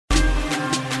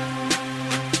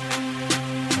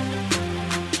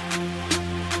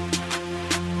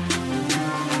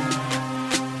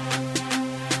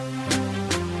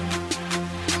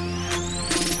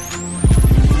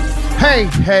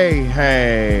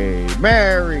Hey,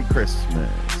 Merry Christmas.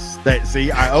 See,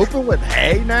 I open with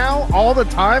hey now all the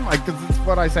time, like, because it's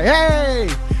what I say, hey.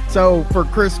 So for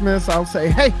Christmas, I'll say,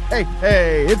 hey,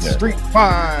 it's Street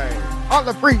Fight on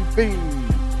the free feed.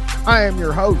 I am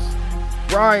your host,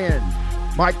 Brian.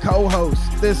 My co-host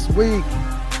this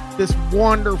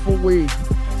wonderful week,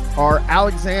 are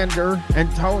Alexander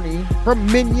and Tony from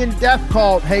Minion Death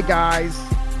Cult. Hey, guys.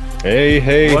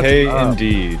 Hey,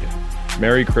 indeed.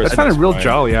 Merry Christmas. That sounded real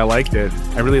jolly. I liked it.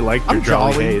 I really liked your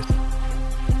jolly haze.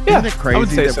 Yeah, isn't it crazy? I would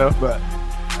say so. But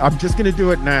I'm just going to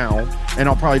do it now, and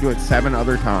I'll probably do it 7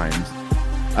 other times.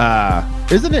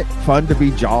 Isn't it fun to be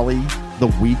jolly the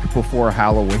week before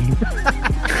Halloween?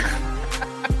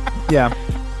 Yeah.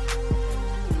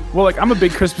 Well, like, I'm a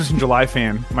big Christmas in July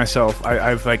fan myself.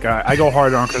 I go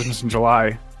harder on Christmas in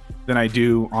July than I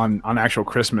do on actual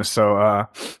Christmas. So,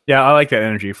 yeah, I like that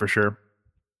energy for sure.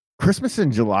 Christmas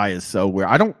in July is so weird.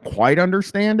 I don't quite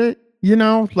understand it, you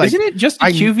know? Like, isn't it just a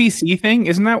QVC thing?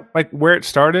 Isn't that like where it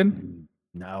started?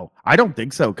 No, I don't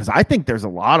think so, because I think there's a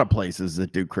lot of places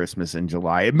that do Christmas in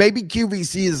July. Maybe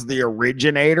QVC is the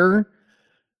originator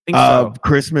of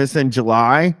Christmas in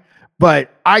July,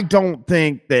 but I don't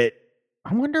think that.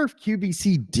 I wonder if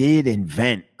QVC did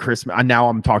invent Christmas. Now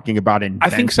I'm talking about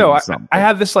inventing. I think so. Something. I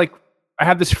have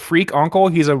this freak uncle.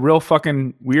 He's a real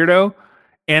fucking weirdo.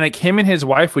 And like him and his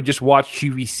wife would just watch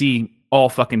QVC all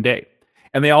fucking day.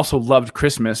 And they also loved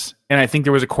Christmas. And I think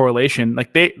there was a correlation.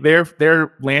 Like their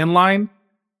landline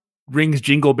rings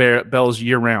jingle bells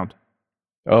year round.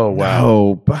 Oh, wow.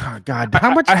 Oh, God.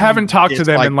 How much? I haven't talked to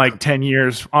them in like 10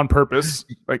 years on purpose.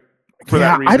 Like for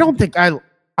that reason. I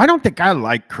don't think I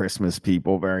like Christmas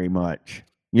people very much.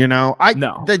 You know,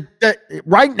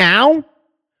 right now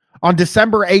on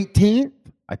December 18th,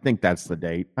 I think that's the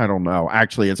date. I don't know.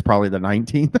 Actually, it's probably the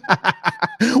 19th.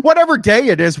 Whatever day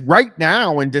it is right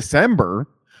now in December,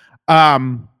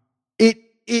 it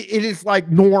is like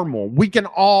normal. We can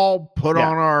all put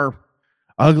on our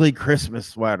ugly Christmas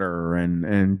sweater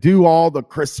and do all the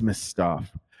Christmas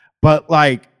stuff. But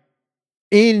like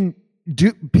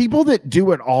people that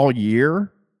do it all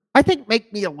year, I think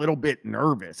make me a little bit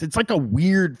nervous. It's like a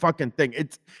weird fucking thing.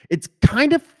 It's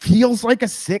kind of feels like a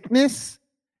sickness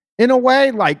in a way.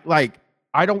 Like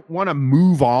I don't want to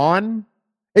move on.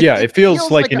 It feels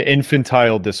like an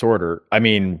infantile disorder. I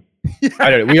mean,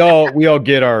 I don't know. We all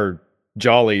get our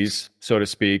jollies, so to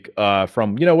speak,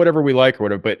 from whatever we like or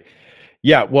whatever. But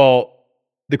yeah, well,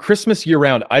 the Christmas year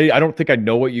round, I don't think I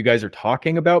know what you guys are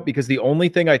talking about, because the only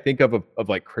thing I think of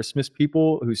like Christmas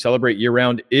people who celebrate year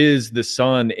round is the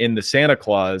son in the Santa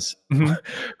Claus,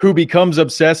 who becomes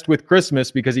obsessed with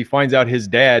Christmas because he finds out his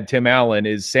dad, Tim Allen,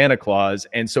 is Santa Claus.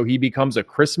 And so he becomes a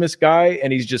Christmas guy,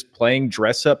 and he's just playing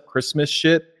dress up Christmas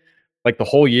shit like the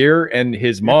whole year. And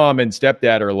his mom and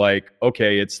stepdad are like,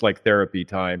 okay, it's like therapy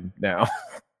time now.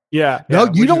 Yeah. No,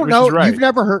 you don't know. Right. You've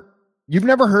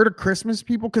never heard of Christmas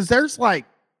people? Because there's like,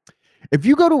 if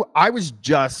you go to,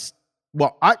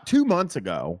 2 months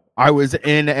ago, I was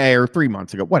or 3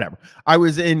 months ago, whatever. I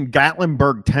was in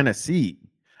Gatlinburg, Tennessee.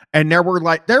 And there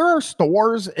are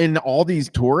stores in all these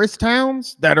tourist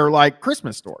towns that are like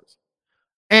Christmas stores.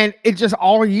 And it's just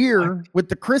all year with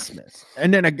the Christmas.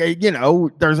 And then,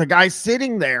 there's a guy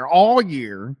sitting there all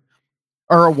year,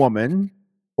 or a woman,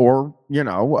 or,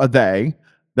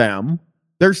 them.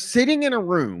 They're sitting in a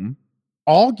room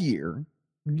all year,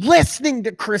 listening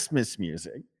to Christmas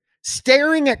music,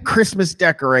 staring at Christmas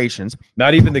decorations.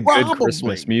 Not even the good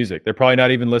Christmas music. They're probably not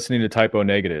even listening to Typo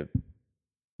Negative.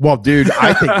 Well, dude,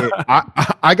 I think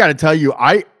I got to tell you,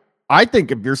 I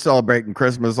think if you're celebrating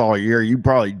Christmas all year, you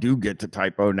probably do get to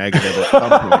Typo Negative at some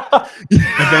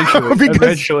point.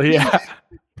 Eventually, yeah.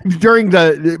 During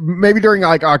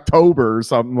like October or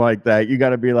something like that, you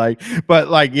got to be like, but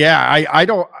like, yeah, I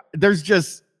don't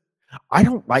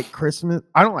like Christmas.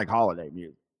 I don't like holiday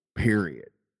music, period.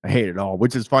 I hate it all,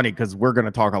 which is funny because we're going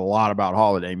to talk a lot about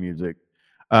holiday music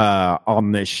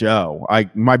on this show.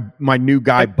 My new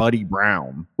guy, Buddy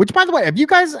Brown, which, by the way, have you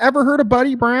guys ever heard of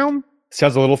Buddy Brown?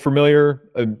 Sounds a little familiar.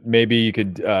 Maybe you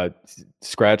could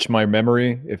scratch my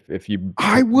memory if you.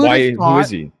 Who is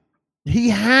he?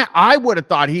 I would have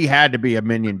thought he had to be a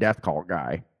Minion Death Cult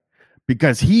guy,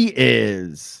 because he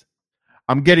is.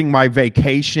 I'm getting my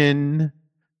Vacation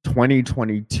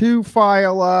 2022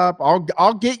 file up.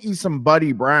 I'll get you some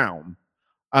Buddy Brown.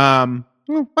 Why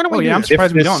don't we? I'm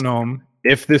surprised we don't know him.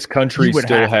 If this country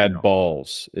still had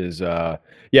balls, is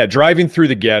driving through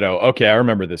the ghetto. Okay, I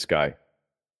remember this guy.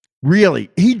 Really,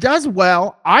 he does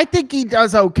well. I think he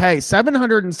does okay.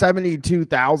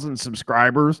 772,000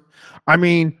 subscribers. I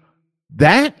mean,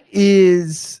 that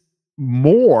is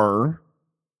more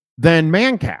than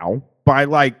Mancow. by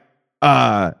like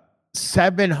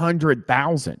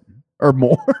 700,000 or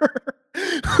more.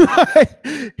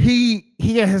 he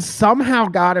has somehow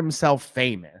got himself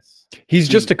famous. He's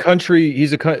just a country.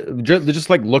 Just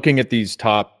like looking at these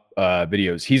top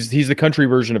videos. He's the country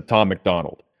version of Tom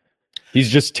McDonald. He's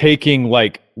just taking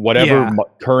like whatever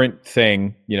current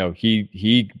thing,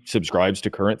 he subscribes to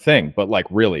current thing, but like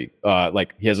really,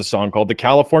 like he has a song called The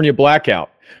California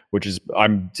Blackout, which is,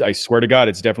 I swear to God,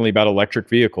 it's definitely about electric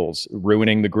vehicles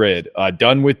ruining the grid.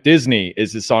 Done with Disney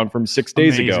is a song from 6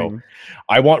 days ago.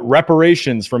 I want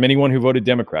reparations from anyone who voted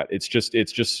Democrat. It's just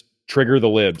trigger the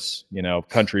libs,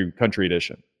 country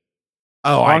edition.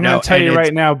 Oh, I'm going to tell you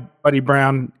right now, Buddy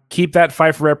Brown, keep that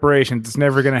fight for reparations. It's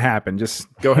never going to happen. Just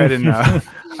go ahead and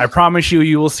I promise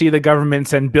you will see the government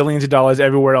send billions of dollars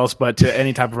everywhere else but to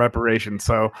any type of reparation.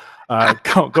 So go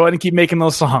ahead and keep making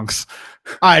those songs.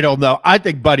 I don't know. I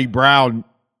think Buddy Brown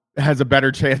has a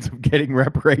better chance of getting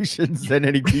reparations than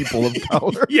any people of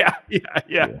color. Yeah.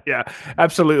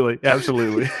 Absolutely.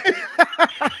 The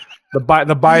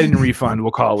Biden refund,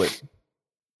 we'll call it.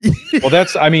 Well,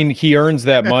 he earns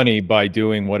that money by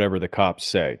doing whatever the cops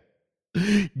say.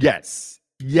 Yes.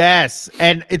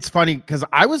 And it's funny because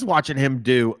I was watching him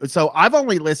so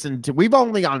we've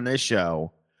only on this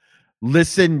show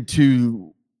listened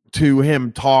to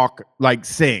him talk, like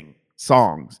sing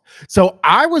songs. So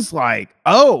I was like,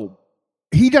 oh,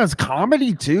 he does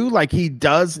comedy too. Like he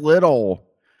does little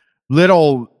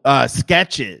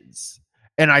sketches.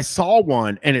 And I saw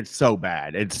one and it's so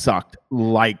bad. It sucked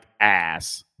like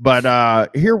ass.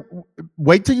 But here,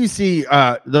 wait till you see.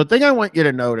 The thing I want you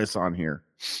to notice on here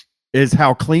is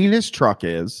how clean his truck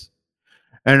is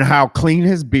and how clean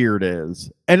his beard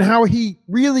is and how he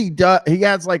really does. He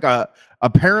has like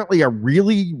apparently a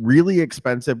really, really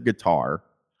expensive guitar.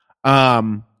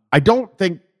 I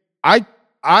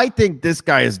think this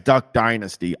guy is Duck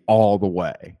Dynasty all the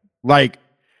way. Like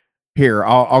here,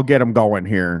 I'll get him going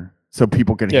here so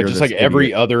people can hear just like video.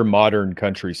 Every other modern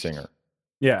country singer.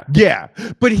 Yeah.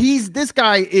 But this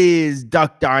guy is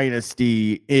Duck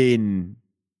Dynasty in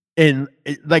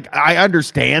like, I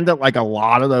understand that like a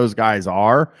lot of those guys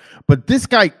are, but this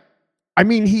guy,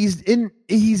 he's in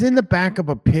the back of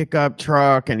a pickup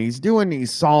truck and he's doing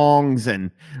these songs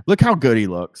and look how good he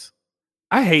looks.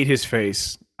 I hate his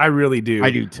face. I really do.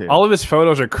 I do too. All of his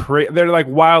photos are they're like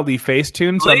wildly face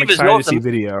tuned, so I'm excited to see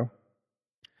video.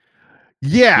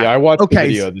 Yeah. I watched the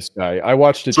video of this guy. I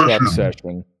watched a truck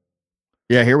session.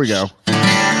 Yeah, here we go.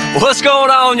 What's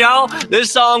going on, y'all?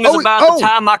 This song is about the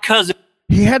time my cousin...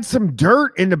 He had some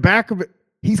dirt in the back of it.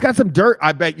 He's got some dirt.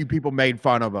 I bet you people made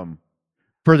fun of him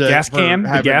for the gas can.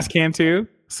 The gas can too.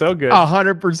 So good.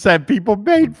 100% people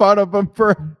made fun of him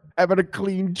for having a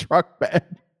clean truck bed.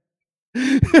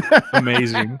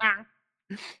 Amazing.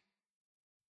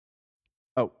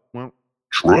 Oh, well.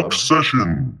 Truck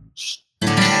sessions.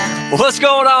 What's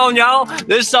going on, y'all?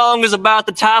 This song is about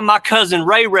the time my cousin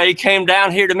Ray came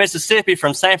down here to Mississippi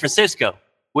from San Francisco,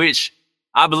 which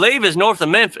I believe is north of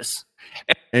Memphis.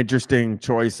 Interesting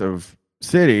choice of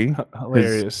city.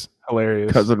 Hilarious.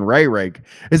 Cousin Ray.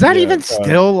 Is that even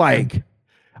still like,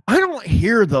 I don't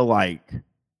hear the like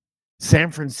San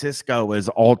Francisco is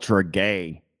ultra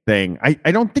gay thing.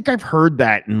 I don't think I've heard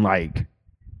that in like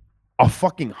a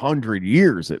fucking 100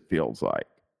 years, it feels like.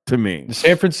 To me,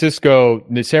 San Francisco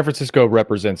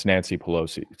represents Nancy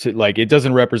Pelosi. Like, it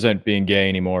doesn't represent being gay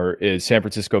anymore. San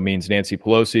Francisco means Nancy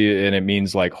Pelosi, and it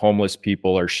means like homeless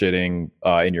people are shitting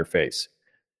in your face.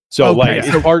 So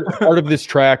part of this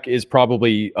track is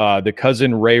probably the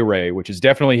cousin Ray, which is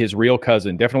definitely his real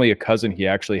cousin, definitely a cousin he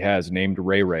actually has named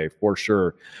Ray for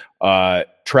sure.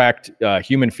 Tracked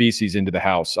human feces into the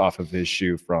house off of his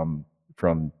shoe from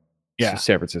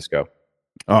San Francisco.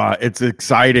 It's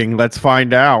exciting. Let's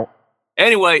find out.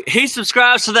 Anyway, he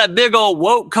subscribes to that big old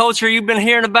woke culture you've been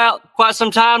hearing about quite some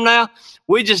time now.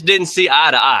 We just didn't see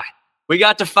eye to eye. We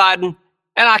got to fighting,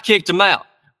 and I kicked him out.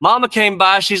 Mama came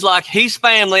by. She's like, he's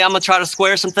family. I'm going to try to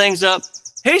square some things up.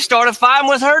 He started fighting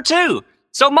with her, too.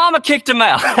 So Mama kicked him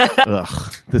out.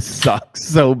 Ugh, this sucks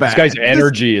so bad. This guy's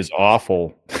energy is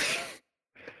awful.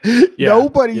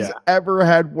 Nobody's ever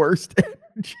had worse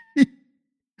energy.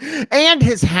 And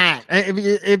his hat.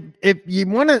 If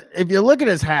you look at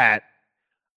his hat,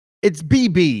 it's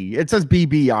BB. It says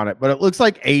BB on it, but it looks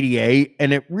like 88,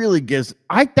 and it really gives.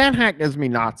 That hat gives me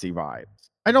Nazi vibes.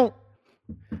 I don't.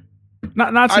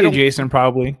 Not Nazi adjacent,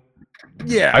 probably.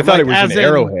 Yeah, I thought it was an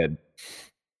arrowhead.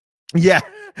 Yeah,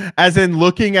 as in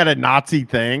looking at a Nazi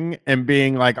thing and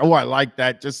being like, "Oh, I like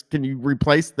that." Just can you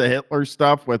replace the Hitler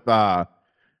stuff with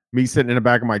me sitting in the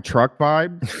back of my truck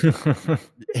vibe.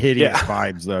 Hideous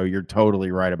vibes, though. You're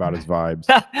totally right about his vibes.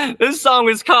 This song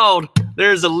is called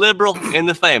 "There's a Liberal in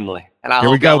the Family." And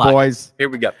Here we go, boys. Here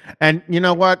we go. And you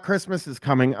know what? Christmas is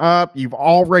coming up. You've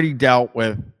already dealt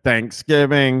with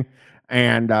Thanksgiving.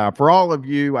 And for all of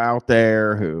you out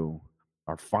there who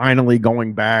are finally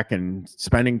going back and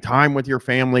spending time with your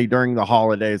family during the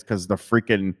holidays because the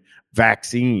freaking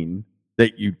vaccine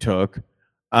that you took,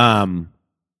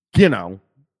 you know,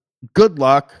 good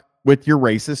luck with your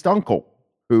racist uncle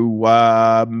who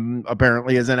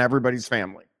apparently is in everybody's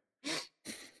family.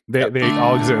 They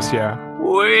all exist, yeah.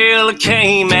 Well, it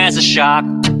came as a shock.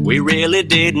 We really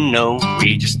didn't know.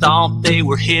 We just thought they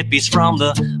were hippies from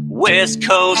the West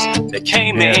Coast that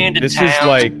came into this town. This is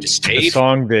like the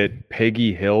song that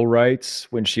Peggy Hill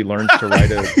writes when she learns to write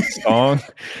a song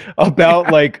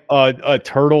about like a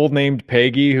turtle named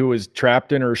Peggy who was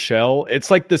trapped in her shell. It's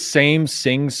like the same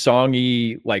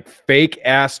sing-songy, like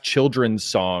fake-ass children's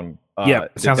song.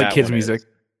 It sounds like kids' music.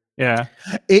 Yeah.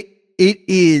 It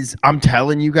is, I'm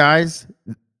telling you guys,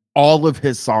 all of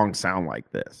his songs sound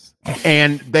like this.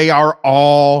 And they are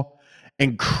all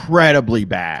incredibly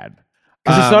bad.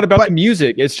 Because it's not about the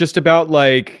music. It's just about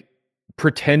like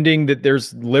pretending that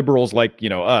there's liberals like, you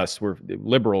know, us, we're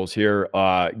liberals here,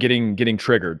 getting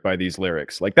triggered by these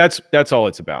lyrics. Like that's all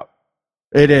it's about.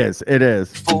 It is.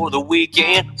 For the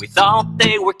weekend, we thought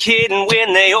they were kidding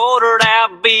when they ordered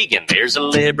out vegan. There's a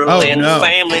liberal in the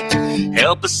family.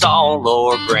 Help us all,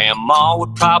 Lord. Grandma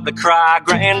would probably cry.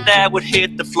 Granddad would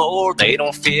hit the floor. They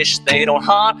don't fish, they don't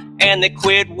hunt, and they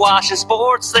quit watching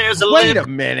sports. There's a Wait a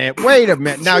minute.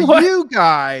 Now, you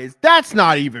guys, that's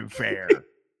not even fair.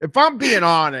 If I'm being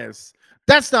honest,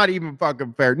 that's not even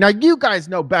fucking fair. Now, you guys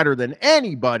know better than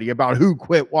anybody about who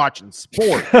quit watching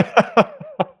sports.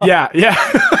 Yeah.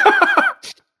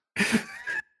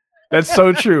 That's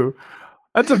so true.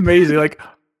 That's amazing. Like,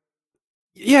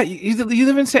 yeah, you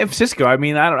live in San Francisco. I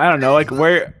mean, I don't know. Like,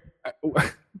 where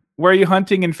are you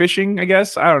hunting and fishing? I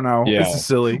guess I don't know. Yeah. This is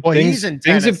silly. Well, he's in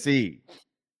Tennessee.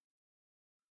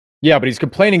 Yeah, but he's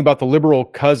complaining about the liberal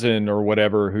cousin or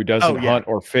whatever who doesn't hunt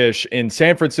or fish in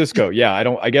San Francisco.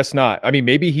 Yeah, I guess not. I mean,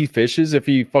 maybe he fishes if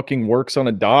he fucking works on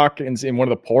a dock in one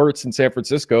of the ports in San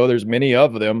Francisco. There's many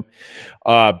of them.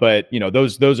 But you know,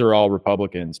 those are all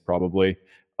Republicans probably.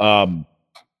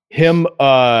 He's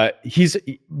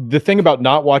the thing about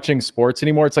not watching sports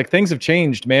anymore. It's like things have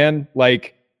changed, man.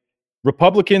 Like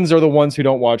Republicans are the ones who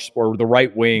don't watch sport. The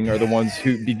right wing are the ones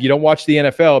who you don't watch the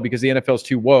NFL because the NFL is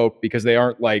too woke because they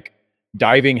aren't like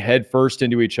diving headfirst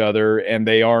into each other, and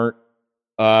they aren't.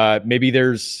 Maybe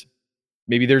there's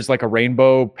like a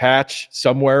rainbow patch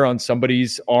somewhere on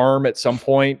somebody's arm at some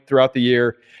point throughout the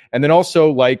year, and then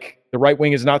also like the right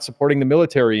wing is not supporting the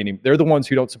military anymore. They're the ones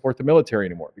who don't support the military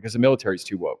anymore because the military is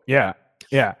too woke. Yeah.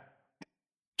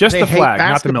 Just the flag,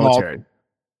 not the military.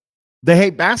 They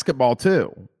hate basketball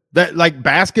too. That like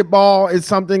basketball is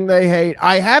something they hate.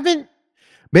 I think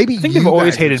they've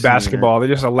always hated basketball. They're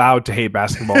just allowed to hate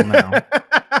basketball now.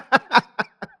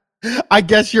 I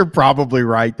guess you're probably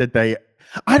right that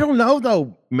I don't know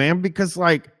though, man, because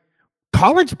like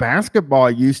college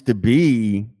basketball used to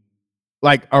be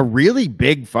like a really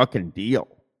big fucking deal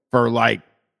for like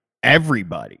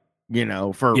everybody, you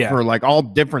know, for like all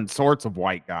different sorts of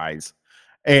white guys.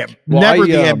 And never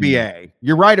the NBA.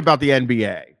 You're right about the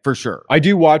NBA for sure. I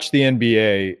do watch the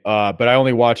NBA, but I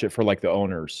only watch it for like the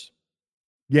owners.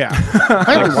 Yeah,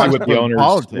 I only watch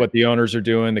what the owners are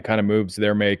doing, the kind of moves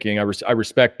they're making. I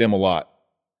respect them a lot.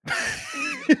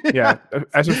 Yeah,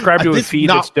 I subscribe to a feed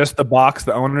that's just the box,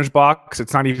 the owner's box.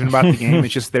 It's not even about the game;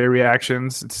 it's just their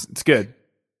reactions. It's good.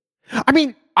 I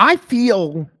mean, I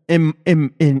feel in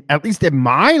at least in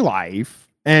my life,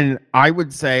 and I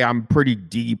would say I'm pretty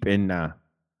deep in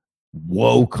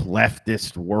woke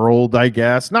leftist world, I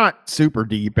guess. Not super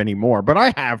deep anymore, but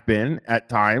I have been at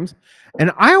times.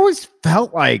 And I always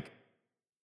felt like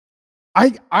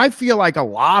I feel like a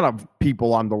lot of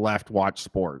people on the left watch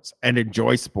sports and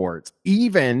enjoy sports,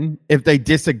 even if they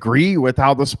disagree with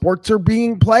how the sports are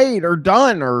being played or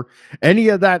done or any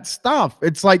of that stuff.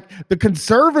 It's like the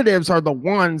conservatives are the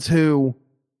ones who,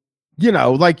 you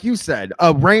know, like you said,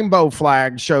 a rainbow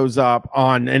flag shows up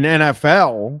on an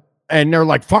NFL and they're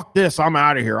like, fuck this, I'm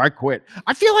out of here, I quit.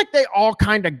 I feel like they all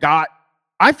quit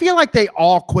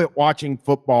watching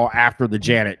football after the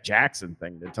Janet Jackson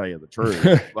thing, to tell you the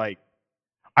truth. Like,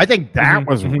 I think that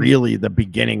was really the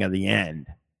beginning of the end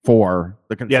for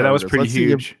the conservatives. Yeah, that was pretty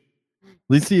huge.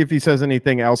 Let's see if he says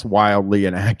anything else wildly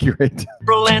inaccurate.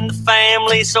 And the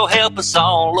family, so help us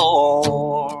all,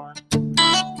 Lord.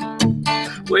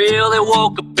 Well, they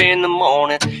woke up in the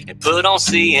morning and put on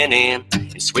CNN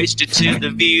and switched it to The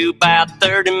View about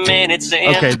 30 minutes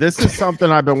in. Okay, this is something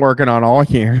I've been working on all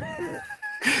year.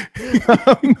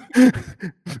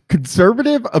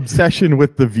 Conservative obsession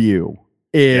with The View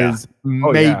is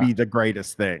maybe the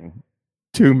greatest thing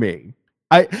to me.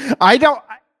 I don't.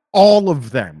 All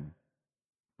of them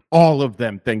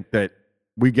think that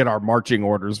we get our marching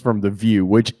orders from The View,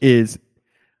 which is,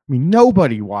 I mean,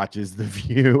 nobody watches The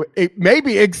View,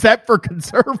 maybe except for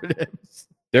conservatives.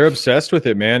 They're obsessed with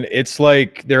it, man. It's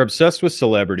like they're obsessed with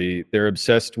celebrity. They're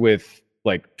obsessed with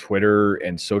like Twitter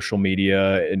and social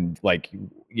media, and like,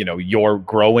 you know, you're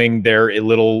growing their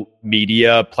little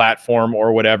media platform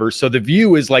or whatever. So The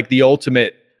View is like the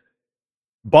ultimate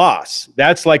boss.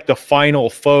 That's like the final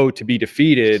foe to be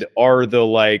defeated, are the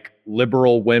like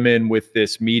liberal women with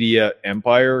this media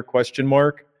empire ?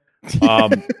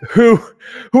 Who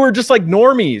are just like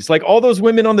normies. Like all those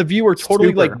women on The View are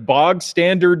totally like bog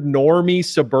standard normie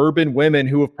suburban women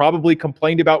who have probably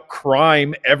complained about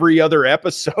crime every other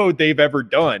episode they've ever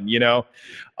done, you know?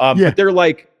 But they're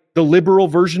like the liberal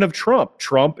version of Trump.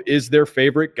 Trump is their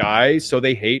favorite guy, so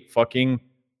they hate fucking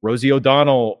Rosie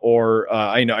O'Donnell, or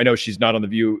I know she's not on The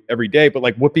View every day, but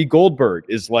like Whoopi Goldberg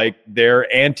is like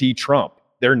their anti-Trump,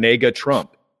 their nega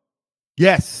Trump.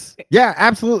 Yes. Yeah,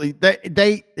 absolutely.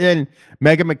 They and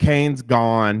Meghan McCain's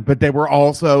gone, but they were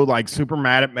also like super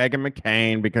mad at Meghan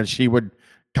McCain because she would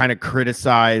kind of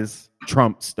criticize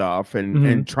Trump stuff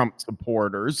and Trump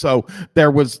supporters. So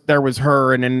there was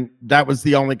her, and then that was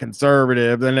the only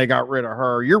conservative. Then they got rid of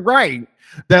her. You're right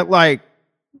that like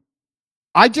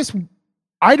I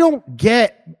don't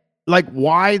get like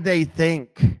why they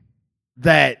think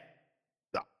that.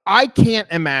 I can't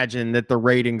imagine that the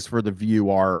ratings for The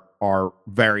View are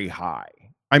very high.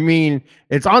 I mean,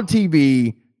 it's on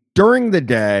TV during the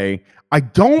day. I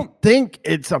don't think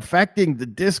it's affecting the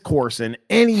discourse in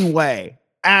any way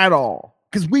at all.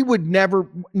 Because we would never,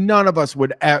 none of us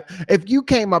would, if you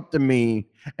came up to me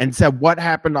and said, what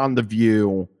happened on The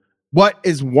View? What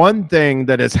is one thing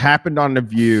that has happened on The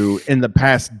View in the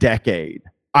past decade?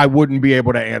 I wouldn't be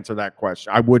able to answer that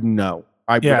question. I wouldn't know.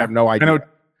 I would have no idea. I know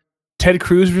Ted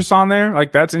Cruz was on there.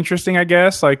 Like, that's interesting, I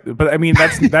guess. Like, but I mean,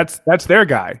 that's their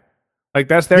guy. Like,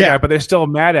 that's their guy, but they're still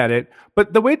mad at it.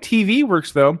 But the way TV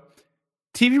works, though,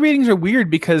 TV ratings are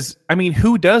weird because, I mean,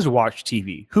 who does watch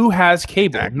TV? Who has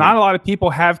cable? Exactly. Not a lot of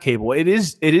people have cable. It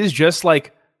is just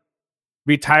like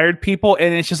retired people,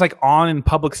 and it's just like on in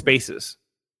public spaces.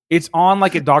 It's on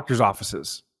like at doctor's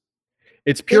offices.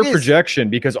 It's pure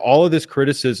projection, because all of this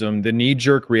criticism, the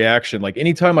knee-jerk reaction, like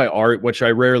anytime I argue, which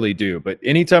I rarely do, but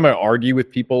anytime I argue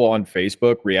with people on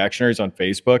Facebook, reactionaries on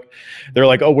Facebook, they're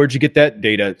like, oh, where'd you get that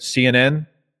data? CNN?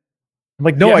 I'm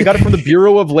like, no, I got it from the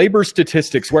Bureau of Labor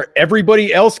Statistics, where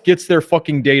everybody else gets their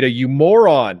fucking data, you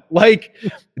moron. Like,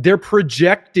 they're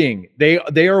projecting. They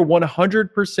are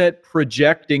 100%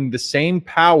 projecting the same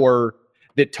power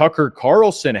that Tucker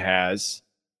Carlson has,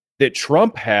 that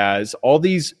Trump has, all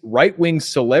these right-wing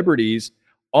celebrities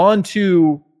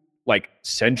onto like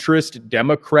centrist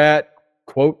Democrat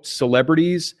quote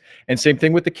celebrities. And same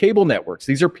thing with the cable networks.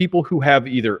 These are people who have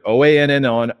either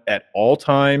OANN on at all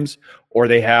times, or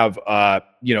they have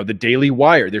the Daily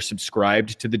Wire. They're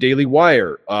subscribed to the Daily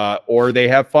Wire, or they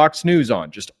have Fox News on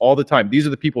just all the time. These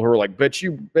are the people who are like, bet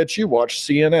you watch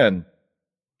CNN.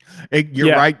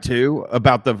 You're right too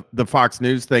about the Fox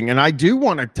News thing, and I do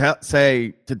want to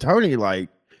say to Tony, like,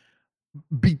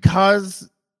 because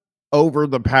over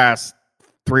the past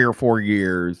 3 or 4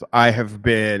 years, I have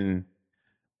been,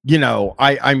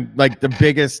 I'm like the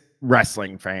biggest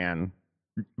wrestling fan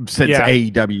since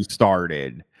AEW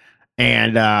started,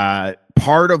 and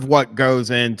part of what goes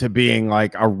into being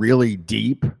like a really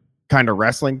deep kind of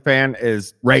wrestling fan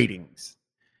is ratings,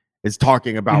 is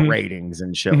talking about ratings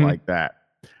and shit like that.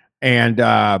 And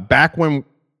back when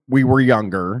we were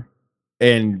younger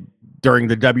and during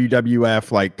the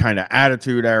WWF, like kind of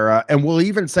Attitude Era, and we'll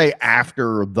even say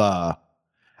after the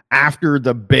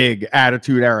big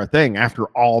Attitude Era thing, after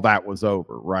all that was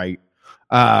over, right?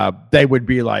 They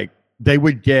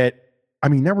would get, I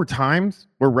mean, there were times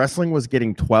where wrestling was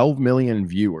getting 12 million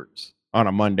viewers on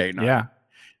a Monday night. Yeah.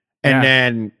 And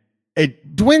then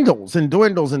it dwindles and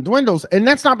dwindles and dwindles. And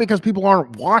that's not because people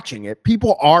aren't watching it.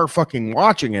 People are fucking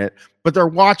watching it, but they're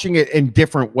watching it in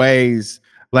different ways,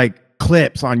 like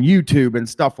clips on YouTube and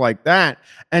stuff like that.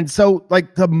 And so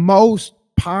like the most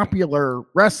popular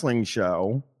wrestling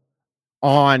show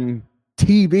on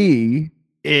TV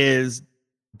is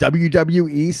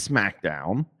WWE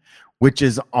SmackDown, which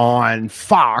is on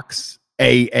Fox,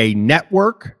 a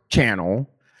network channel.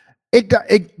 It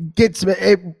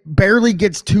barely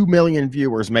gets 2 million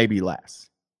viewers, maybe less.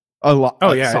 a lot.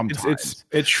 Oh yeah,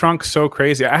 it's shrunk so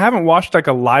crazy. I haven't watched like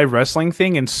a live wrestling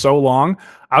thing in so long.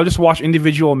 I'll just watch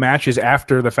individual matches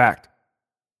after the fact.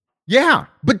 Yeah,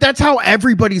 but that's how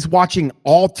everybody's watching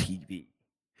all TV.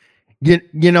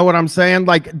 You know what I'm saying?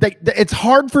 Like it's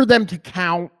hard for them to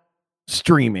count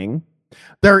streaming.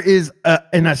 There is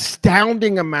an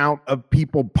astounding amount of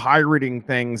people pirating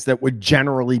things that would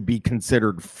generally be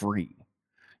considered free.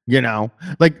 You know,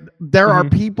 like there are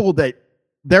people that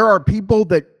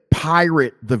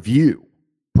pirate The View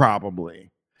probably.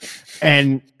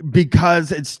 And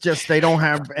because it's just they don't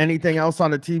have anything else on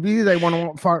the TV, they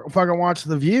want to fucking watch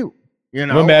The View. You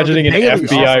know, I'm imagining an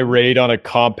FBI raid on a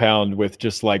compound with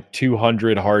just like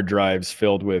 200 hard drives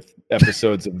filled with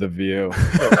episodes of The View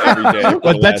every day.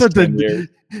 But that's what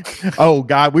oh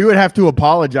God, we would have to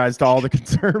apologize to all the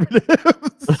conservatives.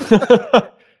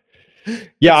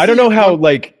 Yeah, I don't know how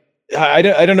like I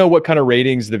don't know what kind of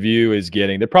ratings The View is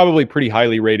getting. They're probably pretty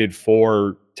highly rated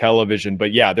for television,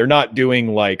 but yeah, they're not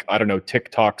doing like, I don't know,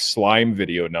 TikTok slime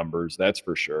video numbers. That's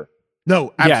for sure.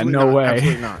 No, absolutely no way.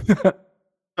 Absolutely not.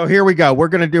 So here we go. We're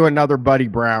going to do another Buddy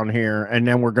Brown here, and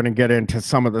then we're going to get into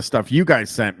some of the stuff you guys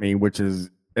sent me, which is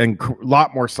a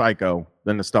lot more psycho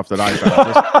than the stuff that I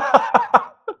found.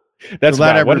 That's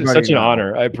such an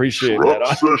honor. I appreciate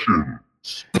that.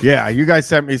 Yeah, you guys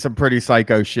sent me some pretty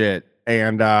psycho shit,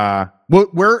 and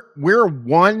we're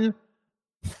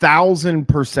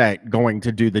 1,000% going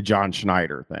to do the John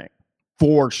Schneider thing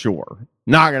for sure.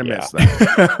 Not going to miss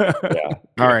that. Yeah.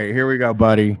 All right, here we go,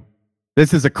 buddy.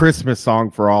 This is a Christmas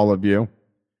song for all of you.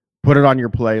 Put it on your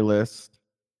playlist.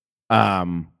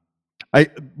 One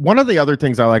of the other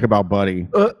things I like about Buddy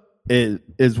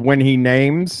is when he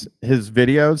names his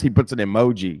videos, he puts an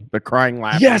emoji, the crying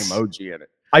laughing emoji in it.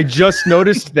 I just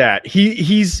noticed that.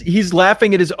 He's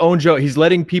laughing at his own joke. He's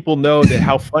letting people know that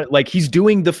how fun, like he's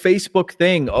doing the Facebook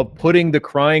thing of putting the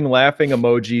crying laughing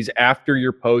emojis after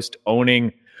your post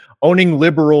owning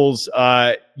liberals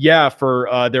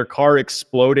for their car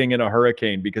exploding in a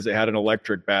hurricane because it had an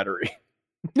electric battery.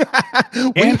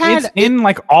 It's in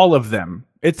like all of them.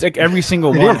 It's like every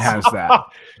single one has that.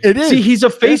 It is. See, he's a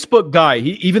Facebook guy.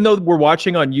 Even though we're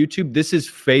watching on YouTube, this is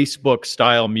Facebook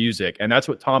style music, and that's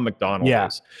what Tom McDonald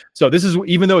is. So this is,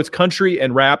 even though it's country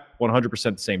and rap,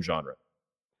 100% the same genre.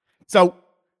 So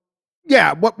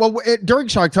yeah, during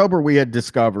Shocktober we had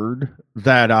discovered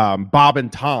that Bob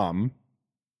and Tom,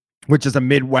 which is a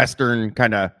Midwestern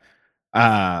kind of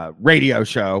radio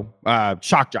show,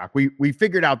 shock jock. We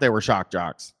figured out they were shock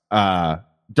jocks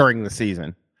during the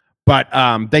season, but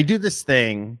they do this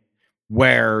thing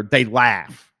where they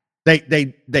laugh.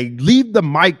 They leave the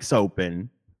mics open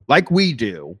like we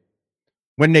do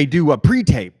when they do a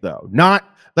pre-tape, though. Not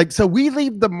like, so we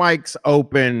leave the mics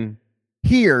open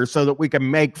here so that we can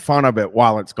make fun of it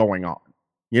while it's going on.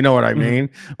 You know what I mean?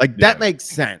 Like that makes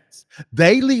sense.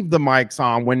 They leave the mics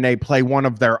on when they play one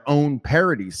of their own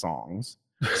parody songs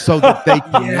so that they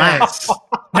can laugh.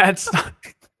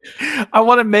 I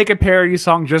want to make a parody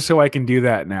song just so I can do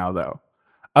that now, though.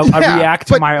 I react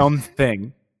to my own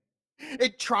thing.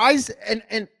 It tries,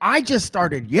 and I just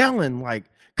started yelling, like,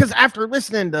 because after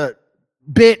listening to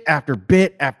bit after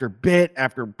bit after bit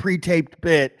after pre-taped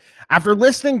bit, after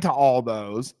listening to all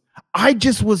those, I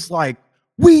just was like,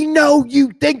 we know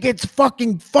you think it's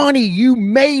fucking funny. You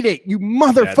made it, you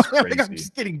motherfucker. Like, I'm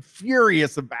just getting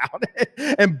furious about it.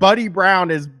 And Buddy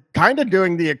Brown is kind of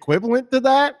doing the equivalent to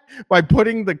that by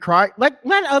putting the cry. Like,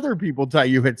 let other people tell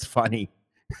you it's funny.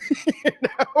 You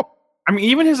know? I mean,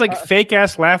 even his like fake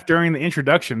ass laugh during the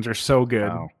introductions are so good.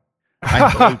 Oh, I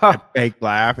hate that fake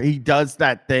laugh. He does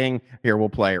that thing. Here, we'll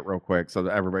play it real quick so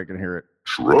that everybody can hear it.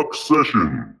 Truck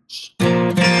Sessions.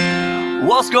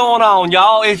 What's going on,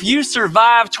 y'all? If you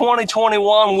survive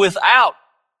 2021 without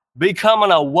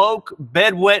becoming a woke,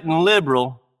 bedwetting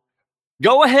liberal,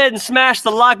 go ahead and smash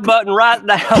the like button right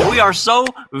now. We are so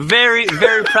very,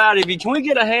 very proud of you. Can we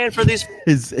get a hand for this?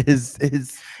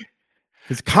 His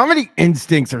comedy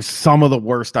instincts are some of the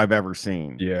worst I've ever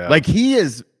seen. Yeah. Like, he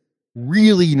is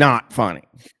really not funny.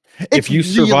 If you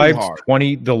survived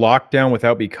the lockdown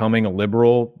without becoming a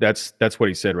liberal, that's what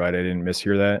he said, right? I didn't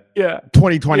mishear that. Yeah,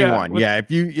 2021. Yeah,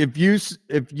 if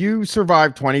you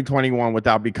survive 2021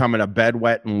 without becoming a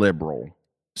bedwetting liberal.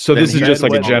 So this is just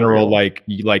like a general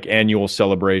like annual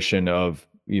celebration of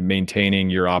you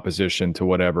maintaining your opposition to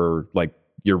whatever like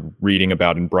you're reading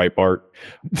about in Breitbart.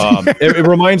 It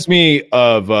reminds me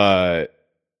of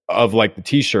like the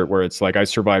t-shirt where it's like, I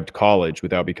survived college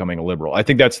without becoming a liberal. I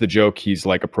think that's the joke he's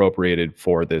like appropriated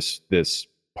for this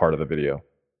part of the video.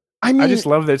 I mean, I just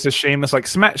love that it's a shameless like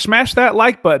smash that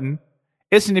like button.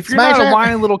 Listen, if you're not a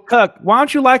whiny little cuck, why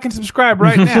don't you like and subscribe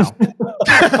right now?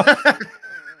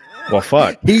 Well,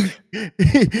 fuck.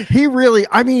 He really,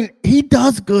 I mean, he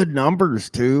does good numbers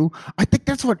too. I think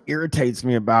that's what irritates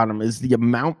me about him is the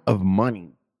amount of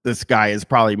money this guy is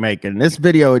probably making. This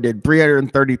video did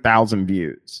 330,000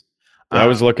 views. I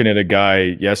was looking at a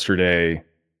guy yesterday.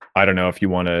 I don't know if you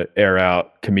want to air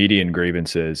out comedian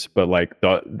grievances, but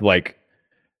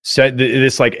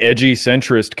this like edgy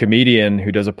centrist comedian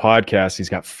who does a podcast, he's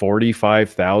got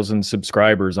 45,000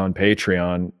 subscribers on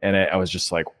Patreon, and I was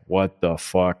just like, what the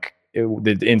fuck?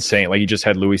 It's insane. Like, he just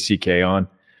had Louis CK on,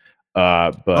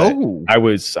 but I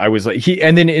was like,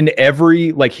 and then in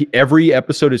every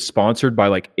episode is sponsored by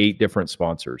like 8 different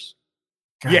sponsors.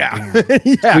 Yeah.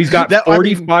 So he's got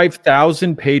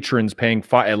 45,000 patrons paying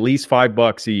at least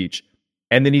 $5 each,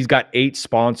 and then he's got 8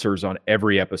 sponsors on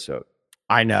every episode.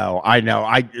 I know.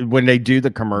 When they do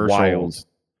the commercials,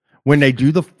 when they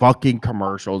do the fucking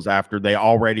commercials after they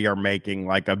already are making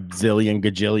like a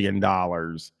gajillion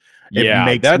dollars.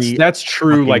 That's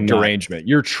true. Like derangement.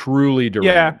 You're truly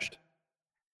deranged.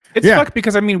 It's fucked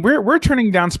because I mean we're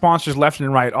turning down sponsors left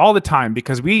and right all the time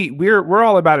because we're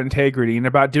all about integrity and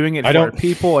about doing it for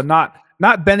people and not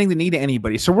bending the knee to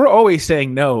anybody. So we're always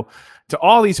saying no to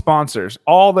all these sponsors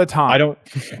all the time. I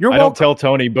don't tell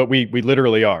Tony, but we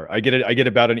literally are. I get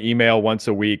about an email once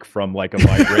a week from like a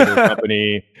vibrator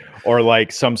company or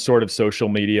like some sort of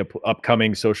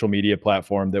upcoming social media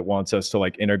platform that wants us to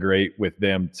like integrate with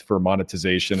them for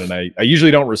monetization. And I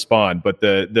usually don't respond, but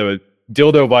the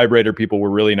dildo vibrator people were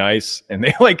really nice and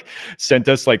they like sent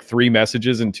us like 3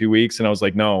 messages in 2 weeks. And I was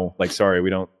like, no, like, sorry, we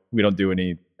don't do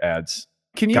any ads.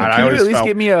 Can you at least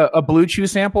give me a Blue Chew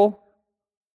sample?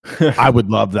 I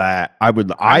would love that.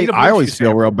 I always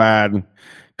feel real bad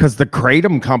because the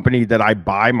Kratom company that I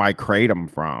buy my Kratom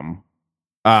from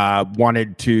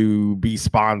wanted to be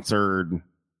sponsored,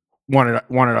 wanted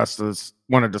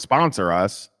to sponsor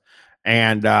us,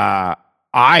 and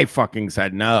I fucking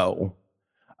said no.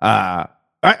 I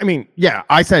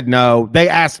said no. They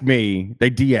asked me, they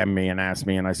DM'd me and asked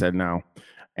me, and I said no.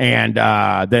 And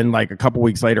then like a couple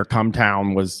weeks later,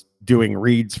 Cumtown was doing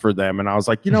reads for them, and I was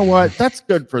like, you know what, that's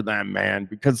good for them, man,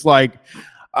 because like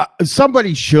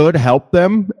somebody should help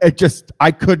them.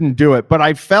 I couldn't do it, but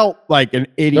I felt like an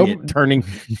idiot turning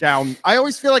down. I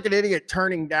always feel like an idiot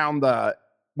turning down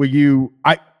will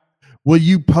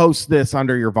you post this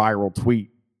under your viral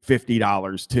tweet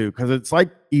 $50 too, because it's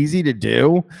like easy to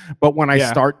do, but when I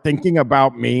start thinking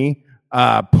about me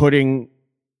putting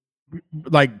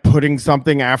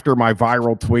something after my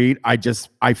viral tweet,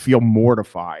 I feel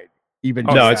mortified.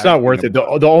 No, it's not worth it. The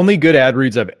only good ad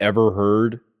reads I've ever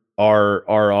heard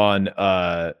are on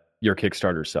your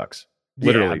Kickstarter sucks.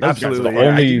 Literally,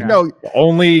 absolutely. The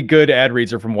only good ad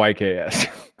reads are from YKS.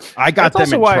 I got them in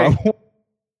trouble.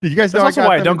 Did you guys know? That's also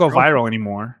why I don't go viral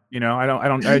anymore. You know,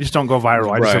 I just don't go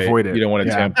viral. I just avoid it. You don't want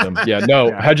to tempt them. Yeah. No.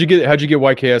 Yeah. How'd you get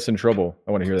YKS in trouble?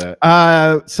 I want to hear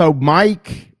that. So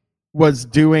Mike was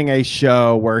doing a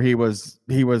show where he was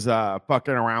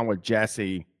fucking around with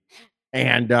Jesse,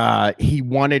 and he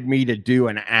wanted me to do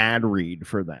an ad read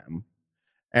for them.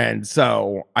 And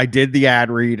so I did the ad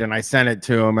read and I sent it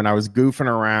to him, and I was goofing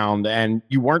around, and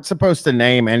you weren't supposed to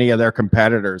name any of their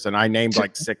competitors, and I named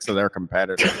like 6 of their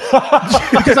competitors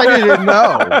because I didn't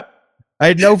know. I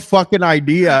had no fucking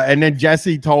idea. And then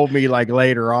Jesse told me like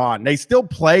later on, they still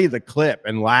play the clip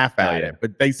and laugh at it,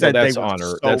 but they said they were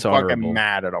so fucking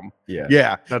mad at them.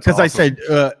 Yeah. Because I said,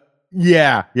 I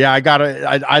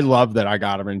love that I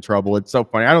got them in trouble. It's so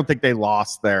funny. I don't think they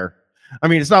lost their, I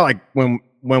mean, it's not like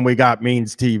when we got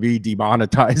Means TV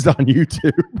demonetized on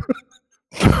YouTube.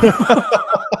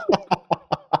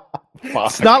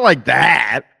 It's not like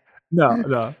that.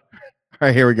 No. All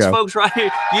right, here we go. Folks, right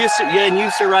here. You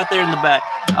sit right there in the back.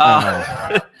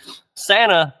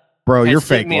 Santa, bro, you're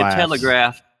fake. Me a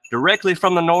telegraph directly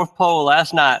from the North Pole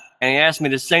last night, and he asked me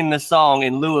to sing this song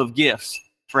in lieu of gifts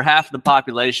for half the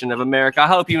population of America. I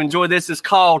hope you enjoy this. It's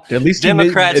called "At least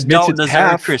Democrats Don't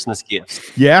Deserve Christmas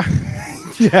Gifts." Yeah.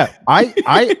 Yeah,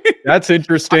 I that's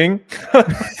interesting.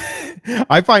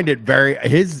 I find it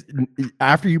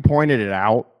after you pointed it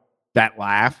out, that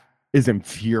laugh is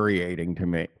infuriating to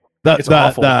me. It's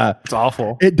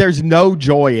awful. There's no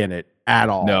joy in it at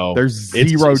all. No, there's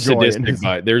zero joy in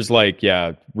it. There's like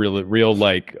real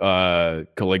like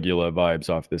Caligula vibes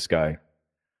off this guy.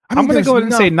 I'm gonna go ahead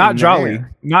and say not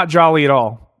jolly at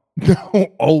all. No,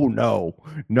 oh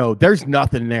no, there's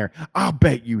nothing there. I'll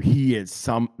bet you he is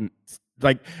something.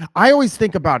 Like, I always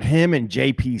think about him and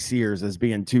JP Sears as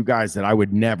being 2 guys that I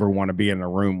would never want to be in a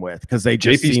room with, because they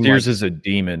just JP Sears is a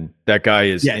demon. That guy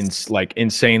is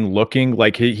insane looking.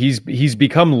 Like he's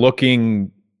become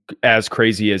looking as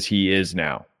crazy as he is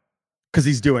now because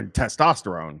he's doing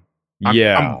testosterone.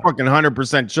 I'm fucking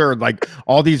 100% sure. Like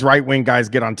all these right wing guys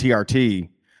get on TRT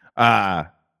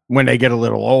when they get a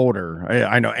little older.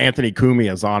 I know Anthony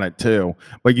Cumia is on it too.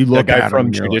 But you look that guy at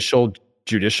from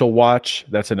Judicial Watch.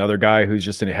 That's another guy who's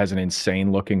has an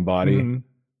insane looking body. Mm-hmm.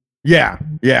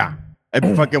 Yeah.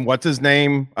 And fucking what's his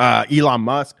name? Elon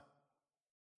Musk.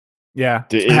 Yeah,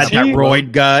 had that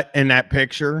roid gut in that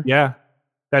picture. Yeah.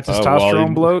 That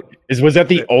testosterone bloat. Was that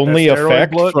the only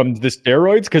effect from the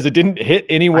steroids? Because it didn't hit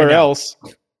anywhere else.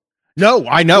 No,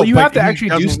 I know. Well, you have to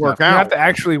actually do stuff. You have to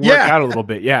actually work out a little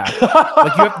bit. Yeah,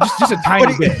 like you have just a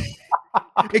tiny bit.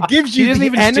 It gives you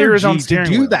the energy to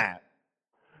do that.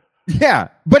 Yeah,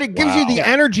 but it gives you the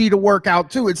energy to work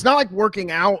out too. It's not like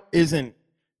working out isn't.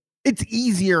 It's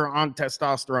easier on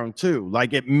testosterone too.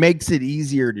 Like it makes it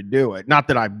easier to do it. Not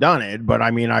that I've done it, but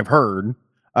I mean I've heard.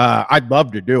 I'd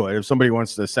love to do it. If somebody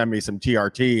wants to send me some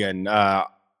TRT and,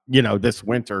 this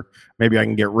winter, maybe I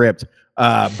can get ripped.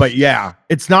 But yeah,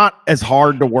 it's not as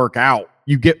hard to work out.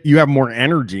 You have more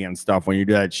energy and stuff when you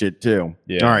do that shit too.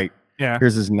 Yeah. All right. Yeah.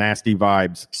 Here's his nasty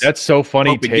vibes. That's so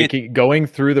funny. Going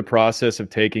through the process of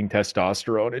taking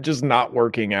testosterone, it just not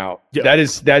working out. Yeah.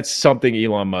 That's something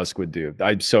Elon Musk would do.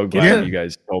 I'm so glad you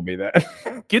guys told me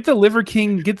that. Get the Liver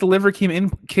King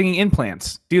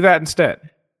implants. Do that instead.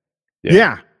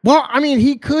 Yeah. Well, I mean,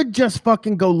 he could just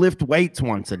fucking go lift weights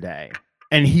once a day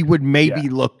and he would maybe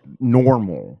look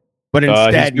normal. But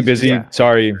instead, he's too busy. Yeah.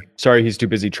 Sorry, he's too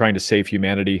busy trying to save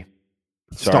humanity.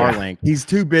 Starlink. He's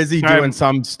too busy doing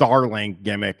some Starlink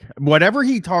gimmick. Whatever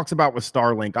he talks about with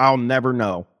Starlink, I'll never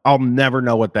know. I'll never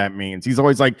know what that means. He's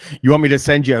always like, "You want me to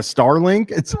send you a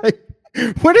Starlink?" It's like,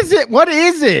 what is it? What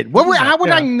is it? How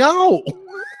would I know?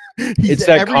 It's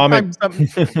that comic.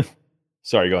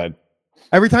 Sorry, go ahead.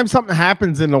 Every time something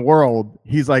happens in the world,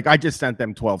 he's like, I just sent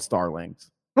them 12 Starlinks.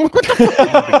 What the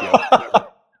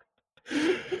fuck?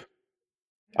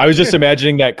 I was just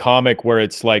imagining that comic where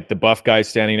it's like the buff guy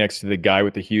standing next to the guy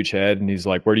with the huge head, and he's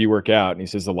like, where do you work out? And he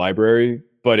says, the library.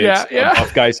 But it's a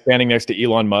buff guy standing next to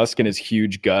Elon Musk and his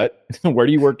huge gut. Where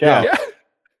do you work out? Yeah.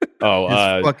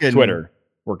 Oh, Twitter.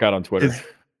 Work out on Twitter.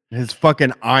 His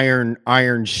fucking Iron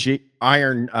Sheik.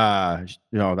 No,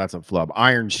 that's a flub.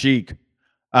 Iron Sheik.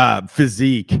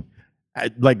 Physique,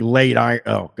 like late iron.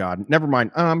 Oh God, never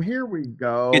mind. Here we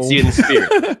go. It's you in the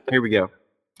spirit. Here we go.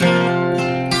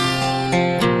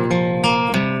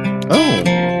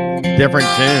 Oh, different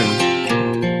tune.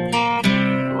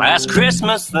 Last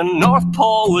Christmas, the North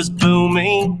Pole was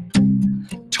booming.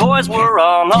 Toys were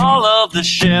on all of the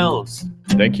shelves.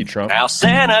 Thank you, Trump. Now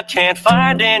Santa can't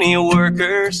find any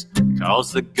workers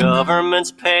because the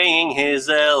government's paying his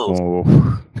elves.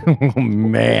 Oh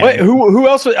man! Wait, who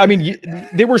else? I mean,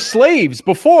 they were slaves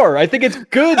before. I think it's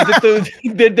good that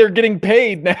that they're getting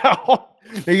paid now.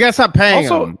 You gotta stop paying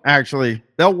them. Actually,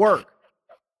 they'll work.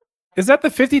 Is that the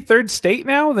 53rd state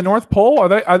now? The North Pole?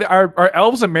 Are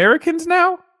elves Americans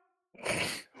now?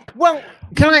 Well,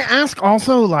 can I ask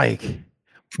also, like,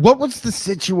 what was the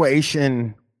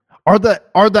situation? Are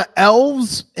the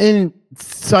elves in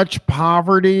such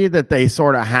poverty that they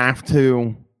sort of have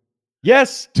to?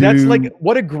 Yes, that's like,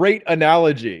 what a great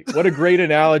analogy. What a great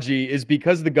analogy is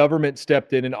because the government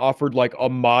stepped in and offered like a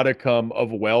modicum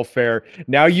of welfare.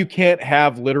 Now you can't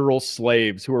have literal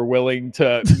slaves who are willing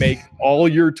to make all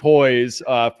your toys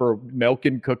for milk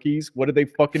and cookies. What do they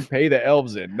fucking pay the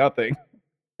elves in? Nothing.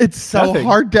 It's so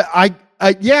hard to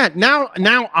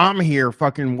now I'm here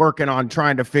fucking working on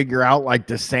trying to figure out, like,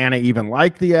 does Santa even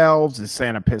like the elves? Is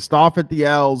Santa pissed off at the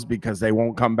elves because they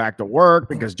won't come back to work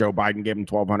because Joe Biden gave him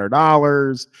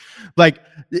 $1,200? Like,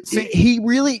 he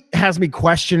really has me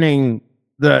questioning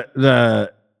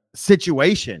the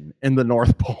situation in the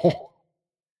North Pole.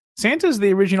 Santa's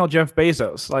the original Jeff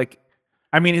Bezos. Like,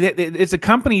 I mean, it's a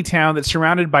company town that's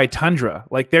surrounded by tundra.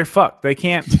 Like, they're fucked. They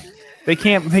can't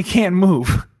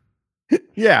move.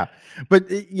 Yeah. But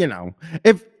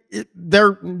if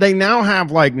they now have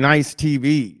like nice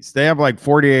TVs, they have like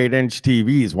 48-inch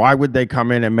TVs. Why would they come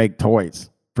in and make toys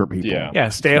for people? Yeah.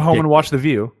 Stay at home and watch The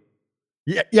View.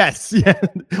 Yeah. Yes. Yeah.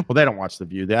 Well, they don't watch The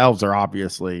View. The elves are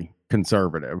obviously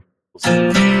conservative.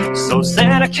 So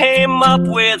Santa came up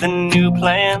with a new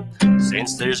plan.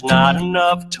 Since there's not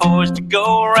enough toys to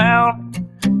go around,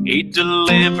 he'd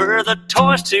deliver the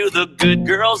toys to the good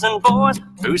girls and boys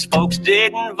whose folks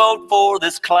didn't vote for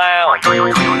this clown.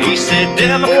 He said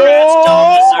Democrats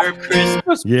don't deserve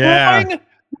Christmas. Yeah.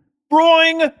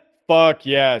 Broing. Fuck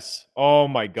yes. Oh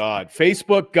my God.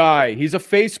 Facebook guy. He's a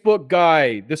Facebook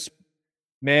guy. This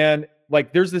man,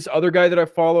 like, there's this other guy that I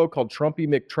follow called Trumpy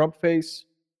McTrumpface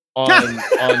on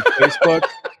Facebook.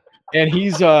 And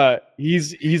he's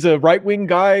a right-wing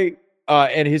guy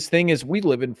and his thing is we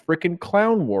live in frickin'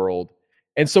 clown world.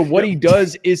 And so what he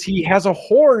does is he has a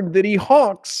horn that he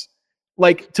honks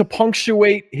like to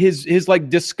punctuate his like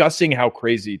discussing how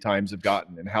crazy times have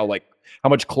gotten and how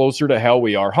much closer to hell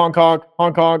we are. Honk, honk,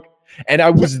 honk, honk. And I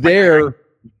was there.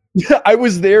 I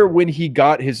was there when he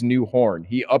got his new horn.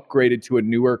 He upgraded to a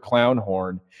newer clown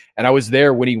horn. And I was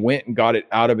there when he went and got it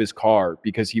out of his car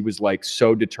because he was like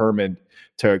so determined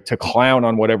to clown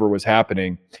on whatever was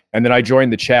happening. And then I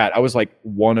joined the chat. I was like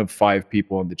one of 5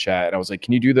 people in the chat. And I was like,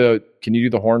 can you do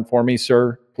the horn for me,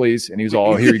 sir, please? And he was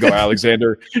all, here you go,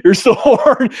 Alexander. Here's the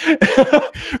horn.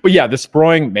 But yeah, the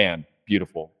sproing, man,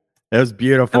 beautiful. It was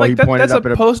beautiful. Like,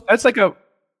 that's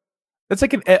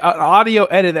like an audio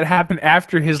edit that happened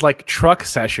after his like truck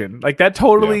session. Like that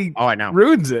totally I know.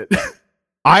 Ruins it.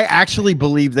 I actually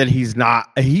believe that he's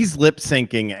lip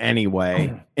syncing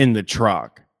anyway in the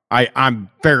truck. I'm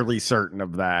fairly certain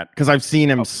of that because I've seen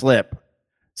him slip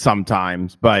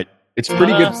sometimes, but it's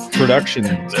pretty good production.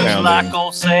 Like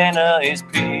old Santa is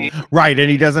right,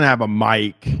 and he doesn't have a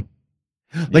mic.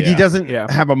 Like he doesn't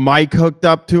have a mic hooked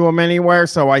up to him anywhere,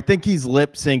 so I think he's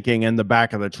lip syncing in the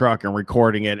back of the truck and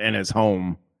recording it in his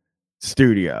home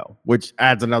studio, which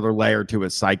adds another layer to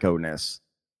his psycho-ness.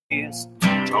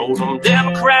 Told them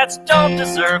Democrats don't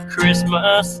deserve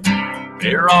Christmas.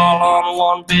 They're all on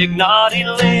one big naughty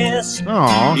list.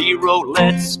 Aww. He wrote,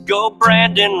 "Let's go,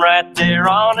 Brandon," right there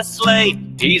on a slate.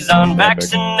 He's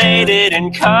unvaccinated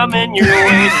and coming your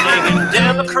way. Singing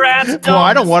Democrats don't. Well,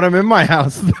 I don't want him in my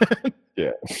house.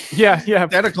 Yeah.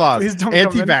 Santa Claus,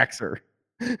 anti-vaxxer.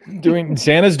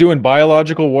 Santa's doing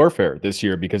biological warfare this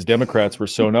year because Democrats were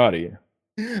so naughty.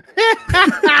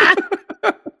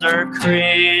 Their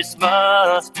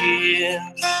Christmas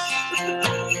gifts.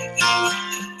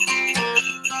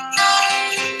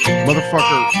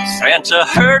 Motherfucker. Santa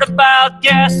heard about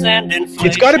gas and inflation.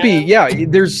 It's got to be,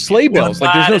 there's sleigh bells.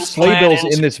 Like, there's no sleigh bells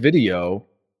in this video.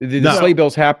 The sleigh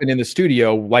bells happen in the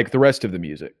studio like the rest of the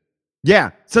music.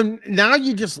 Yeah. So now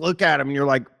you just look at him and you're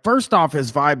like, first off,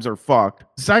 his vibes are fucked.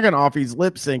 Second off, he's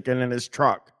lip syncing in his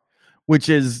truck, which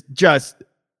is just,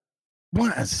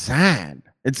 what a sad.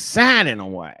 It's sad in a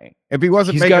way. If he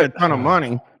wasn't making a ton of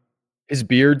money. His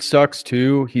beard sucks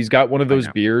too. He's got one of those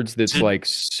beards that's like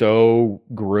so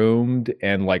groomed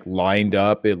and like lined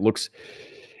up. It looks,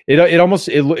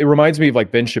 it reminds me of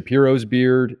like Ben Shapiro's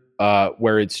beard,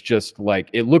 where it's just like,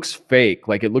 it looks fake.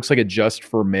 Like it looks like a Just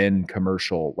for Men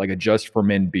commercial, like a Just for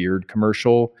Men beard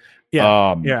commercial.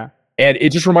 Yeah. And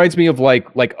it just reminds me of like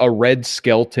a Red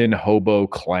Skelton hobo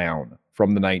clown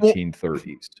from the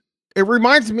 1930s. It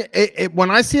reminds me, when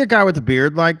I see a guy with a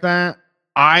beard like that,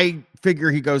 I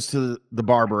figure he goes to the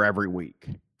barber every week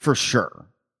for sure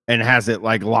and has it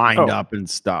like lined up and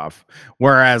stuff.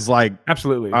 Whereas like,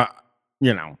 absolutely, I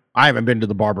haven't been to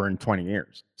the barber in 20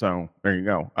 years. So there you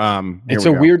go. It's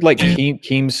a weird like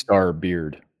Keemstar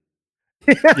beard.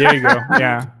 There you go.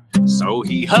 Yeah. So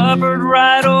he hovered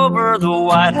right over the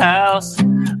White House,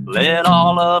 let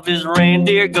all of his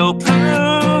reindeer go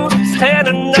poo.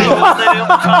 Santa knows that he'll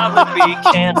probably be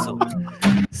canceled.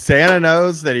 Santa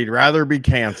knows that he'd rather be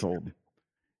canceled.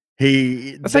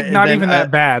 That's like not even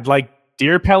that bad. Like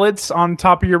deer pellets on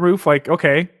top of your roof. Like,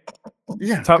 okay.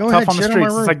 Yeah. Tough on the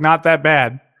streets. It's like not that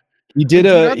bad. He did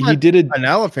an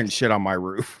elephant shit on my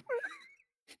roof.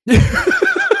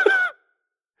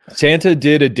 Santa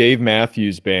did a Dave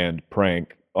Matthews Band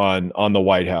prank on the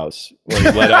White House where he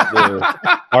let out the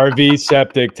RV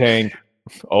septic tank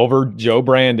over Joe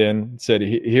Brandon. Said,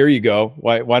 "Here you go.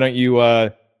 Why don't you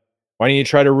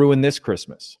try to ruin this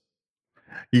Christmas?"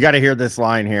 You got to hear this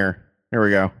line here. Here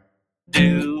we go.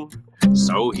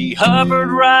 So he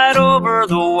hovered right over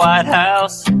the White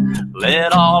House,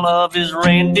 let all of his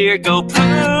reindeer go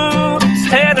poo.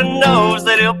 Santa knows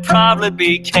that he'll probably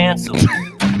be canceled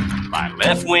by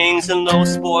left wings and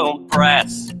those spoiled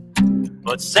brats.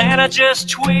 But Santa just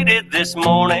tweeted this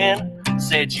morning,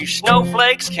 said, "You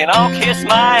snowflakes can all kiss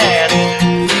my ass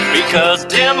because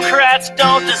Democrats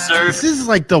don't deserve." This is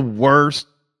like the worst.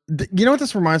 You know what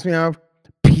this reminds me of?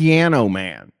 Piano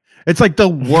Man. It's like the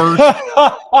worst.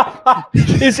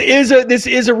 This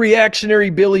is a reactionary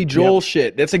Billy Joel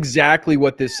shit. That's exactly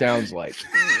what this sounds like.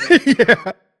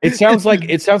 Yeah. It sounds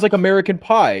like American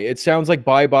Pie. It sounds like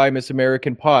Bye Bye Miss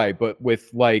American Pie, but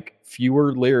with like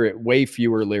way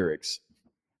fewer lyrics.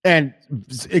 And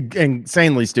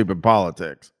insanely stupid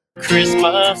politics.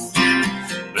 Christmas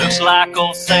looks like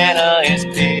old Santa is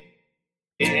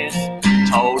pissed.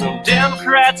 Told him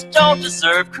Democrats don't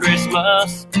deserve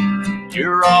Christmas.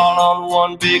 You're all on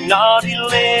one big naughty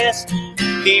list.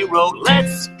 He wrote,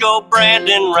 "Let's go,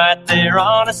 Brandon," right there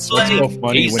on a slate. So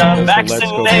he's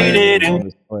unvaccinated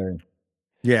and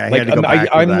Yeah, like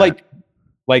I'm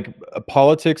like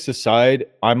politics aside,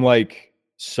 I'm like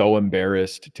so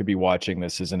embarrassed to be watching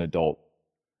this as an adult.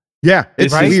 Yeah,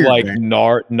 this is weird, like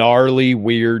gnarly,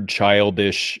 weird,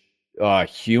 childish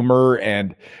humor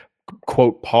and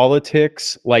quote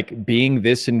politics. Like being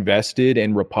this invested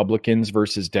in Republicans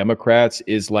versus Democrats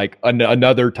is like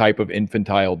another type of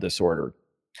infantile disorder.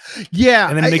 Yeah,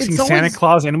 and then mixing Santa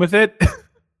Claus in with it.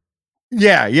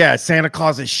 Yeah, Santa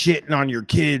Claus is shitting on your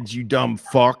kids, you dumb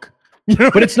fuck.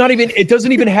 But it's not even, it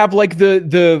doesn't even have like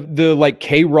the like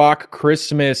K-Rock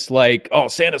Christmas, like, oh,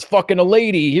 Santa's fucking a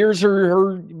lady, here's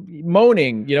her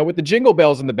moaning, with the jingle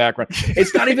bells in the background.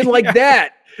 It's not even like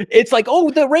that. It's like, oh,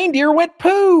 the reindeer went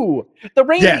poo. The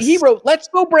reindeer, he wrote, let's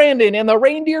go, Brandon, and the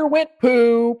reindeer went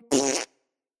poo. It's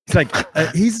like,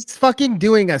 he's fucking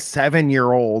doing a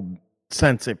 7-year-old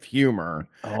sense of humor,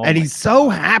 and he's so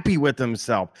happy with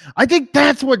himself. I think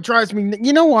that's what drives me.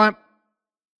 You know what?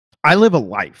 I live a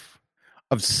life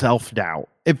of self-doubt.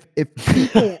 If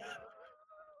people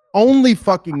only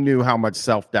fucking knew how much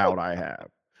self-doubt I have.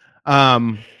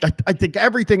 I think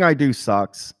everything I do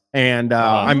sucks, and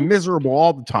I'm miserable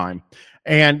all the time.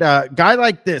 And a guy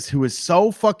like this who is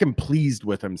so fucking pleased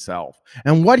with himself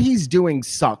and what he's doing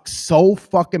sucks so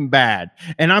fucking bad.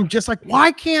 And I'm just like,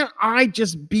 why can't I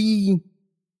just be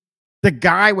the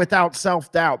guy without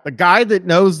self-doubt, the guy that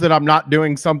knows that I'm not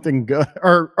doing something good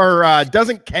or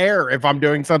doesn't care if I'm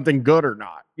doing something good or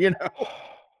not,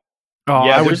 Oh,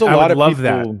 yeah, there's a lot of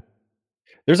people.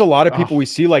 There's a lot of people we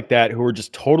see like that who are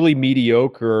just totally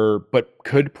mediocre, but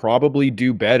could probably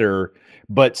do better,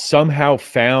 but somehow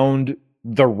found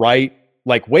the right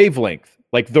like wavelength,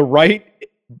 like the right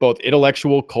both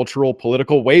intellectual, cultural,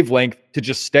 political wavelength to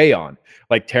just stay on.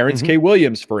 Like Terrence K.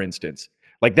 Williams, for instance.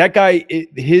 Like that guy,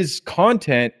 his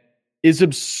content is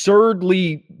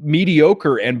absurdly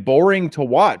mediocre and boring to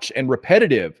watch and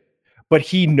repetitive, but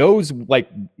he knows, like,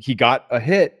 he got a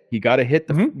hit. He got a hit,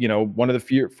 one of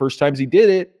the first times he did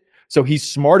it. So he's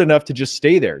smart enough to just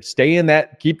stay there, stay in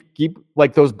that, keep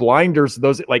like those blinders,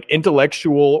 those like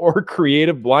intellectual or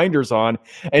creative blinders on,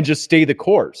 and just stay the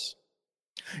course.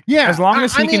 Yeah. As long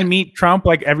as he can meet Trump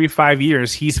like every 5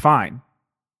 years, he's fine.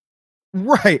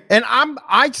 Right. And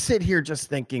I sit here just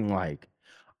thinking, like,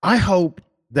 I hope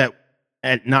that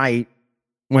at night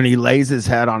when he lays his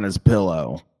head on his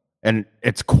pillow and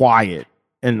it's quiet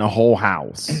in the whole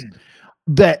house,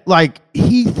 that like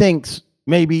he thinks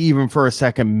maybe even for a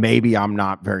second, maybe I'm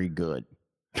not very good.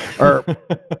 Or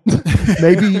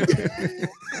maybe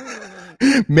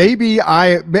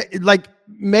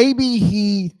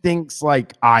he thinks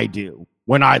like I do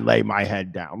when I lay my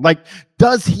head down. Like,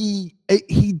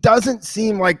 he doesn't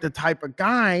seem like the type of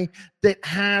guy that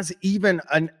has even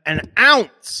an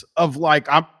ounce of like,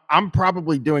 I'm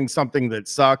probably doing something that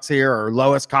sucks here, or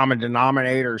lowest common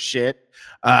denominator shit.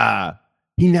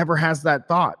 He never has that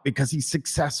thought because he's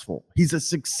successful. He's a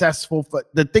successful.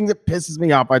 The thing that pisses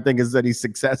me off, I think, is that he's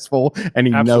successful and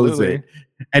he knows it,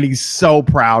 and he's so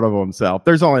proud of himself.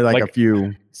 There's only like a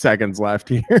few seconds left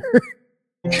here.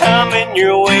 Coming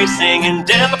your way singing,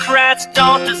 Democrats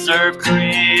don't deserve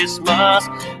Christmas.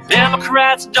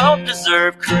 Democrats don't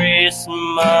deserve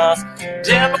Christmas.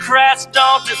 Democrats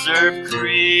don't deserve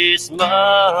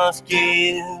Christmas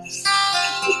gifts.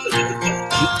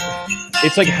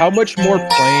 It's like, how much more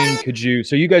playing could you?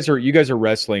 So you guys are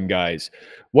wrestling guys.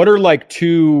 What are like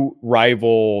two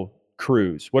rival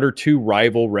crews? What are two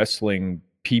rival wrestling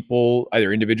people,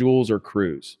 either individuals or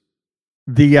crews?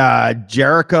 The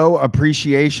Jericho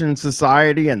Appreciation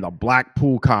Society and the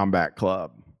Blackpool Combat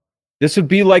Club. This would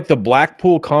be like the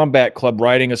Blackpool Combat Club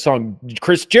writing a song,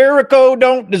 Chris Jericho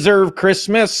don't deserve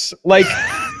Christmas. Like,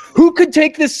 who could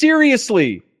take this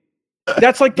seriously?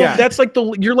 That's like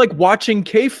you're like watching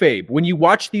kayfabe. When you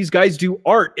watch these guys do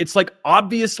art, it's like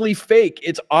obviously fake.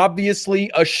 It's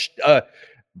obviously a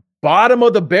bottom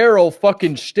of the barrel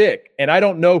fucking shtick. And I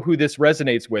don't know who this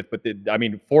resonates with, but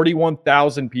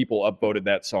 41,000 people upvoted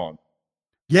that song.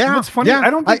 Yeah, what's funny? Yeah,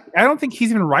 I don't think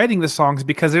he's even writing the songs,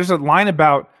 because there's a line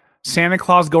about Santa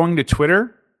Claus going to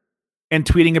Twitter and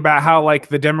tweeting about how like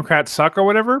the Democrats suck or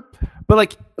whatever. But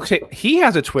like, okay, he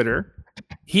has a Twitter.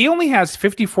 He only has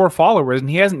 54 followers and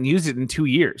he hasn't used it in 2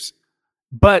 years.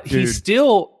 But he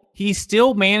still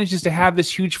manages to have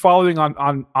this huge following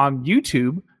on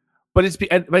YouTube. But it's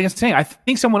like I'm saying, I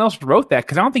think someone else wrote that,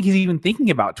 because I don't think he's even thinking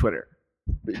about Twitter.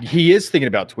 he is thinking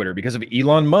about Twitter because of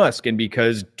Elon Musk and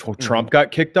because Trump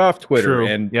got kicked off Twitter. True.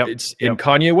 And it's in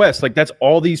Kanye West. Like that's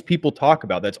all these people talk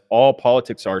about. That's all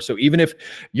politics are. So even if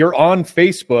you're on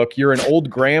Facebook, you're an old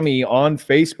Grammy on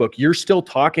Facebook, you're still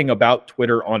talking about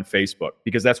Twitter on Facebook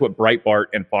because that's what Breitbart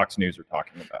and Fox News are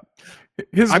talking about.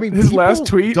 His last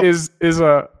tweet is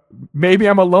maybe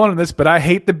I'm alone in this, but I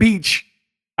hate the beach.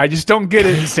 I just don't get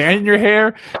it. Sand in your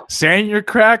hair, sand in your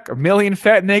crack, a million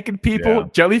fat naked people,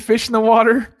 jellyfish in the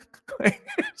water.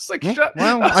 It's like,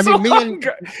 well, I mean,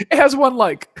 it has one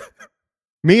like.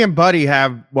 Me and Buddy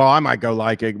have, well, I might go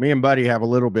like it. Me and Buddy have a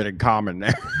little bit in common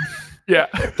there. Yeah.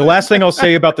 The last thing I'll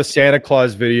say about the Santa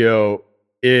Claus video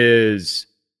is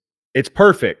it's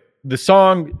perfect. The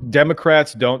song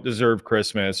Democrats Don't Deserve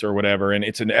Christmas or whatever, and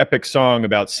it's an epic song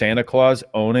about Santa Claus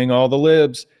owning all the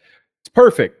libs. It's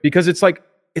perfect because it's like,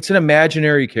 it's an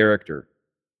imaginary character.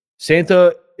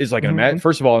 Santa is like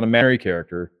first of all, an imaginary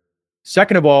character.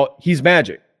 Second of all, he's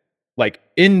magic. Like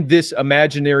in this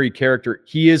imaginary character,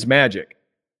 he is magic.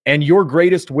 And your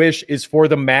greatest wish is for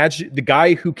the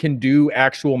guy who can do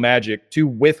actual magic to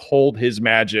withhold his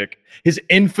magic, his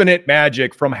infinite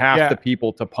magic from half the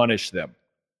people to punish them.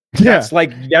 Yeah.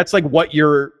 That's like what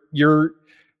you're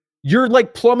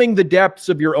like plumbing the depths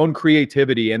of your own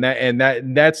creativity, and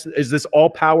that's this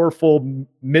all-powerful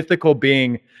mythical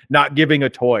being not giving a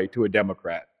toy to a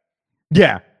Democrat.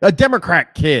 Yeah, a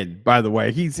Democrat kid, by the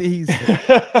way. He's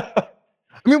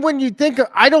I mean, when you think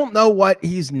I don't know what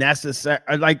he's necessary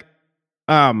like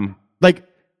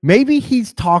maybe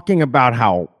he's talking about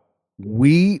how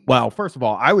first of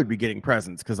all, I would be getting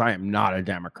presents because I am not a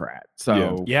Democrat.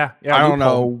 So yeah, I don't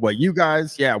know what you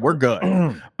guys, we're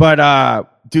good. But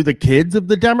do the kids of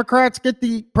the Democrats get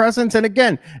the presents? And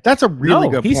again, that's a really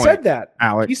good point. He said that,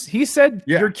 Alex. He said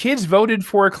your kids voted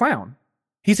for a clown.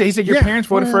 He said your parents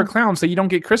voted for a clown, so you don't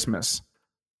get Christmas.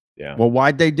 Yeah. Well,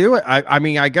 why'd they do it? I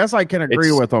mean, I guess I can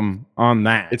agree with them on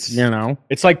that.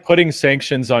 It's like putting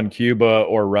sanctions on Cuba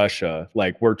or Russia.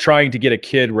 Like we're trying to get a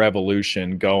kid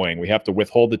revolution going. We have to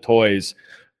withhold the toys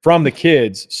from the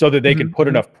kids so that they can put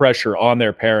enough pressure on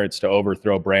their parents to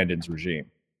overthrow Brandon's regime.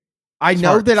 I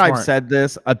know that I've said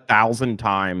this 1,000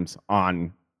 times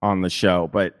on the show,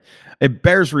 but it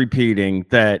bears repeating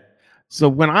that. So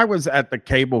when I was at the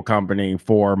cable company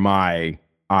for my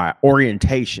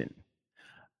orientation,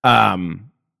 the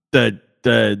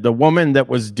woman that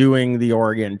was doing the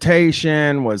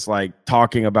orientation was like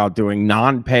talking about doing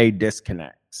non-paid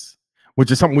disconnects,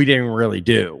 which is something we didn't really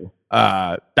do.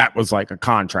 That was like a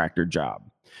contractor job.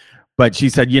 But she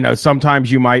said,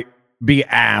 sometimes you might be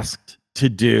asked to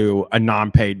do a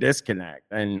non-paid disconnect.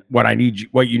 And what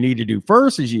you need to do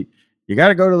first is you got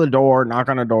to go to the door, knock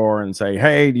on the door and say,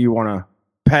 hey, do you want to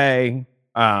pay?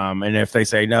 And if they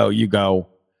say no, you go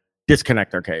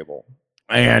disconnect their cable.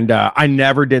 And I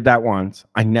never did that once.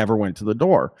 I never went to the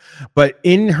door. But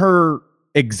in her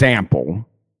example,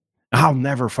 I don't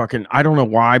know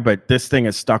why, but this thing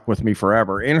has stuck with me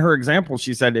forever. In her example,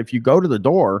 she said, if you go to the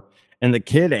door and the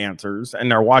kid answers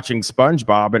and they're watching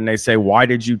SpongeBob and they say, why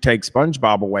did you take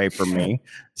SpongeBob away from me?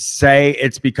 Say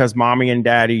it's because mommy and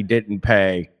daddy didn't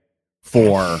pay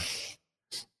for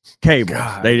cable.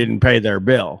 They didn't pay their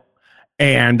bill.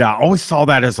 And I always saw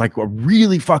that as like a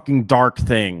really fucking dark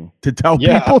thing to tell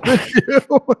people to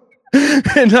do.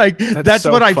 And like, that's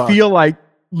so what I feel like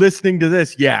listening to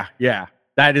this. Yeah.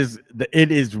 It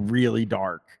is really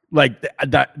dark. Like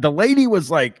the lady was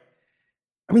like,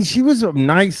 I mean,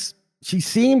 she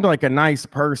seemed like a nice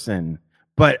person,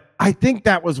 but I think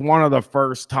that was one of the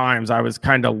first times I was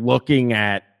kind of looking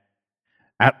at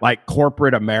like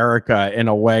corporate America in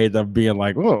a way of being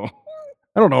like, oh,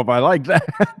 I don't know if I like that.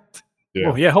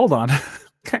 Yeah. Hold on.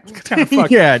 kind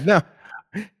of no.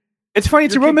 It's funny.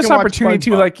 It's a real missed opportunity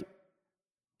too. Like,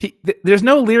 there's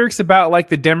no lyrics about like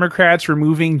the Democrats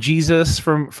removing Jesus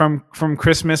from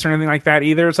Christmas or anything like that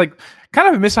either. It's like kind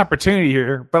of a missed opportunity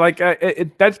here. But like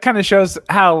that kind of shows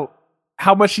how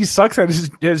much he sucks at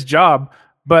his job.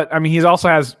 But I mean, he also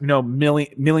has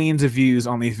millions of views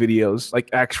on these videos, like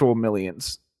actual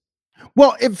millions.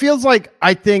 Well, it feels like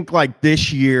I think like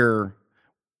this year,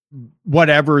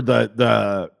 whatever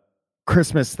the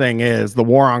Christmas thing is, the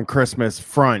war on Christmas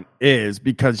front is,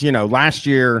 because last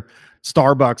year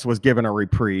Starbucks was given a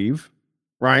reprieve,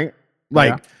 right?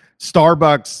 Like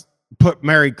Starbucks put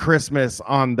Merry Christmas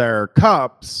on their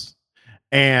cups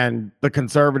and the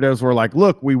conservatives were like,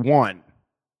 look, we won.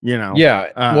 Well,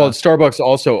 Starbucks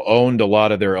also owned a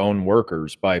lot of their own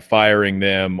workers by firing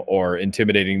them or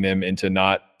intimidating them into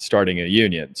not starting a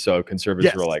union. So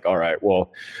conservatives were like, all right,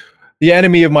 well, the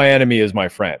enemy of my enemy is my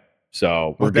friend.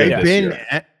 So we're good this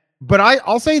year. But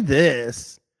I'll say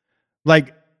this,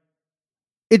 like,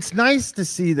 it's nice to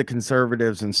see the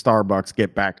conservatives and Starbucks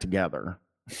get back together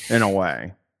in a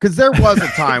way. Because there was a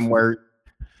time where,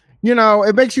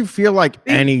 it makes you feel like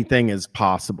anything is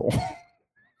possible.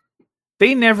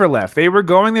 They never left. They were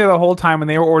going there the whole time, and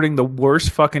they were ordering the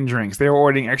worst fucking drinks. They were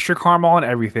ordering extra caramel and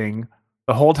everything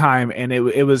the whole time, and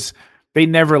it was they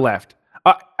never left.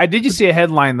 I did just see a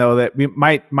headline though that we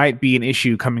might be an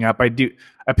issue coming up. I do.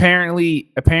 Apparently,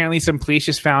 some police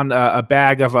just found a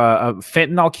bag of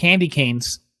fentanyl candy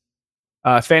canes,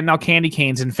 and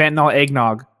fentanyl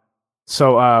eggnog.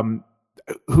 So,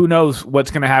 who knows what's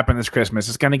going to happen this Christmas?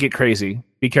 It's going to get crazy.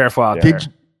 Be careful out there.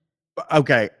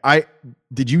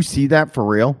 Did you see that for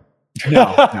real?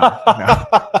 No.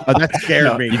 Oh, that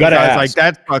scared me. You got to ask. Like,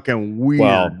 that's fucking weird.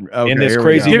 Well, in this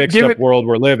crazy mixed up world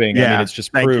we're living, I mean, it's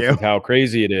just proof of how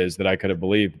crazy it is that I could have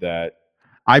believed that.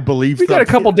 I believe we got a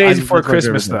couple days before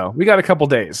Christmas, though. We got a couple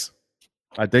days.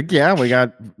 I think, we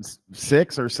got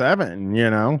 6 or 7,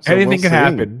 So anything can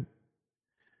happen.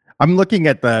 I'm looking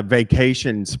at the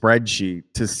vacation spreadsheet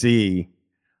to see.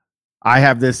 I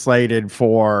have this slated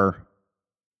for,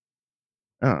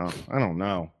 I don't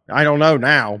know. I don't know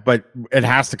now, but it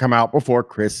has to come out before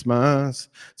Christmas.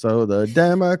 So the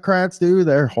Democrats do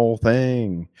their whole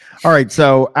thing. All right.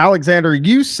 So Alexander,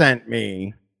 you sent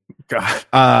me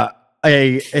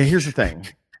here's the thing.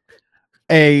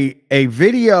 A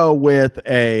video with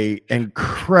a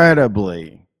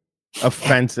incredibly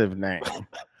offensive name.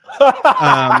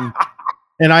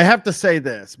 And I have to say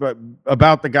this, but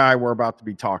about the guy we're about to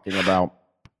be talking about,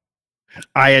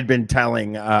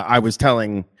 I was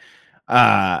telling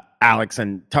Alex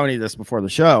and Tony this before the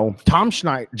show.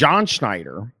 John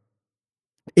Schneider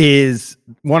is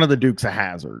one of the Dukes of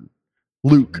Hazzard.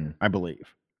 Luke, I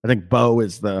believe. I think Bo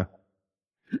is the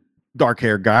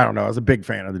dark-haired guy. I don't know. I was a big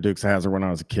fan of the Dukes of Hazzard when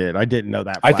I was a kid. I didn't know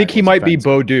that. I think he might be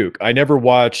Bo Duke. I never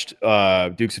watched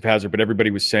Dukes of Hazzard, but everybody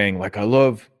was saying, like, I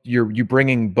love you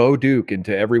bringing Bo Duke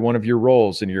into every one of your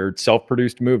roles in your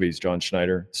self-produced movies, John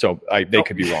Schneider. So they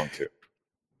could be wrong too.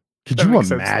 Could you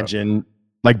imagine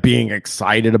like being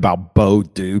excited about Bo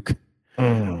Duke?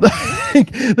 Like,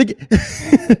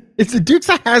 is the Dukes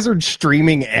of Hazzard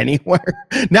streaming anywhere?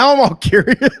 Now I'm all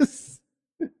curious.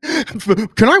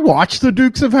 Can I watch the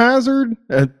Dukes of Hazzard?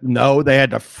 No, they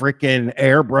had to freaking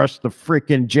airbrush the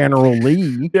freaking General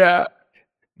Lee. Yeah.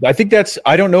 I think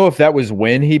I don't know if that was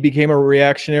when he became a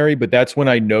reactionary, but that's when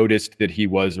I noticed that he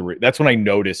was that's when I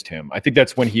noticed him. I think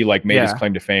that's when he like made his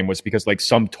claim to fame, was because like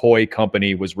some toy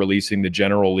company was releasing the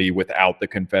General Lee without the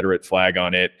Confederate flag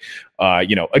on it.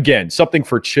 Again, something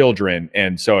for children.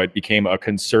 And so it became a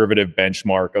conservative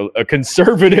benchmark, a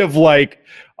conservative, like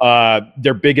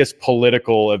their biggest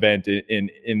political event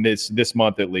in this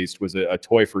month, at least, was a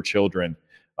toy for children.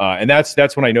 And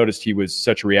that's when I noticed he was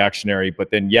such a reactionary.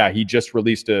 But then, he just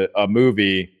released a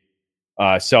movie,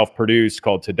 self-produced,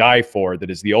 called To Die For, that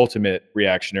is the ultimate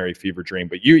reactionary fever dream.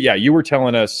 But you were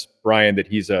telling us, Brian, that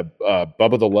he's a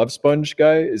Bubba the Love Sponge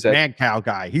guy. Is that Man Cow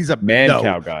guy? He's a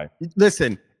cow guy.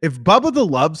 Listen, if Bubba the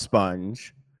Love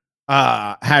Sponge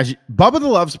Bubba the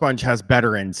Love Sponge has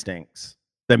better instincts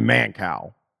than Man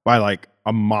Cow by like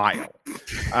a mile.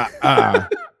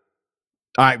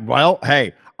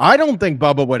 I don't think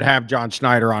Bubba would have John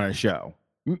Schneider on his show.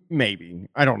 Maybe.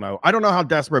 I don't know. I don't know how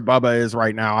desperate Bubba is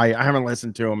right now. I haven't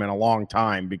listened to him in a long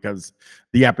time because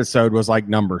the episode was like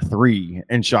number 3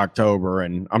 in Shocktober.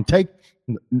 And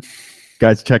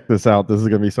guys, check this out. This is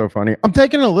going to be so funny. I'm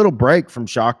taking a little break from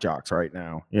Shock Jocks right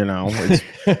now.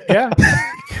 Yeah.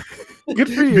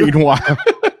 Good for you. Meanwhile,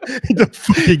 the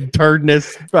fucking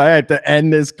turdness. I had to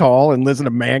end this call and listen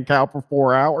to Man Cow for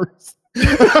 4 hours.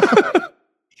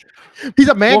 He's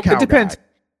a Man Cow. It depends. Guy.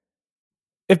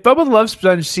 If Bubba the Love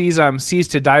Sponge sees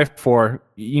To Die For,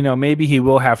 maybe he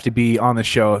will have to be on the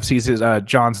show. If sees his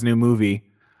John's new movie,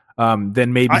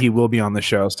 then maybe he will be on the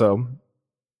show. So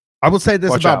I will say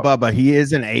this about Bubba: he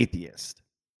is an atheist,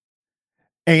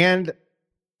 and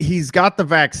he's got the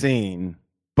vaccine,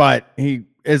 but he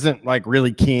isn't like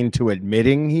really keen to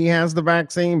admitting he has the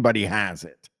vaccine. But he has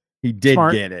it. He did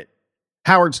get it.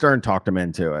 Howard Stern talked him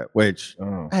into it, which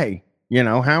hey.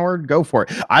 Howard, go for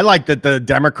it. I like that the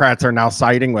Democrats are now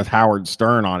siding with Howard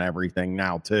Stern on everything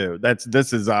now too.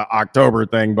 This is a October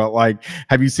thing, but like,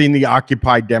 have you seen the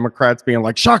Occupy Democrats being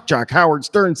like, Shock Jock Howard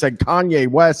Stern said Kanye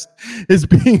West is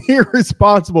being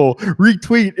irresponsible.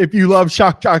 Retweet if you love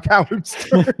Shock Jock Howard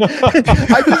Stern.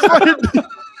 I just wanted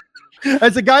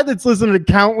as a guy that's listened to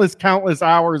countless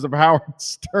hours of Howard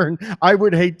Stern, I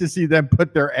would hate to see them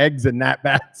put their eggs in that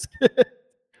basket.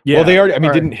 Yeah. Well, they already. I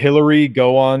mean, didn't Hillary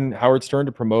go on Howard Stern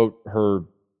to promote her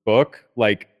book,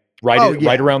 like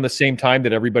right around the same time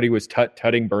that everybody was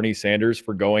tutting Bernie Sanders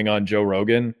for going on Joe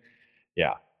Rogan?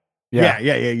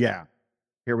 Yeah.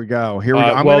 Here we go.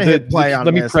 I'm going to hit play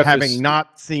on this, having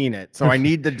not seen it. So I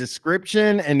need the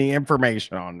description and the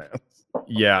information on this.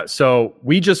 Yeah. So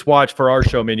we just watched for our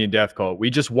show, Minion Death Cult. We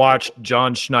just watched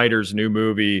John Schneider's new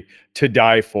movie, To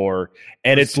Die For.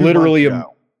 And it's literally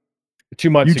 2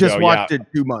 months ago. You just watched it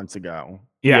 2 months ago.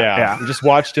 Yeah. We just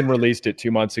watched and released it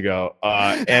 2 months ago.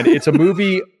 And it's a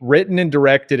movie written and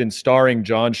directed and starring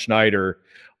John Schneider.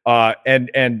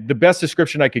 And the best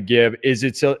description I could give is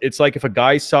it's like if a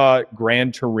guy saw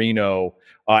Gran Torino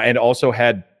and also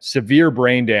had severe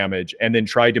brain damage and then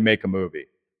tried to make a movie.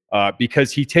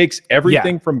 Because he takes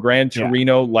everything from Gran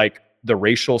Torino, like the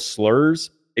racial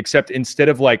slurs, except instead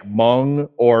of like Hmong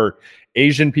or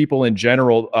Asian people in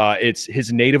general, it's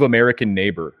his Native American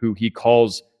neighbor who he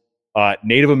calls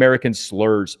Native American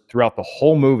slurs throughout the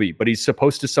whole movie, but he's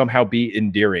supposed to somehow be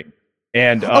endearing.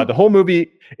 And the whole movie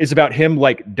is about him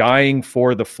like dying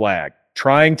for the flag,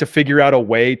 trying to figure out a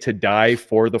way to die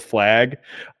for the flag.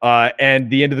 And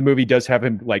the end of the movie does have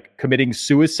him like committing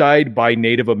suicide by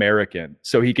Native American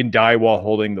so he can die while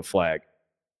holding the flag.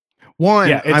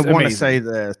 I want to say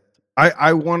this.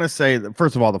 I want to say that,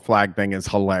 first of all, the flag thing is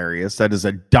hilarious. That is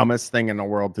the dumbest thing in the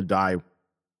world to die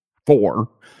for.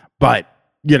 But,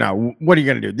 you know, what are you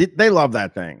going to do? They love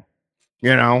that thing.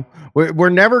 You know, we're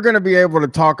never going to be able to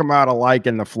talk them out alike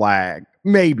in the flag.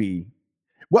 Maybe.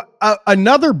 Well,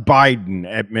 another Biden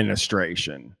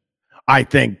administration, I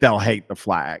think they'll hate the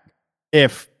flag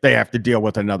if they have to deal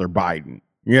with another Biden.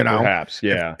 You know, perhaps,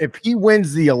 yeah. If he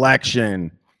wins the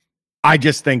election, I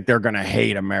just think they're going to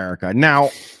hate America.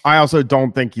 Now, I also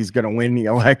don't think he's going to win the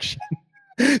election.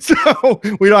 So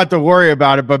we don't have to worry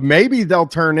about it, but maybe they'll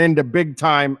turn into big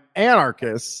time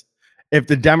anarchists if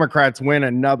the Democrats win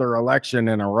another election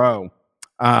in a row.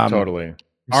 Totally.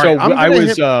 So I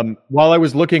was, while I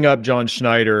was looking up John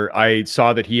Schneider, I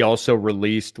saw that he also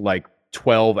released like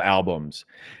 12 albums.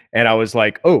 And I was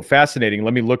like, oh, fascinating.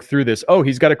 Let me look through this. Oh,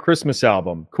 he's got a Christmas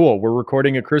album. Cool. We're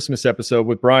recording a Christmas episode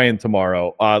with Brian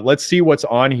tomorrow. Let's see what's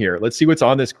on here. Let's see what's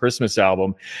on this Christmas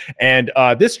album. And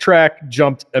this track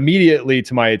jumped immediately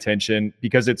to my attention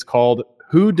because it's called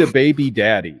Who Da Baby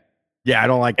Daddy. Yeah, I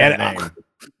don't like that name.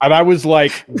 And I was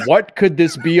like, what could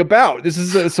this be about? This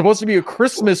is supposed to be a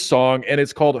Christmas song, and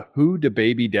it's called Who Da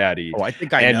Baby Daddy. Oh, I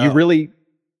think I know.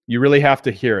 You really have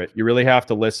to hear it. You really have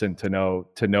to listen to know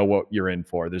what you're in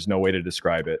for. There's no way to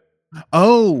describe it.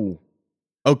 Oh,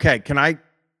 okay. Can I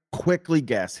quickly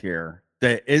guess here?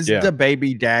 The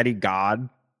baby daddy God?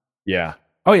 Yeah.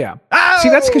 Oh, yeah. Oh! See,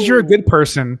 that's because you're a good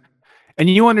person, and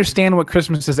you understand what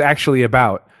Christmas is actually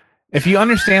about. If you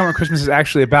understand what Christmas is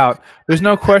actually about, there's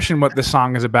no question what the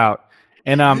song is about.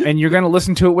 And you're going to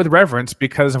listen to it with reverence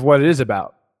because of what it is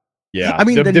about. Yeah. I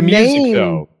mean, the name, music,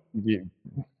 though.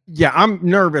 Yeah, I'm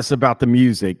nervous about the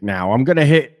music now. I'm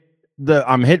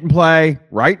hitting play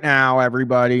right now,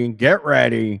 everybody. Get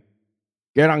ready.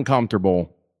 Get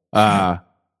uncomfortable. Hide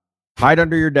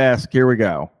under your desk. Here we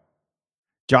go.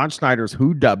 John Schneider's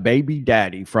Who Da Baby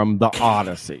Daddy from the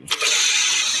Odyssey.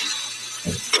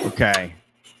 Okay.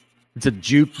 It's a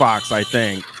jukebox, I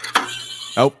think.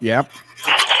 Oh, yep.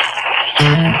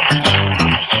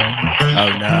 Oh,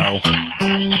 no.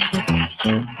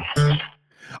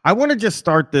 I want to just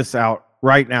start this out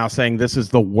right now saying this is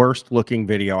the worst looking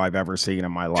video I've ever seen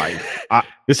in my life.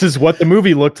 This is what the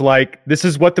movie looked like. This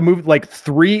is what the movie, like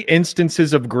 3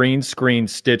 instances of green screen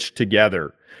stitched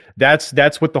together.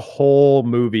 That's what the whole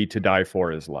movie To Die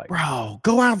For is like. Bro,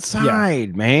 go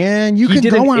outside, man. You can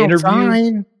go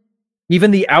outside.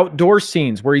 Even the outdoor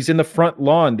scenes where he's in the front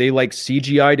lawn, they like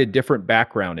CGI'd a different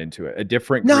background into it, a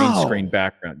different green screen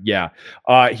background. Yeah.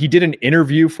 He did an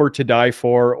interview for To Die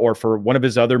For, or for one of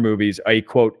his other movies, a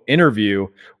quote interview,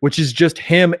 which is just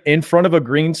him in front of a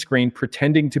green screen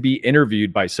pretending to be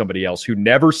interviewed by somebody else who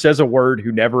never says a word,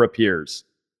 who never appears.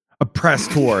 A press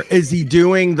tour. Is he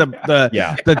doing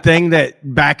the thing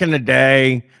that back in the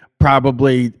day,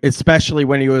 probably, especially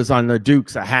when he was on the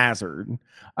Dukes of Hazzard,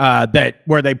 that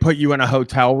where they put you in a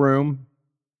hotel room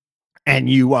and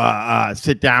you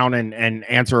sit down and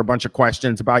answer a bunch of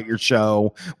questions about your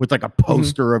show with like a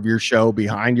poster of your show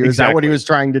behind you? Exactly. Is that what he was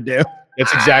trying to do?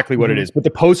 That's exactly what it is. But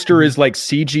the poster is like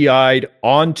CGI'd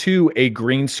onto a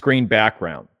green screen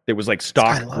background. It was like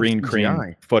stock green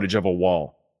screen footage of a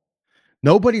wall.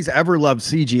 Nobody's ever loved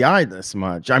CGI this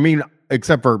much. I mean,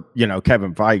 except for,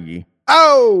 Kevin Feige.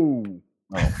 Oh,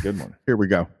 good one. Here we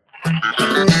go.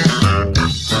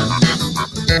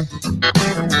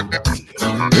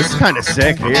 This is kind of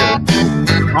sick here.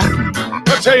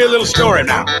 I'll tell you a little story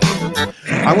now.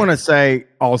 I want to say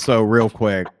also real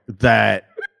quick that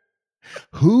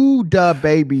Who Da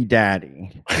Baby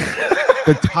Daddy,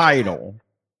 the title,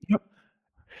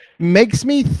 makes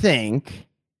me think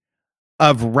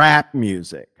of rap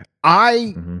music.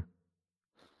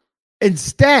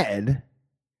 Instead,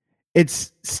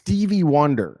 it's Stevie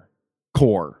Wonder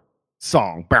core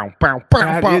song. Bow, bow,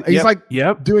 bow, bow. He's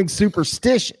doing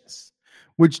Superstitious,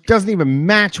 which doesn't even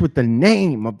match with the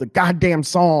name of the goddamn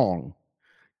song.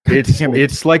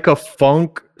 It's like a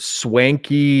funk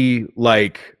swanky,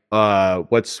 like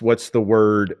what's the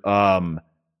word?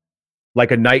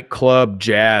 Like a nightclub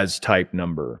jazz type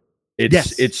number.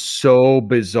 It's so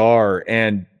bizarre.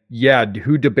 And yeah,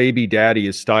 Who Da Baby Daddy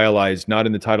is stylized, not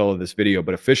in the title of this video,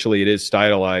 but officially it is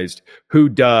stylized Who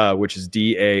Da, which is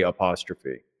DA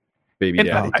apostrophe. Baby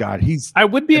Daddy. Oh God, I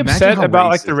would be upset about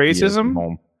like the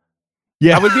racism.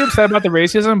 Yeah, I would be upset about the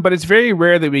racism, but it's very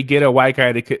rare that we get a white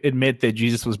guy to admit that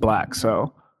Jesus was black.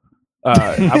 So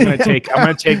I'm gonna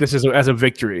take this as a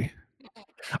victory.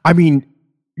 I mean,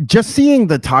 just seeing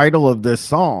the title of this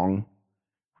song,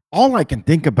 all I can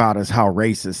think about is how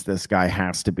racist this guy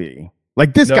has to be.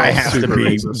 Like this guy has to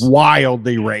be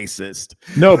wildly racist.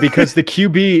 No, because the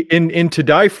QB in To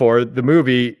Die For, the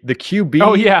movie, the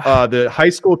QB, the high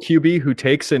school QB who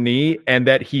takes a knee and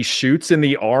that he shoots in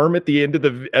the arm at the end of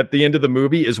the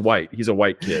movie is white. He's a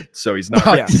white kid, so he's not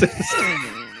racist.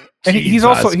 And he's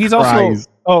also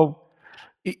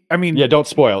I mean, don't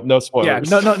spoil. No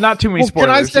spoilers. Yeah, no, not too many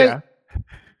spoilers. Can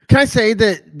I say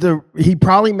that he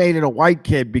probably made it a white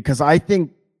kid because I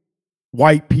think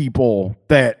white people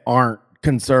that aren't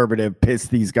conservative piss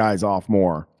these guys off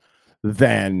more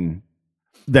than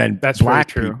that's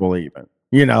black people even.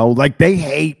 You know, like they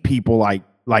hate people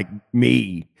like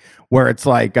me, where it's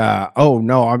like, oh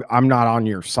no, I'm not on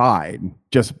your side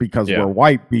just because we're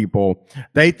white people.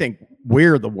 They think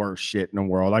we're the worst shit in the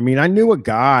world. I mean, I knew a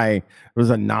guy who was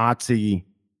a Nazi.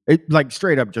 It like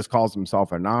straight up just calls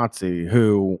himself a Nazi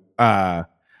who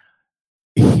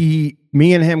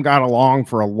me and him got along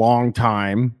for a long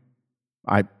time.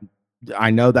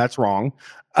 I know that's wrong.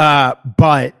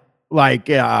 But like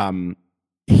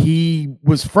he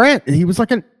was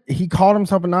he called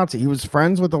himself a Nazi. He was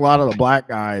friends with a lot of the black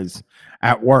guys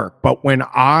at work. But when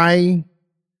I,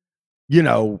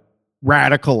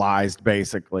 radicalized,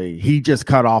 basically, he just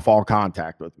cut off all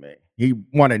contact with me. He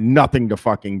wanted nothing to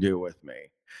fucking do with me.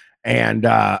 And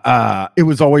it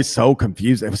was always so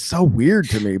confusing. It was so weird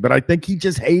to me, but I think he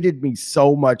just hated me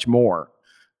so much more.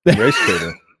 Race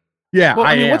trader. Yeah. Well,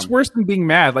 I mean, what's worse than being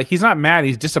mad? Like, he's not mad,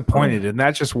 he's disappointed, and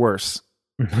that's just worse.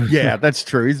 Yeah, that's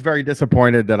true. He's very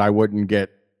disappointed that I wouldn't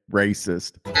get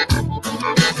racist.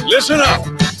 Listen up.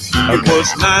 It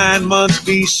was 9 months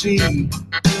BC.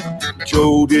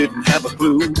 Joe didn't have a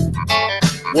clue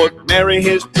what marry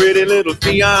his pretty little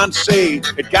fiance.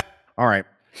 All right.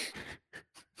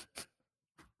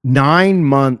 9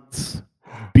 months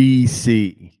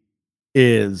BC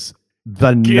is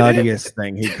the nuttiest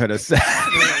thing he could have said.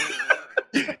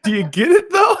 Do you get it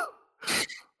though?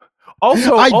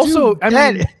 Also, I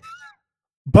mean,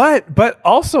 but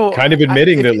also kind of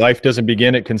admitting that life doesn't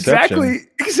begin at conception.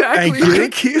 Exactly.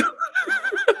 Thank you.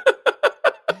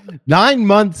 9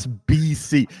 months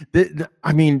BC.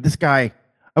 I mean, this guy,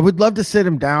 I would love to sit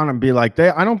him down and be like,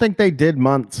 I don't think they did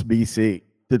months BC,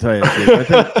 to tell you the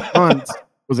truth. I think months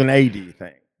was an AD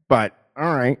thing, but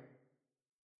all right.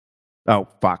 Oh,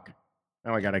 fuck.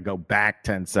 Now I got to go back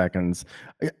 10 seconds.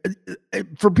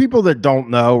 For people that don't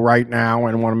know right now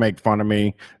and want to make fun of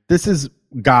me, this has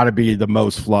got to be the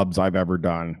most flubs I've ever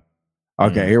done.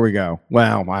 Okay, here we go.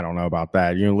 Well, I don't know about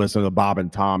that. You can listen to the Bob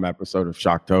and Tom episode of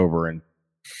Shocktober and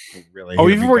really. Oh,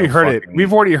 we've already heard it.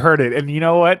 We've already heard it. And you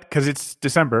know what? Because it's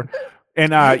December.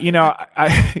 And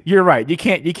you're right. You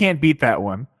can't beat that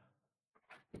one.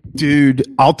 Dude,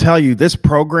 I'll tell you, this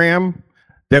program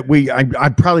that I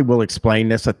probably will explain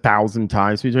this 1,000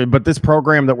 times, but this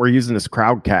program that we're using, this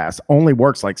Crowdcast, only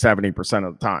works like 70%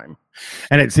 of the time.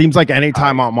 And it seems like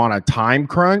anytime I'm on a time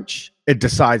crunch, it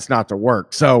decides not to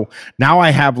work. So now I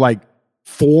have like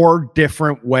 4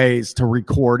 different ways to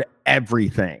record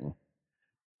everything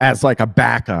as like a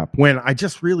backup when I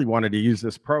just really wanted to use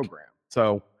this program.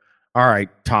 So, all right,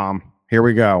 Tom, here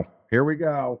we go.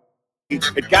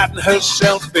 Had gotten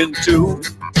herself into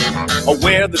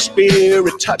where the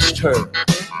spirit touched her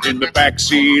in the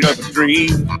backseat of a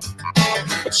dream.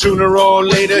 But sooner or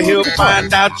later he'll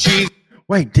find out she's.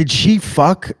 Wait, did she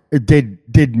fuck? Did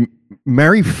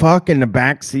Mary fuck in the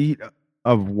backseat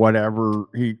of whatever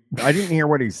he? I didn't hear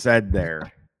what he said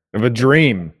there. Of a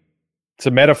dream. It's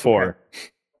a metaphor.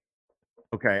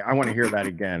 Okay, I want to hear that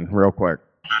again, real quick.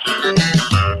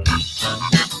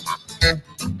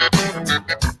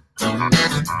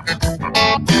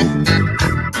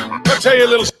 I'll tell you a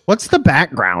little. What's the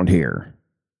background here?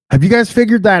 Have you guys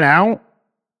figured that out?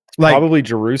 Like, probably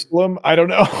Jerusalem. I don't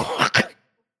know.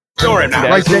 Story now.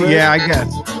 Right there, yeah, I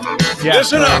guess. Yeah,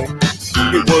 listen up.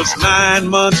 It was 9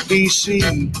 months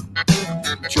BC.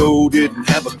 Joe didn't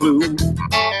have a clue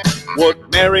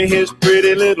what Mary, his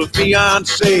pretty little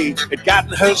fiance, had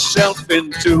gotten herself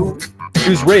into. She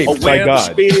was raped by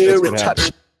God.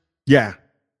 Yeah.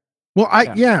 Well,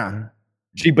 yeah.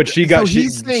 She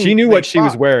knew what she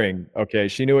was wearing. Okay,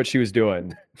 she knew what she was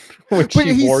doing when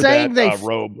she wore that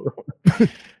robe.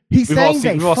 We've all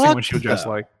seen what she was dressed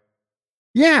like.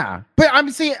 Yeah, but I'm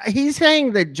saying he's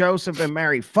saying that Joseph and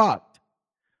Mary fucked.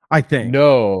 I think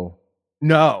no.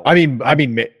 I mean,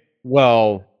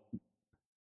 well,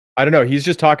 I don't know. He's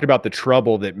just talking about the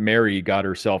trouble that Mary got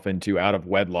herself into out of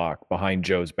wedlock behind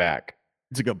Joe's back.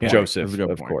 It's a good point. Joseph,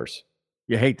 of course.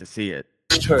 You hate to see it.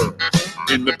 Her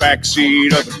in the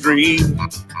backseat of a dream,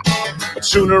 but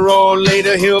sooner or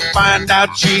later he'll find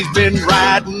out she's been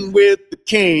riding with the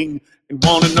king and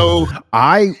want to know.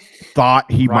 I thought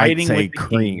he might say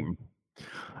cream.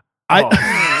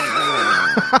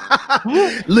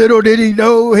 Little did he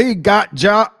know he got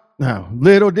No,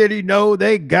 little did he know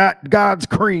they got God's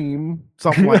cream,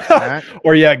 something like that.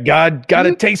 Or God got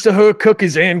a taste of her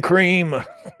cookies and cream.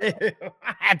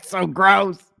 That's so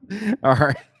gross. All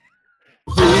right.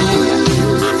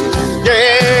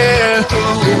 Yeah.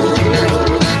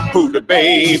 Who the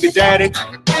baby daddy?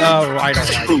 Oh, I don't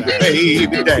like Who that. The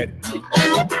baby daddy?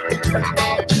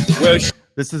 Well,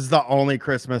 this is the only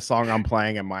Christmas song I'm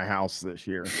playing in my house this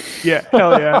year. Yeah,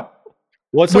 hell yeah.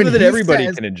 Well, it's something that everybody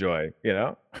can enjoy, you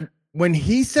know? When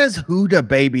he says who the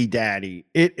baby daddy,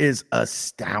 it is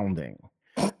astounding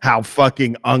how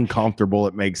fucking uncomfortable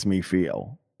it makes me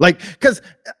feel. Like, because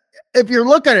if you're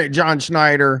looking at John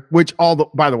Schneider, which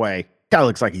by the way, guy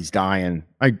looks like he's dying.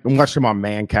 I watched him on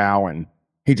Man Cow and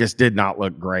he just did not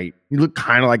look great. He looked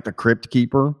kind of like the Crypt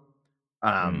Keeper.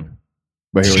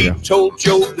 But here we go. She told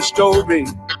Joe the story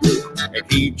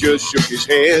and he just shook his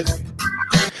head.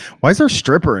 Why is there a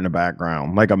stripper in the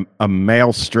background? Like a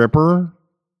male stripper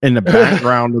in the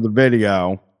background of the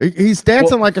video. He's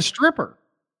dancing like a stripper.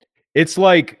 It's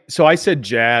like, so I said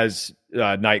jazz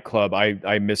nightclub. I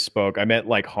misspoke. I meant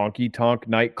like honky tonk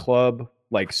nightclub,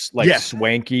 like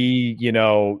swanky,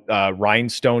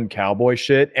 rhinestone cowboy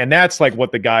shit. And that's like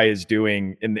what the guy is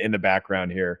doing in the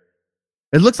background here.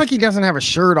 It looks like he doesn't have a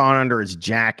shirt on under his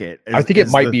jacket. I think it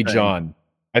might be John.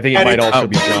 I think it might also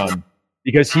be John.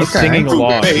 Because he's singing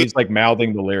along. He's like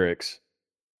mouthing the lyrics.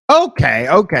 Okay.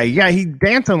 Yeah, he's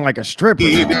dancing like a stripper.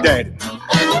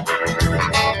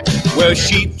 Well,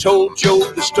 she told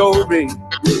Joe the story,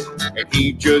 and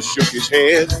he just shook his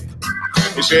head.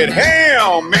 He said,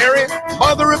 "Hail Mary,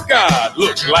 Mother of God,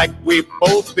 looks like we've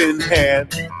both been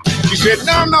had." She said,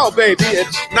 No, baby,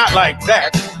 it's not like that.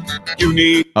 You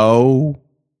need... Oh,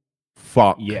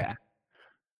 fuck. Yeah.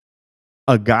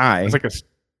 A guy. It's like a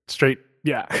straight,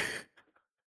 yeah.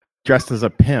 Dressed as a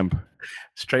pimp.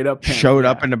 Straight up pimp. Showed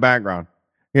up in the background.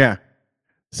 Yeah.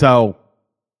 So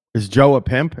is Joe a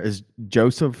pimp? Is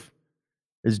Joseph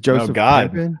no,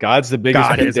 God. Pimping? God's the biggest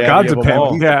God's a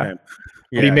pimp. Yeah.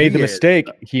 But he made the mistake.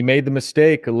 He made the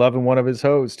mistake of loving one of his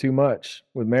hoes too much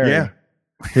with Mary. Yeah.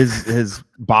 His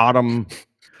bottom.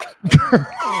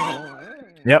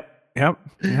 Yep.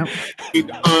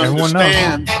 Everyone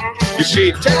knows. You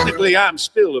see, technically I'm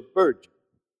still a virgin,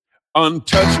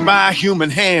 untouched by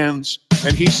human hands.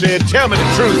 And he said, "Tell me the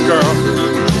truth, girl.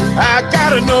 I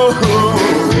gotta know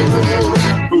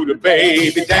who the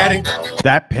baby daddy."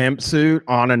 That pimp suit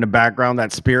on in the background,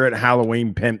 that Spirit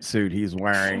Halloween pimp suit he's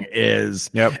wearing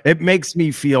it makes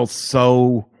me feel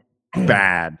so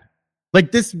bad.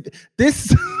 Like this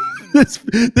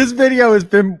video has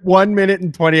been 1 minute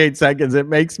and 28 seconds. It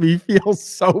makes me feel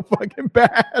so fucking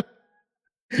bad.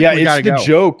 Yeah, it's the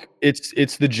joke.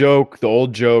 It's the joke, the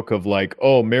old joke of like,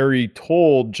 oh, Mary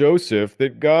told Joseph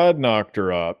that God knocked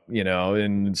her up,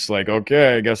 and it's like,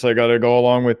 okay, I guess I got to go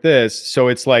along with this. So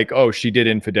it's like, oh, she did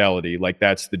infidelity. Like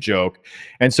that's the joke.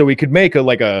 And so we could make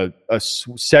a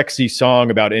sexy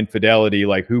song about infidelity,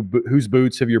 like whose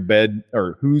boots have your bed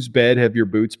or whose bed have your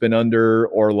boots been under,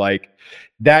 or like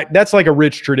that's like a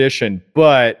rich tradition.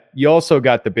 But you also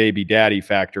got the baby daddy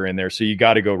factor in there, so you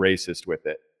got to go racist with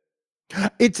it.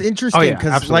 It's interesting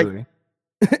because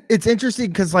it's interesting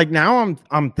because now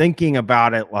I'm thinking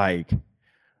about it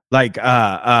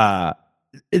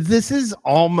this is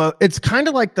almost, it's kind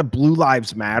of like the Blue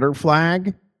Lives Matter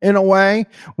flag in a way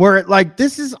where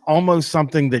this is almost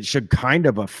something that should kind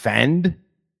of offend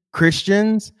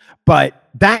Christians, but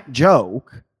that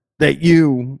joke that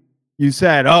you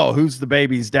said, oh, who's the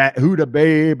baby's dad, who the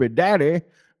baby daddy,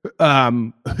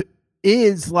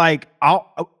 is like,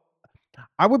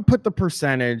 I would put the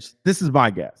percentage. This is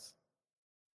my guess.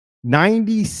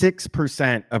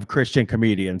 96% of Christian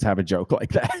comedians have a joke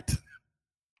like that.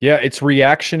 Yeah, it's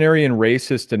reactionary and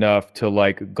racist enough to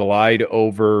like glide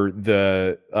over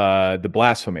the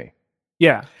blasphemy.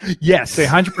 Yeah. Yes. Say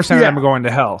 100% of them are going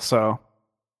to hell. So.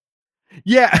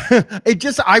 Yeah.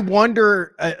 I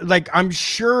wonder, like, I'm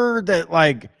sure that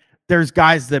like there's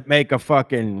guys that make a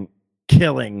fucking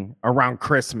killing around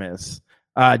Christmas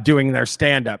doing their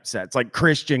stand-up sets. Like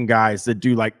Christian guys that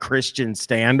do like Christian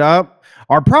stand-up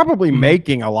are probably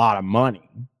making a lot of money.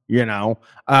 You know,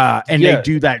 and they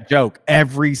do that joke.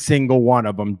 Every single one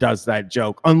of them does that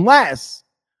joke, unless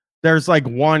there's like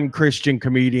one Christian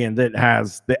comedian that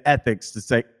has the ethics to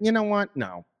say, you know what?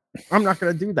 No, I'm not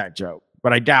going to do that joke.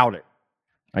 But I doubt it.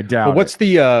 Well, what's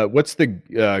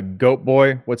the goat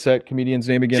boy? What's that comedian's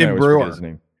name again? Jim Brewer. His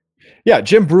name. Yeah,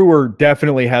 Jim Brewer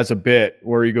definitely has a bit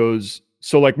where he goes,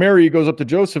 so like Mary goes up to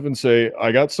Joseph and say,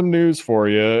 I got some news for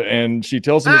you. And she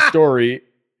tells him a story.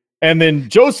 And then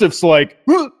Joseph's like,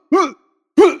 what?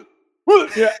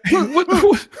 Yeah.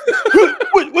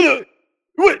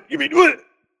 What? You mean what? And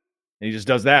he just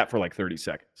does that for like 30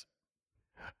 seconds.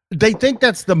 They think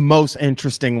that's the most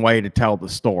interesting way to tell the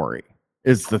story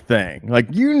is the thing. Like,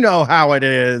 you know how it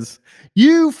is.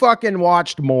 You fucking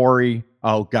watched Maury.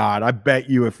 Oh God, I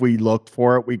bet you if we looked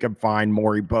for it, we could find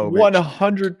Maury Povich.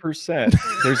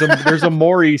 100%. There's a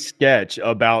Maury sketch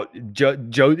about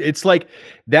Joe. It's like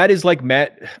that is like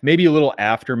maybe a little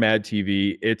after Mad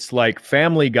TV. It's like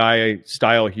Family Guy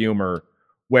style humor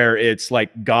where it's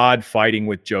like God fighting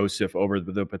with Joseph over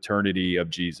the paternity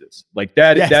of Jesus. Like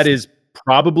that. Yes. That is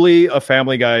probably a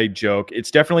Family Guy joke.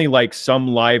 It's definitely like some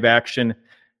live action.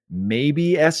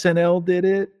 Maybe SNL did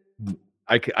it.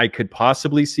 I could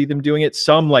possibly see them doing it.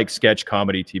 Some like sketch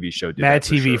comedy TV show did Mad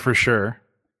TV for sure.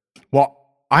 Well,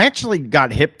 I actually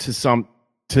got hip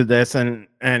to this and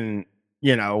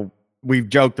you know, we've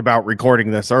joked about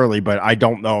recording this early, but I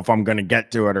don't know if I'm going to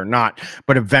get to it or not,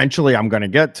 but eventually I'm going to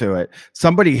get to it.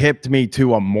 Somebody hipped me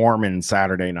to a Mormon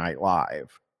Saturday Night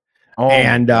Live. Oh,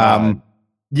 and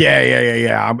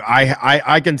yeah.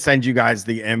 I can send you guys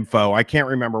the info. I can't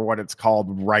remember what it's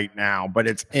called right now, but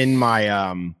it's in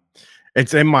my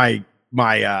it's in my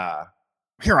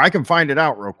here, I can find it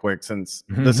out real quick since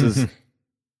this is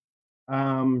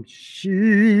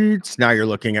sheets. Now you're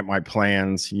looking at my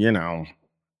plans, you know.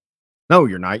 No,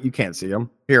 you're not. You can't see them.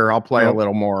 Here, I'll play a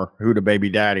little more Who the Baby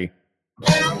Daddy.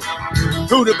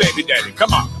 Who the Baby Daddy?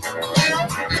 Come on.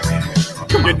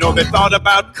 You know they thought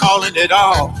about calling it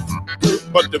off,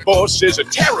 but divorce is a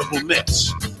terrible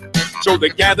mess. So they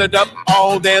gathered up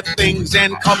all their things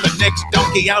and caught the next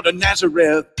donkey out of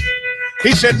Nazareth.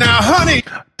 He said, now, honey.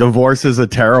 Divorce is a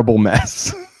terrible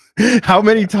mess. How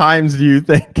many times do you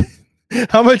think?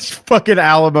 How much fucking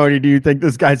alimony do you think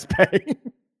this guy's paying?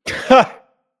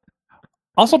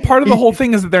 Also, part of the whole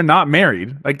thing is that they're not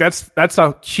married. Like, that's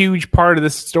a huge part of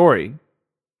this story.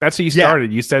 That's how you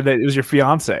started. You said that it was your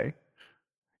fiance.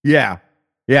 Yeah.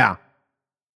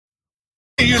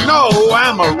 You know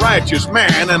I'm a righteous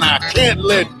man and I can't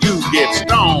let you get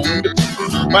stoned,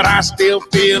 but I still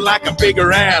feel like a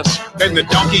bigger ass than the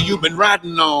donkey you've been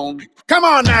riding on. Come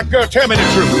on now, girl, tell me the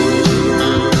truth.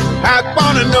 I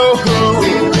wanna know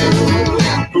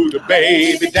who the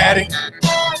baby daddy?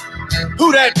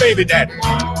 Who that baby daddy?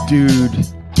 Dude,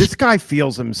 this guy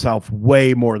feels himself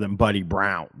way more than Buddy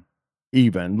Brown.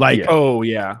 Even like, oh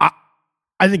yeah,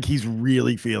 I think he's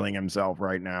really feeling himself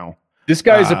right now. This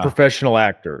guy is a professional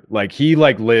actor. Like he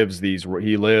lives,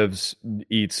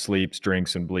 eats, sleeps,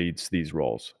 drinks, and bleeds these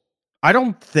roles. I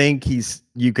don't think we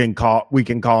can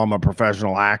call him a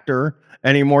professional actor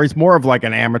anymore. He's more of like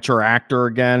an amateur actor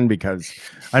again, because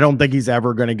I don't think he's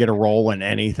ever going to get a role in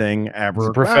anything ever. He's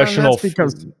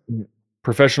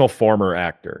professional former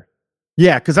actor.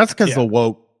 Yeah, because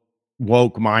the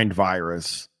woke mind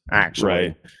virus, actually.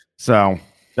 Right. So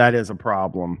that is a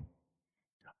problem.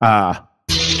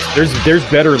 There's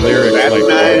better lyrics. That like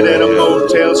night at a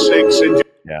Motel 6 and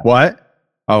What?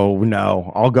 Oh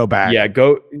no, I'll go back. Yeah,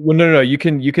 go. Well, no. You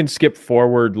can skip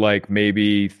forward like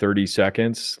maybe 30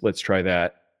 seconds. Let's try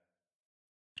that.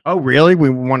 Oh, really? We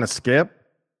want to skip?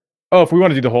 Oh, if we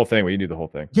want to do the whole thing, we can do the whole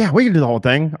thing. Yeah, we can do the whole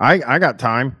thing. I got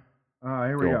time.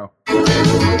 Here we go.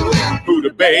 Who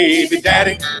the baby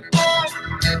daddy?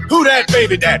 Who that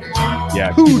baby daddy?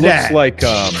 Yeah, he looks like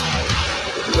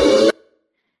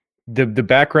the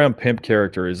background pimp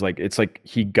character is like, it's like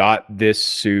he got this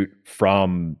suit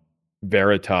from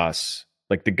Veritas,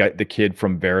 like the kid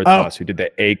from Veritas who did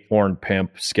the Acorn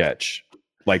Pimp sketch.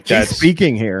 Like that's He's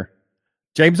speaking here.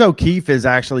 James O'Keefe is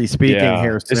actually speaking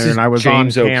here soon. This is I was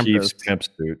James on O'Keefe's campus. pimp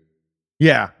suit.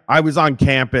 Yeah, I was on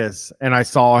campus and I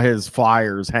saw his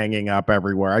flyers hanging up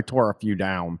everywhere. I tore a few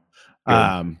down,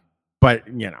 but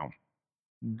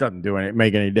doesn't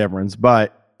make any difference.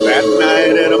 But that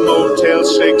night at a Motel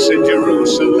 6 in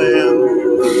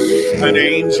Jerusalem, an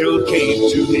angel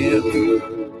came to him,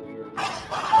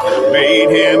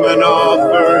 made him an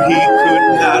offer he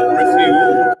could not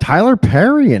refuse. Tyler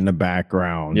Perry in the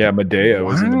background. Yeah, Medea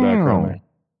was in the background.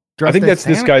 I think that's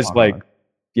this guy's like.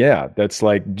 Yeah, that's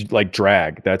like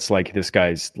drag. That's like this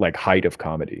guy's like height of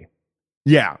comedy.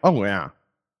 Yeah. Oh yeah.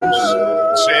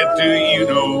 Said, do you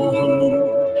know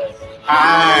who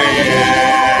I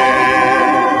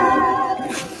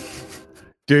am?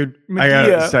 Dude, Medea, I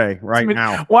gotta say right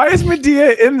now. Why is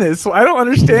Medea in this? I don't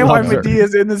understand why Medea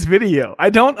is in this video. I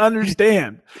don't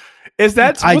understand. Is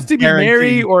that supposed to be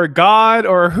Mary or God,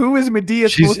 or who is Medea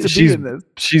supposed to be in this?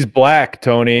 She's black,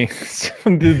 Tony.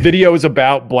 The video is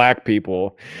about black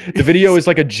people. The video is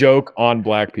like a joke on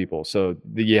black people, so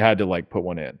you had to like put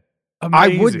one in.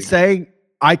 Amazing. I would say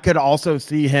I could also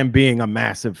see him being a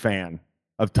massive fan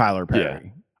of Tyler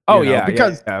Perry. Yeah.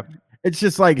 Because it's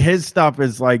just like his stuff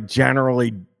is like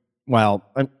generally. Well,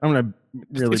 I'm gonna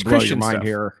really blow your mind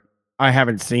here. I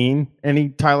haven't seen any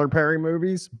Tyler Perry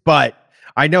movies, but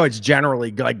I know it's generally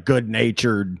like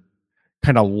good-natured,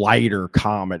 kind of lighter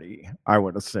comedy, I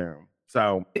would assume.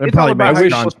 So it probably makes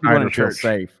John Schneider feel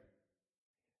safe.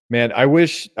 Man, I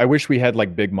wish we had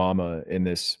like Big Mama in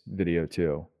this video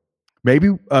too.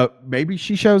 Maybe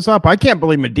she shows up. I can't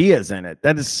believe Medea's in it.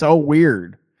 That is so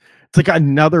weird. It's like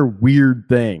another weird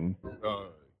thing.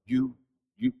 You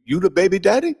the baby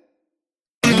daddy?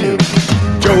 Joe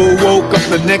woke up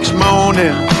the next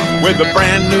morning with a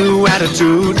brand new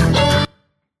attitude.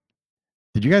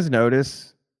 Did you guys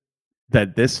notice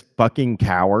that this fucking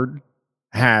coward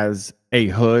has a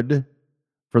hood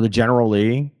for the General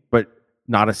Lee, but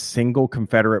not a single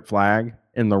Confederate flag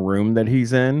in the room that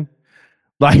he's in?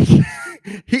 Like,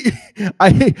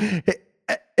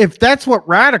 if that's what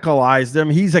radicalized him,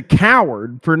 he's a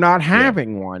coward for not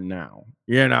having one now.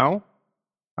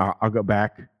 I'll go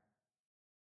back.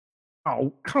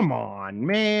 Oh, come on,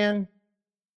 man.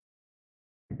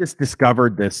 Just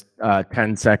discovered this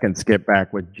 10-second skip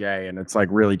back with Jay, and it's like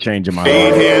really changing my life.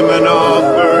 Made him an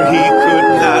offer he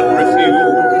could not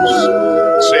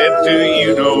refuse. Said, do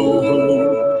you know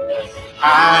who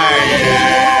I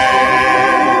am?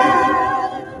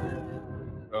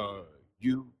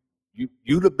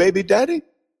 You the baby daddy?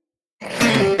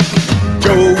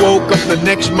 Joe woke up the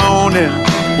next morning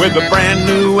with a brand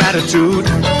new attitude.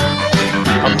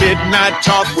 A midnight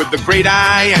talk with the great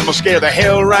I am will scare the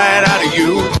hell right out of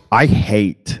you. I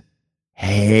hate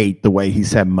the way he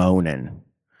said moaning.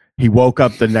 He woke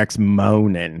up the next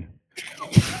moaning.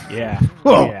 Yeah.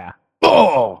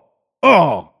 Oh,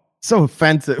 so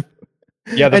offensive.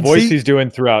 Yeah, the voice he's doing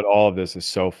throughout all of this is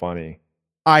so funny.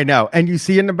 I know. And you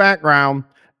see in the background,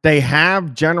 they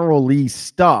have General Lee's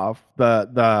stuff,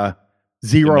 the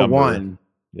 01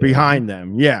 behind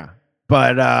them. Yeah.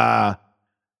 But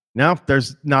no,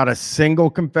 there's not a single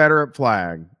Confederate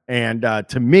flag. And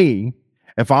to me,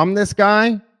 if I'm this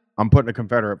guy, I'm putting a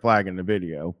Confederate flag in the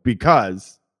video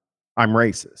because I'm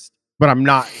racist. But I'm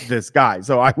not this guy,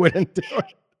 so I wouldn't do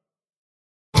it.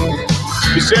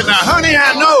 He said, now, honey,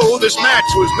 I know this match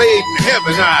was made in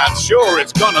heaven. I'm sure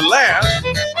it's gonna last.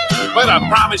 But I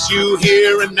promise you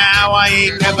here and now, I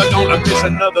ain't never gonna miss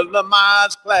another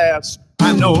Lamaze class.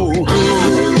 I know.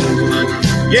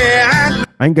 Yeah.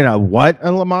 I ain't gonna what? A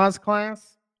Lamaze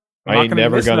class? I ain't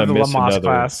never gonna miss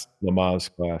another Lamaze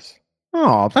class.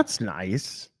 Oh, that's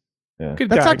nice. Yeah.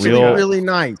 That's actually really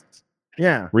nice.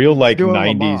 Yeah. Real like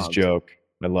 90s Lamaze joke.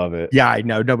 I love it. Yeah, I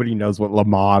know. Nobody knows what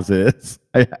Lamaze is.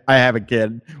 I have a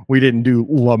kid. We didn't do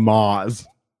Lamaze.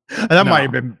 And that might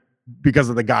have been because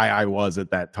of the guy I was at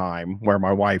that time, where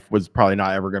my wife was probably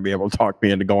not ever going to be able to talk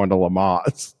me into going to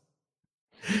Lamaze.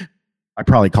 I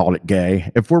probably called it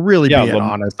gay. If we're really being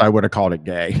honest, I would have called it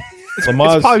gay.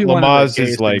 Lamaze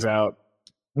is like out.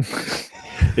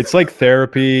 It's like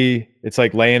therapy. It's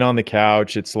like laying on the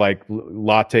couch. It's like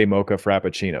latte mocha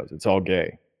frappuccinos. It's all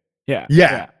gay. Yeah.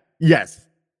 Yes,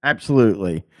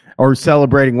 absolutely. Or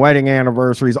celebrating wedding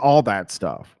anniversaries, all that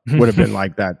stuff would have been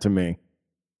like that to me.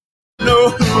 Know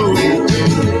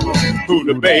who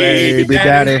the baby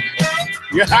daddy?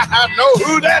 Yeah, I know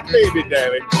who that baby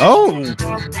daddy. Oh.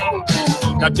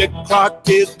 Now Dick Clark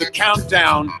did the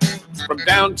countdown from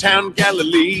downtown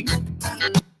Galilee.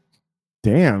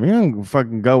 Damn, you don't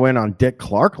fucking go in on Dick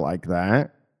Clark like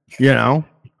that. You know,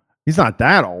 he's not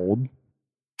that old.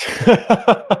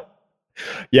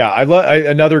 Yeah,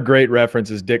 another great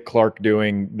reference is Dick Clark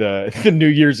doing the New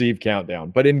Year's Eve countdown,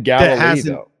 but in Galilee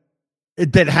though.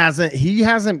 He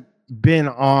hasn't been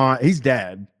on. He's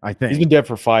dead, I think. He's been dead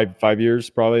for five years,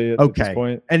 probably at this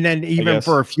point. And then even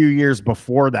for a few years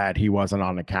before that, he wasn't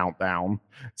on the countdown.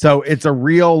 So it's a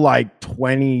real like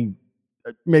 20,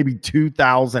 maybe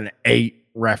 2008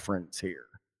 reference here.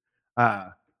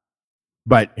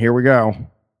 But here we go.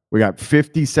 We got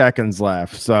 50 seconds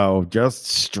left, so just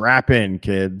strap in,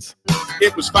 kids.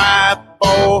 It was 5,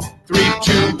 4, 3,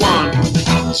 2,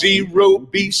 1, 0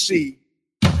 BC.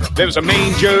 There was a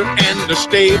manger and a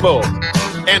stable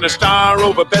and a star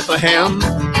over Bethlehem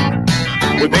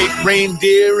with 8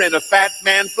 reindeer and a fat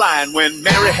man flying when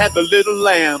Mary had the little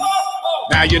lamb.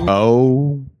 Now you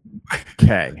know.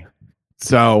 Okay.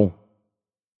 So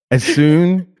as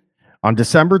soon on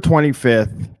December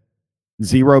 25th,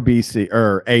 0 BC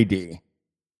or AD,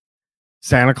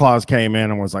 Santa Claus came in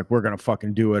and was like, we're going to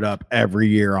fucking do it up every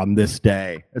year on this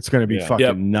day. It's going to be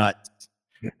fucking nuts.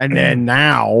 And then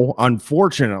now,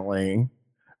 unfortunately,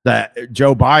 that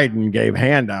Joe Biden gave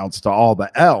handouts to all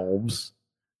the elves.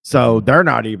 So they're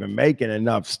not even making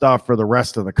enough stuff for the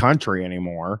rest of the country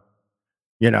anymore,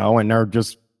 and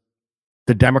the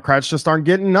Democrats just aren't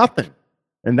getting nothing.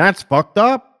 And that's fucked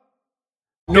up.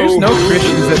 There's no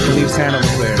Christians that believe Santa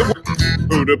was there.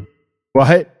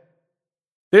 What?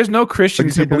 There's no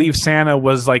Christians who believe Santa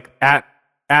was like at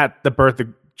the birth of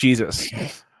Jesus.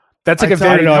 That's like a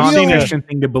very non-Christian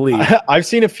thing to believe. I've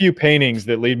seen a few paintings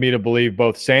that lead me to believe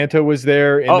both Santa was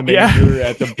there in the manger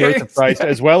at the birth of Christ,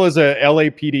 as well as a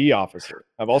LAPD officer.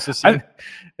 I've also seen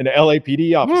an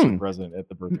LAPD officer present at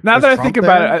the birth. Now that I think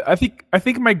about it, I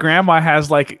think my grandma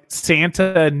has like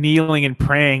Santa kneeling and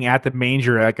praying at the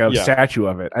manger, like a statue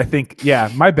of it. I think,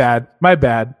 my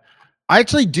bad. I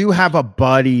actually do have a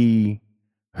buddy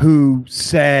who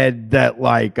said that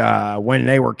like when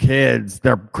they were kids,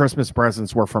 their Christmas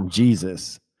presents were from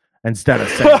Jesus instead of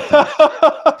Santa.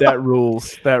 That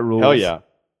rules. Hell yeah.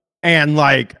 And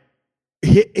like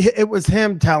it was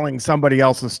him telling somebody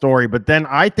else's story, but then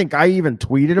I think I even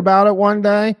tweeted about it one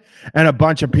day and a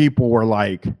bunch of people were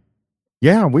like,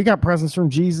 yeah, we got presents from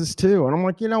Jesus too. And I'm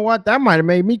like, you know what? That might have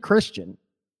made me Christian.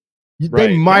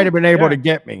 They might have been able to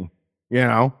get me,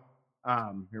 Here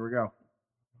we go.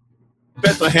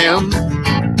 Bethlehem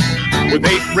with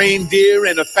 8 reindeer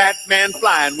and a fat man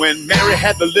flying when Mary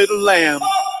had the little lamb.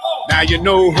 Now you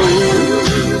know who.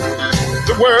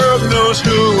 The world knows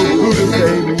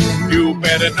who. You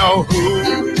better know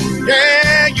who.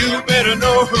 Yeah, you better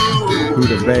know who. Who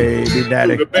the baby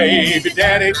daddy. Who the baby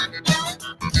daddy.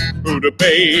 Who the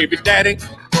baby daddy.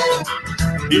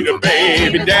 He the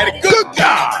baby daddy. Good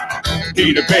God.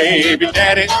 He the baby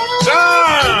daddy.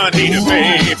 Son, he the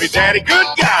baby daddy. Good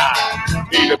God.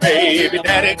 He the baby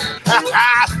daddy.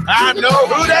 I know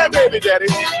who that baby daddy.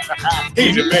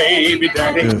 He's the baby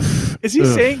daddy. Is he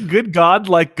saying good God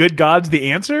like good God's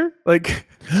the answer? Like,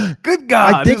 good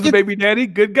God is the baby daddy?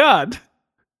 Good God.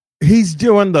 He's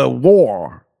doing the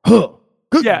war. Good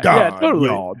God. Yeah, totally.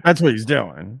 Y'all. That's what he's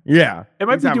doing. Yeah. It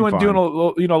might be doing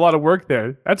a lot of work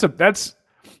there. That's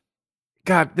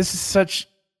God, this is such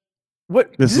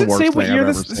what this does it say what year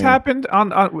this happened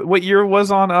on what year it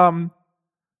was on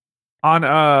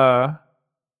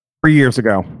 3 years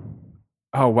ago.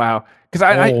 Oh wow.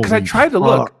 Because I tried to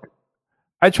look.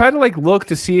 I tried to look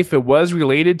to see if it was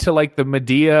related to like the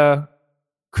Medea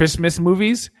Christmas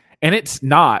movies, and it's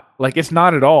not. Like it's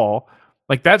not at all.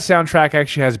 Like that soundtrack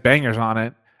actually has bangers on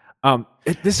it.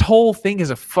 This whole thing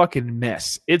is a fucking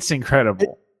mess. It's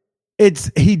incredible.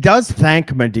 He does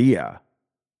thank Medea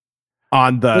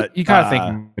on the. You gotta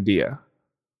thank Medea.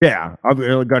 Yeah, I'll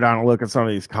go down and look at some of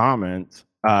these comments.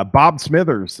 Bob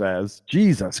Smithers says,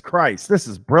 Jesus Christ, this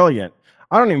is brilliant.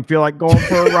 I don't even feel like going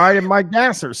for a ride in my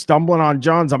gasser. Stumbling on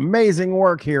John's amazing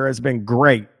work here has been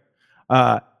great.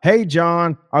 Hey,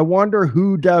 John, I wonder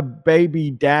who the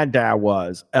baby dada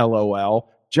was. LOL.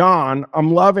 John,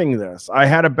 I'm loving this. I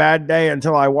had a bad day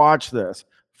until I watched this.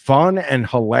 Fun and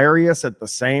hilarious at the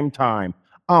same time.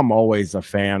 I'm always a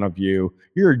fan of you.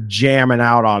 You're jamming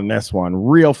out on this one.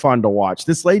 Real fun to watch.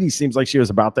 This lady seems like she was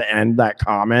about to end that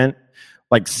comment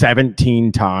like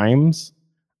 17 times.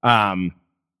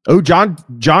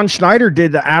 John Schneider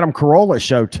did the Adam Carolla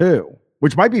show too,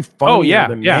 which might be funnier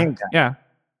than Mankind.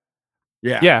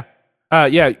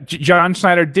 John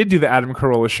Schneider did do the Adam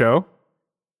Carolla show.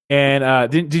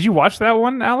 And did you watch that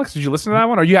one, Alex? Did you listen to that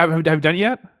one? Or have you done it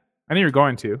yet? I knew you were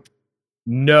going to.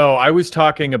 No, I was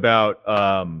talking about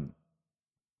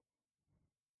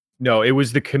no, it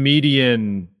was the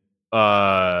comedian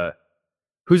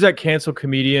who's that canceled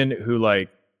comedian who like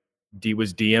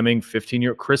was DMing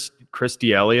 15-year Chris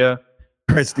D'Elia?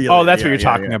 Chris D'Elia. Oh, that's what you're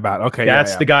talking about. Okay,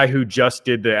 that's the guy who just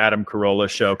did the Adam Carolla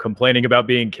show, complaining about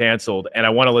being canceled. And I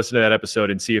want to listen to that episode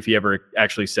and see if he ever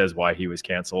actually says why he was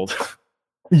canceled.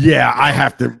 Yeah, I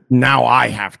have to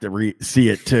see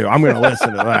it too. I'm going to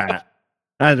listen to that.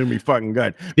 That's going to be fucking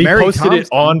good. He posted it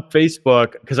on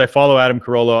Facebook because I follow Adam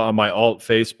Carolla on my alt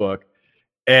Facebook.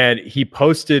 And he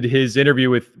posted his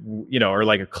interview with, or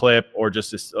like a clip or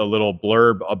just a little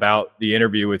blurb about the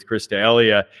interview with Chris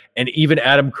D'Elia. And even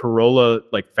Adam Carolla,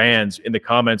 like fans in the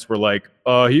comments were like,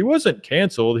 he wasn't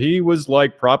canceled. He was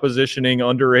like propositioning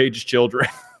underage children.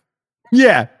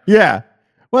 Yeah.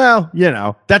 Well,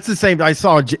 that's the same. I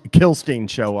saw Kilstein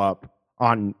show up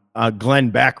on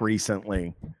Glenn Beck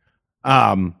recently.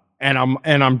 And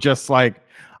I'm just like,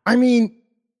 I mean,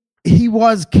 he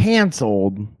was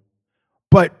canceled,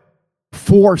 but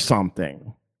for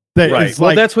something that right. is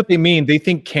well, that's what they mean. They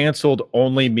think canceled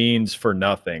only means for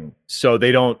nothing. So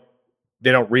they don't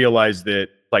realize that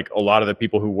like a lot of the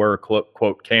people who were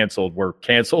quote canceled were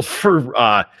canceled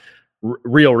for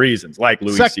real reasons, like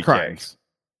Louis sex C.K. crimes.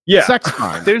 Yeah. Sex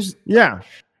crimes.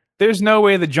 There's no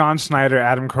way the John Snyder,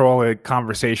 Adam Carolla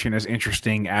conversation is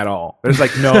interesting at all. There's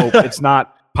like, no, it's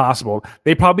not possible.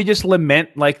 They probably just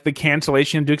lament like the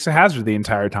cancellation of Dukes of Hazzard the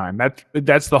entire time.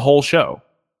 That's the whole show.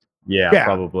 Yeah.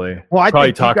 Probably. Well, I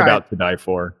probably talk about To Die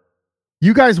For.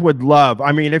 You guys would love.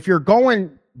 I mean, if you're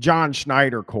going John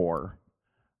Schneider core,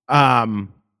 then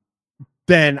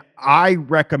I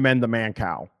recommend the Man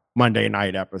Cow Monday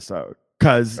night episode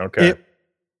because it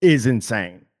is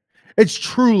insane. It's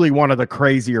truly one of the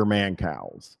crazier Man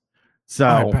Cows.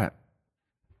 So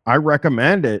I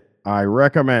recommend it. So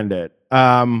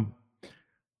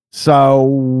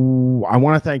I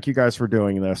want to thank you guys for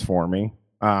doing this for me.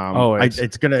 I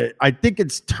think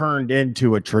it's turned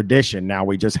into a tradition now.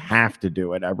 We just have to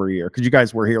do it every year because you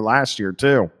guys were here last year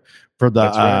too for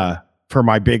the for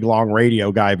my big long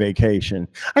radio guy vacation.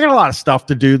 I got a lot of stuff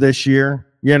to do this year.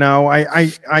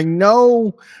 I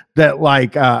know that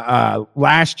like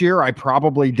last year I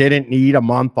probably didn't need a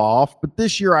month off, but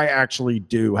this year I actually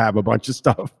do have a bunch of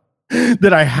stuff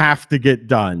that I have to get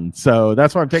done. So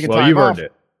that's why I'm taking time off. Well, you've earned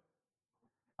it.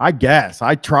 I guess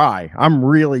I try. I'm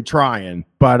really trying,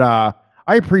 but I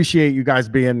appreciate you guys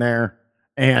being there,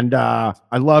 and I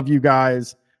love you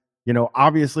guys.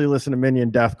 Obviously listen to Minion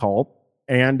Death Cult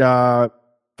and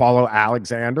follow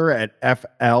Alexander at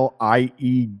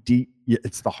FLIED.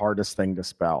 It's the hardest thing to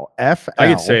spell. I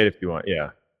can say it if you want.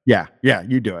 Yeah,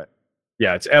 you do it.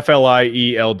 Yeah, it's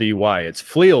FLIELDY. It's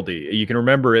Flealdy. You can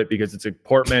remember it because it's a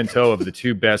portmanteau of the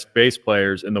two best bass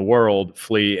players in the world,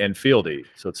 Flea and Fieldy.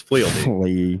 So it's Flealdy.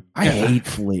 Flea. I hate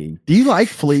Flea. Do you like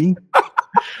Flea?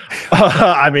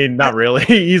 I mean, not really.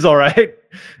 He's all right.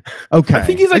 Okay. I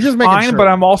think he's like just fine, but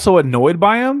I'm also annoyed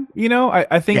by him.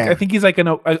 I think he's like an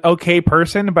okay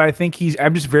person, but I think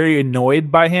I'm just very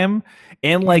annoyed by him.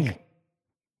 And like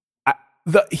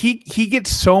he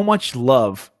gets so much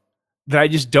love that I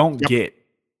just don't get.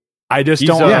 I just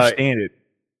don't understand it.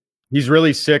 He's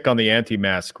really sick on the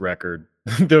Anti-Mask record.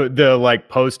 the like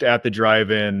post at the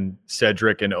drive-in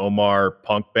Cedric and Omar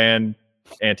punk band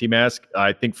Anti-Mask.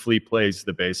 I think Flea plays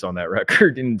the bass on that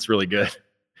record, and it's really good.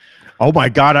 Oh my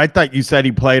God! I thought you said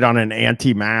he played on an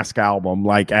Anti-Mask album,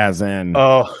 like as in.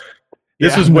 Oh,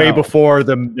 this was way before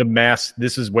the mask.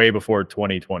 This is way before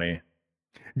 2020.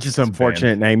 Just an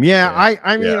unfortunate name. Yeah.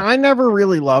 I mean, I never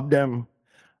really loved him.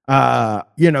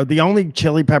 The only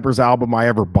Chili Peppers album I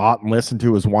ever bought and listened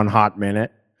to was One Hot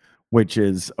Minute, which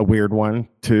is a weird one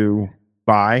to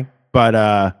buy. But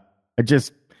I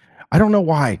don't know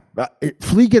why.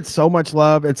 Flea gets so much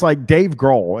love. It's like Dave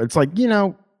Grohl. It's like,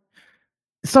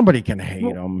 somebody can hate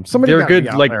him. They're good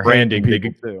like branding.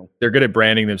 They're good at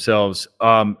branding themselves.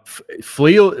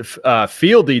 Fieldy,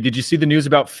 did you see the news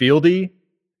about Fieldy?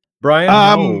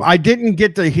 Brian? I didn't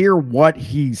get to hear what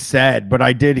he said, but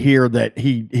I did hear that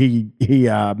he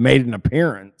made an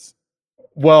appearance.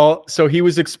 Well, so he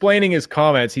was explaining his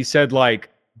comments. He said like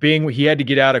he had to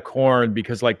get out of Korn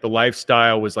because like the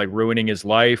lifestyle was like ruining his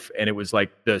life, and it was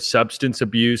like the substance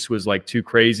abuse was like too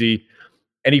crazy.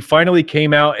 And he finally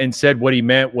came out and said what he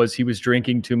meant was he was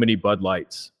drinking too many Bud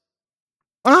Lights.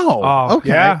 Oh, okay.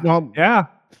 Yeah. Well, yeah.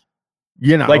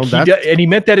 Like he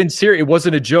meant that in serious. It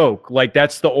wasn't a joke. Like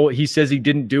he says he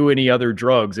didn't do any other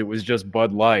drugs. It was just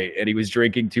Bud Light, and he was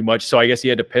drinking too much. So I guess he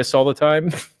had to piss all the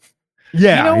time.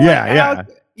 Yeah.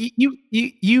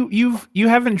 You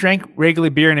haven't drank regular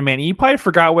beer in a minute. You probably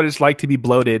forgot what it's like to be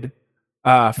bloated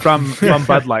from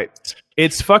Bud Light.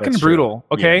 It's fucking brutal.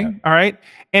 True. Okay. Yeah. All right.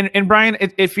 And Brian,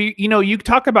 if you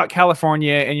talk about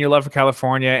California and your love for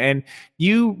California, and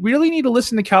you really need to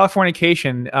listen to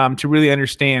Californication to really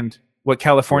understand what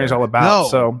California is all about. No.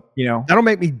 So, that'll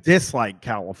make me dislike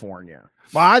California.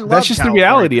 Well, I love that's just California. the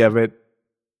reality of it.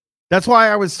 That's why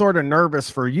I was sort of nervous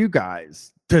for you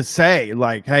guys to say,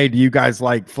 like, hey, do you guys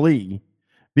like Flea?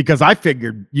 Because I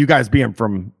figured you guys being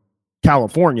from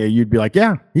California, you'd be like,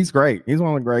 yeah, he's great. He's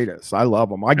one of the greatest. I love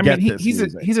him. I get mean, this.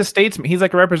 He's a statesman. He's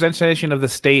like a representation of the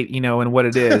state, and what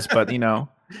it is. But a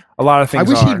lot of things.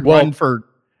 I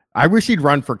wish he'd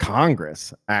run for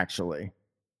Congress, actually.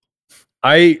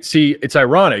 I see. It's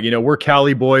ironic. We're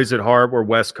Cali boys at heart. We're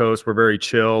West Coast. We're very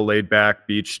chill, laid back,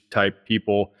 beach type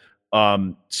people.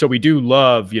 So we do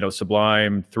love,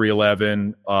 Sublime,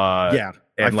 311,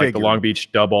 and like the Long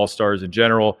Beach Dub All Stars in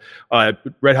general,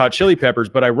 Red Hot Chili Peppers.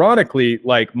 But ironically,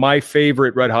 like my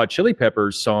favorite Red Hot Chili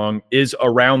Peppers song is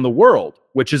Around the World,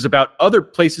 which is about other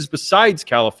places besides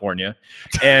California.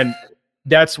 And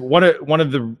that's one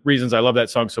of the reasons I love that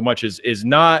song so much is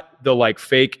not the like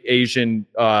fake Asian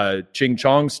ching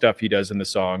chong stuff he does in the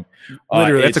song.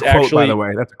 Literally, that's a quote, by the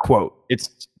way. That's a quote.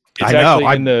 It's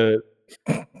actually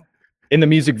in the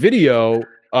music video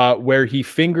where he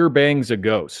finger bangs a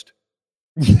ghost.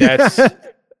 That's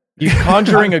he's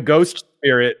conjuring a ghost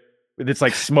spirit that's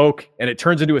like smoke, and it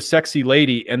turns into a sexy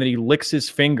lady, and then he licks his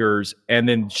fingers and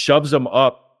then shoves them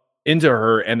up into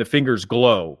her, and the fingers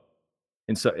glow.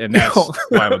 And that's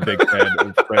why I'm a big fan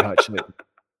of Red Hot Chili.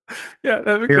 Yeah,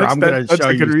 I'm going to show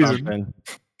you something.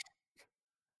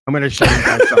 I'm going to show you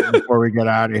guys something before we get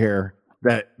out of here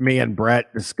that me and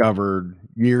Brett discovered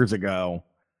years ago.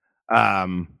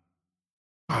 Oh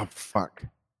fuck!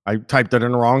 I typed it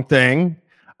in the wrong thing.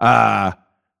 I'll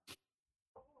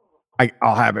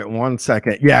have it 1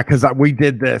 second. Yeah, because we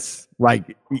did this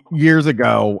like years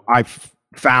ago. I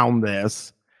found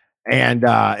this, and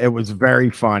it was very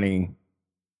funny.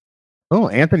 Oh,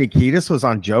 Anthony Kiedis was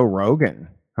on Joe Rogan,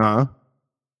 huh?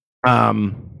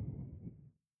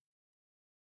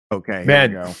 Okay, man.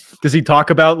 Here we go. Does he talk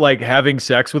about like having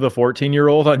sex with a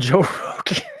 14-year-old on Joe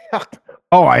Rogan?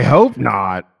 Oh, I hope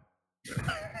not.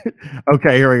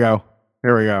 Okay, here we go.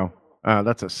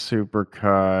 That's a super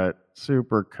cut.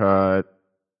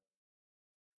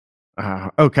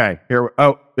 Okay, here.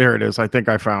 Oh, there it is. I think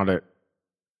I found it.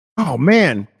 Oh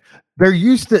man, there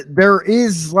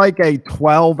is like a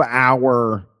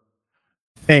 12-hour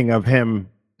thing of him,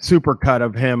 super cut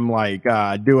of him, like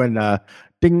doing the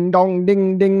ding dong,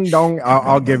 ding ding dong.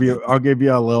 I'll give you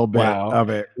a little bit of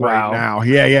it right now.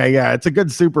 Yeah. It's a good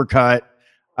super cut.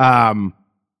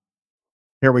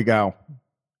 Here we go.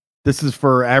 This is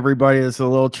for everybody. It's a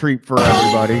little treat for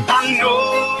everybody. I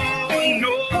know,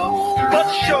 but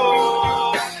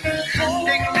sure.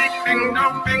 Ding, ding, ding,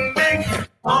 dong, ding, ding.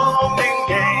 Oh, ding,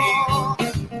 ding.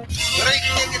 Ring,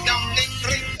 ding, dong, ding,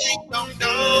 ring, ding, dong,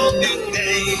 dong, ding,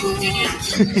 ding.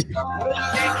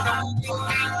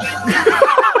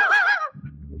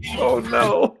 Oh,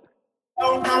 no.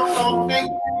 Oh, no, ding,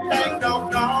 ding,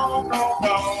 dong, dong, dong,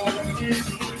 dong.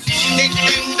 Ding,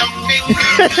 ding, dong, ding, ding,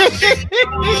 ding,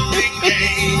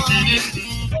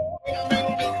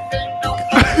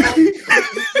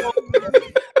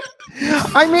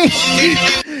 I mean,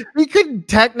 he could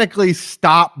technically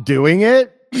stop doing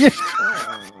it. Yeah,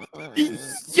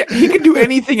 he could do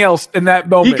anything else in that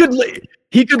moment.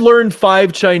 He could learn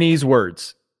 5 Chinese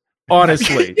words.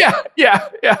 Honestly, yeah.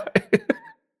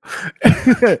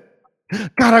 God,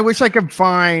 I wish I could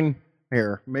find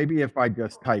here. Maybe if I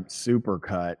just type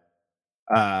supercut.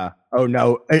 Oh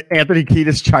no, Anthony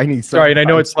Kiedis Chinese. Sorry, and I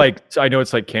know it's like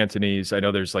Cantonese. I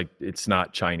know there's like it's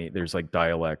not Chinese. There's like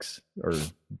dialects or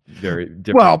very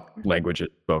different languages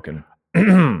spoken.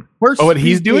 What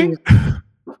he's doing?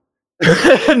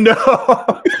 No,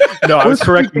 I was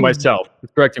correcting myself. I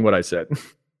was correcting what I said.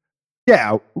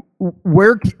 Yeah,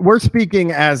 we're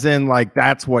speaking as in like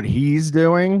that's what he's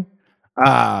doing.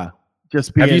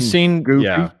 Just being. Have you seen? Goofy.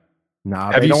 Yeah. No,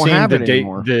 have you seen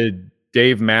the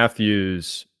Dave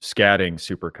Matthews scatting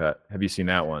supercut? Have you seen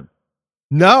that one?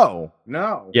 No.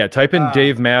 Yeah, type in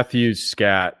Dave Matthews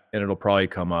scat and it'll probably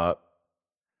come up.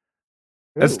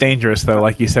 That's dangerous though.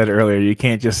 Like you said earlier, you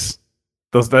can't just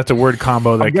that's a word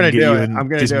combo that can get you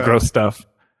in some gross stuff.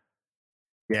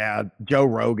 Yeah, Joe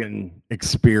Rogan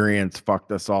Experience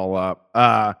fucked us all up.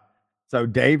 So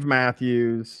Dave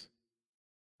Matthews.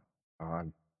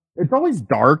 It's always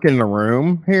dark in the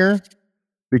room here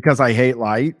because I hate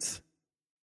lights.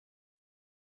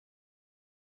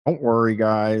 Don't worry,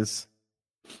 guys.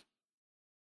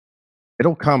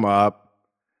 It'll come up.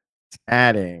 It's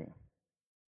adding.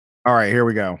 All right, here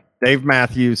we go. Dave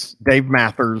Mathers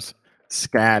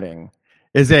scatting.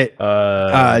 Is it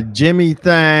Jimmy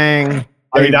Thang?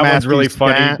 I mean, that one's really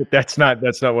funny. But that's not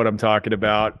what I'm talking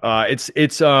about. It's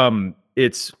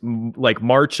it's like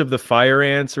March of the Fire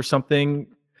Ants or something.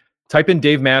 Type in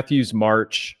Dave Matthews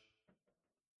March.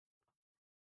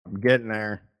 I'm getting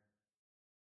there.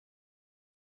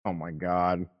 Oh my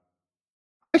God.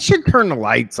 I should turn the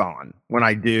lights on when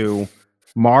I do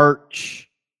March.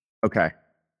 Okay.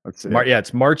 Let's see. Yeah,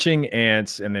 it's Marching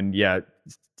Ants, and then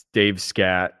Dave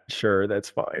Scat. Sure, that's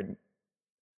fine.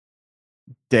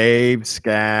 Dave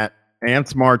Scat.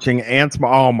 Ants marching. Ants.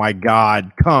 Oh my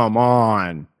God. Come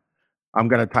on. I'm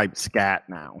going to type Scat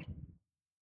now.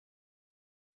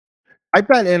 Type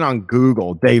that in on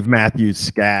Google, Dave Matthews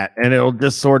Scat, and it'll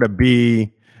just sort of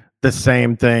be the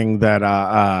same thing that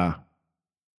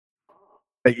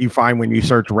that you find when you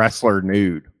search wrestler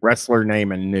nude, wrestler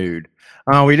name and nude.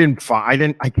 Oh,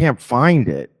 I can't find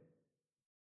it.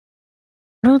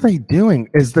 What are they doing?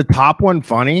 Is the top one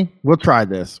funny? We'll try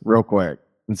this real quick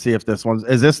and see if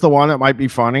is this the one that might be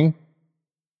funny?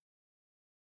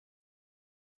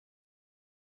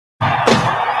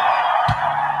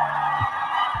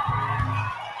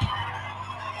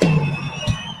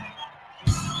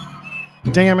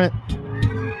 Damn it.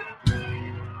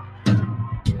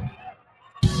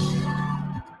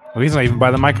 Well, he's not even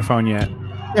by the microphone yet.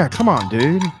 Yeah, come on,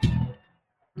 dude.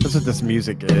 That's what this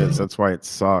music is. That's why it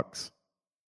sucks.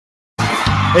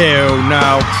 Ew,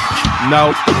 no.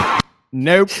 Nope.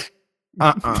 Nope.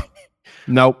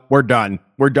 Nope. We're done.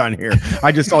 We're done here.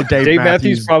 I just saw Dave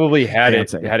Matthews probably had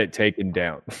it taken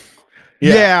down.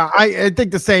 Yeah, I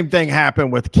think the same thing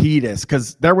happened with Ketis,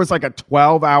 because there was like a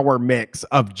 12-hour mix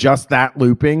of just that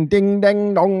looping, ding,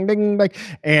 ding, dong, ding, ding,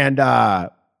 and I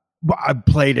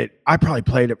probably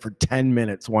played it for 10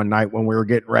 minutes one night when we were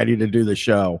getting ready to do the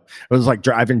show. It was like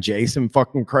driving Jason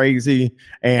fucking crazy,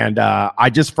 and I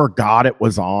just forgot it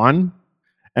was on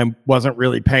and wasn't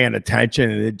really paying attention,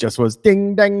 and it just was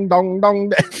ding, ding, dong,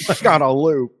 dong, like on a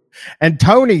loop. And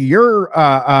Tony, your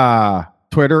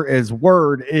Twitter is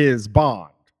Word is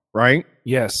Bond, right?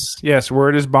 Yes,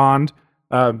 Word is Bond,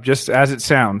 just as it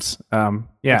sounds. Go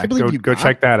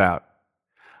check that out.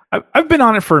 I've been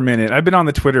on it for a minute. I've been on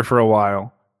the Twitter for a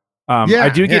while. I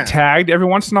do get tagged every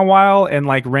once in a while and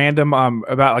like random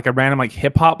about like a random like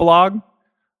hip hop blog,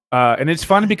 and it's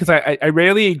fun because I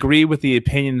rarely agree with the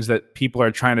opinions that people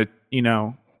are trying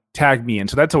to tag me in.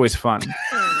 So that's always fun.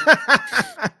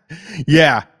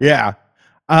 Yeah.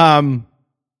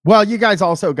 Well, you guys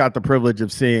also got the privilege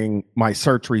of seeing my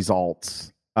search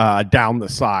results down the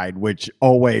side, which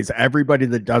always everybody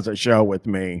that does a show with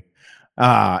me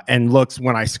and looks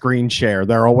when I screen share,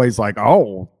 they're always like,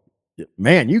 "Oh,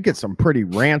 man, you get some pretty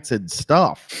rancid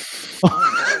stuff."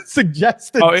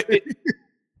 Suggested.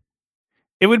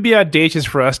 It would be audacious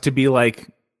for us to be like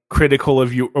critical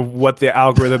of what the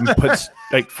algorithm puts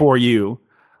like for you.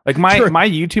 Like my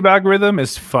YouTube algorithm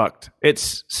is fucked.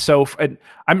 It's so.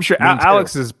 I'm sure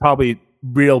Alex is probably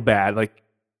real bad. Like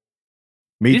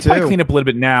me he's too. Probably cleaned up a little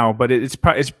bit now, but it's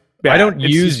bad. I don't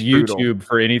use YouTube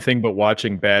for anything but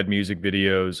watching bad music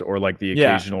videos or like the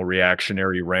occasional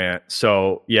reactionary rant.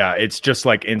 So yeah, it's just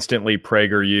like instantly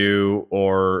PragerU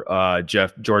or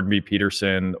Jordan B.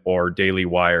 Peterson or Daily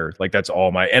Wire. Like that's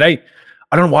all and I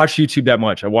don't watch YouTube that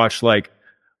much. I watch like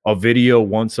a video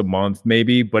once a month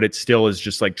maybe, but it still is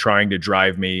just like trying to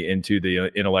drive me into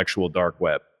the intellectual dark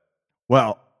web.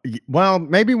 Well,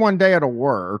 maybe one day it'll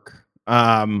work.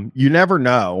 You never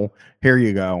know. Here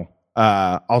you go.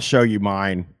 I'll show you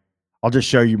mine. I'll just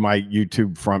show you my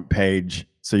YouTube front page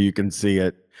so you can see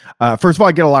it. First of all,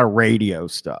 I get a lot of radio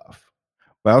stuff,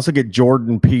 but I also get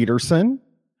Jordan Peterson.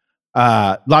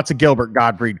 Lots of Gilbert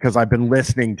Gottfried, because I've been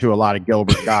listening to a lot of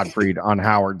Gilbert Gottfried on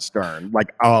Howard Stern,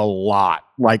 like a lot,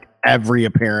 like every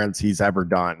appearance he's ever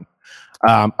done.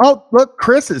 Oh, look,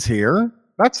 Chris is here.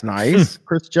 That's nice.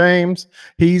 Chris James.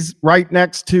 He's right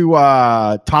next to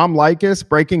Tom Likas,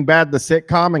 Breaking Bad, the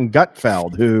sitcom, and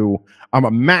Gutfeld, who I'm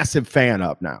a massive fan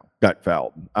of now.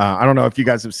 Gutfeld. I don't know if you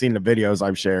guys have seen the videos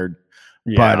I've shared,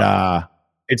 but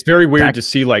it's very weird to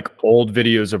see like old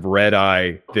videos of Red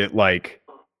Eye that like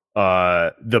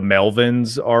the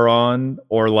Melvins are on,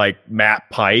 or like Matt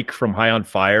Pike from High on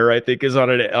Fire, I think, is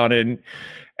on an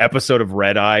episode of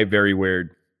Red Eye. Very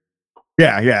weird.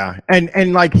 Yeah.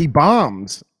 And like he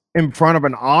bombs in front of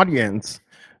an audience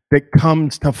that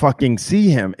comes to fucking see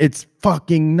him. It's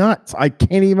fucking nuts. I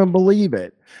can't even believe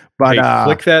it. But hey,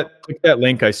 click that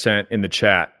link I sent in the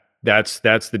chat. That's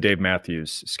the Dave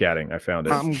Matthews scatting. I found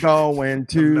it. I'm going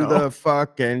to the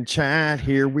fucking chat.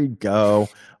 Here we go.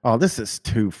 Oh, this is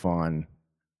too fun.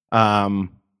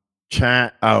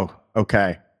 Chat. Oh,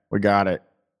 okay. We got it.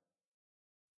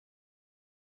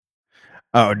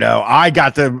 Oh, no. I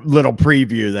got the little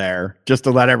preview there just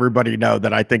to let everybody know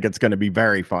that I think it's going to be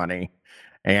very funny.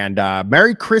 And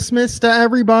Merry Christmas to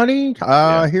everybody.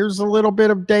 Here's a little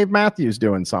bit of Dave Matthews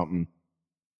doing something.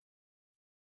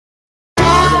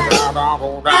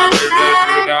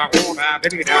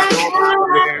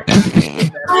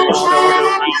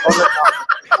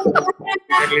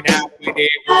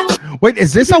 Wait,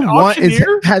 is this a one?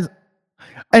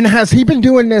 Has he been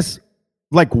doing this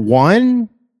like one?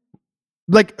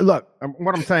 Like, look,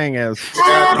 what I'm saying is,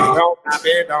 I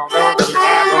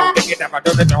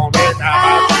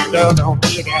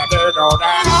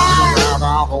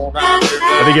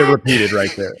think it repeated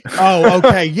right there. Oh,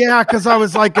 okay, yeah, because I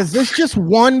was like, is this just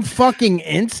one fucking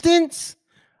instance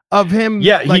of him?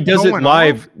 Yeah, like, he does it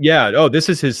live. Yeah. Oh, this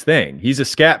is his thing. He's a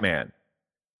scat man.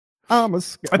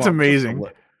 That's amazing.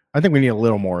 I think we need a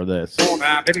little more of this. Sounds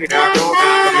like the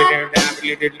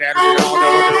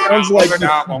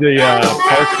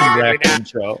Parks and Rec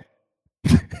intro.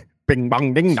 Bing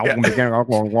bong ding dong. They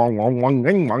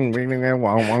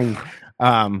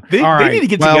need to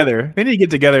get together. They need to get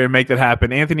together and make that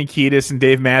happen. Anthony Kiedis and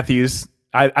Dave Matthews.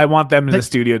 I want them in the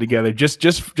studio together.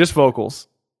 Just vocals.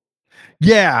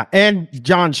 Yeah, and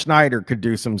John Schneider could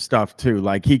do some stuff too.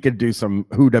 Like he could do some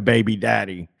Huda Baby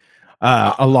Daddy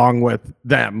along with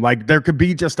them. Like there could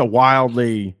be just a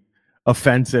wildly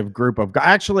offensive group of guys.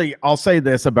 Actually, I'll say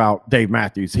this about Dave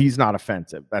Matthews. He's not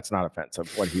offensive. That's not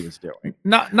offensive what he was doing.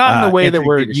 Not in the way that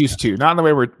we're used to. Not in the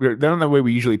way not in the way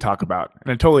we usually talk about.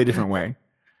 In a totally different way.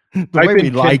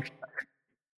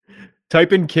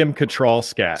 Type in Kim Cattrall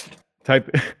scat.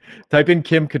 Type in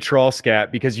Kim Cattrall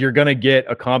scat because you're gonna get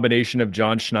a combination of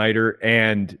John Schneider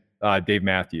and Dave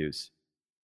Matthews.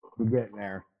 We're getting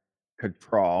there.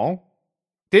 Cattrall.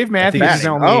 Dave Matthews is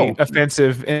only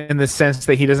offensive in the sense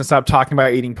that he doesn't stop talking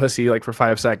about eating pussy like for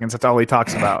 5 seconds. That's all he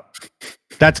talks about.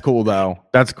 That's cool though.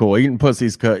 That's cool. Eating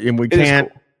pussy's good, and we can't.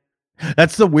 Cool.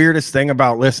 That's the weirdest thing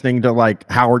about listening to like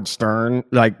Howard Stern,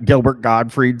 like Gilbert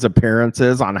Gottfried's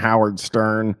appearances on Howard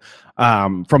Stern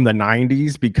from the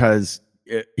 90s, because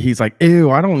he's like,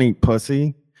 ew, I don't eat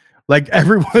pussy. Like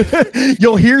everyone,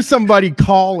 you'll hear somebody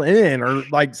call in or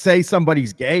like say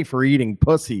somebody's gay for eating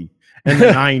pussy in the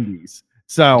 90s.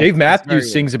 So Dave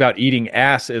Matthews sings about eating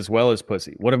ass as well as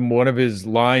pussy. One of his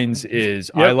lines is,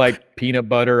 I like peanut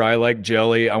butter, I like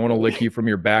jelly, I want to lick you from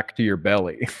your back to your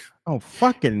belly. Oh,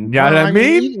 fucking, you know what I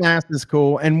mean? Eating ass is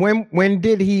cool. And when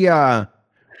did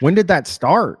that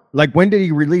start? Like when did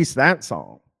he release that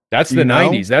song? That's the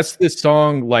 90s. That's the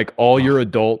song like all your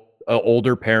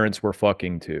older parents were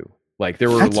fucking to. Like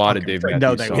there were a lot of Dave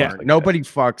Matthews songs. Like nobody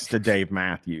fucks to Dave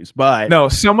Matthews, but no,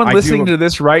 someone listening to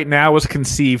this right now was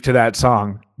conceived to that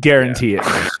song. Guarantee it.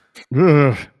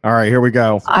 All right, here we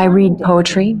go. I read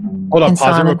poetry. Hold on,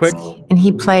 pause it real quick. And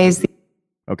he plays.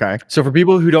 Okay. So for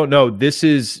people who don't know, this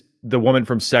is the woman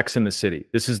from Sex and the City.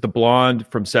 This is the blonde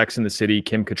from Sex and the City,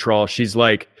 Kim Cattrall. She's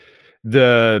like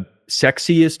the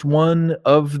sexiest one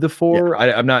of the four.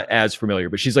 Yeah. I'm not as familiar,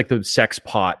 but she's like the sex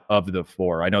pot of the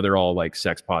four. I know they're all like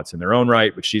sex pots in their own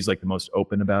right, but she's like the most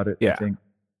open about it. Yeah. I think.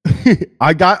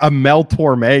 I got a Mel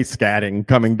Torme scatting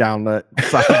coming down the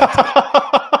side.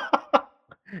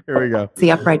 Here we go.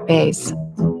 The upright bass.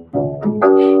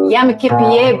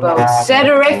 Yamakipiebo,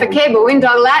 Cedere Facebo, in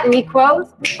Dog Latin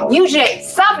equals UJ,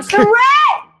 Sophister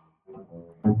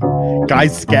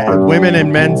Guys scat, women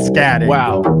and men scatting.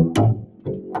 Wow.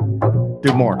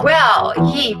 Do more. Well,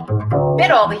 he bit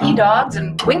all the he-dogs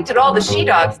and winked at all the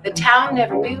she-dogs. The town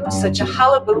never knew such a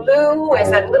hullabaloo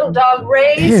as that little dog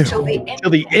raised till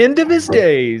the end of his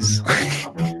days.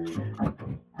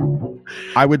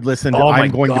 I would listen to I'm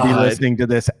going to be listening to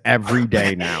this every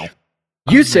day now.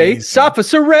 You say Safa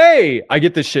Saray. I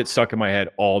get this shit stuck in my head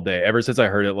all day ever since I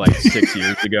heard it like 6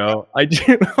 years ago. I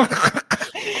do.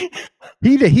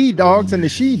 The he-dogs and the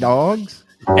she-dogs.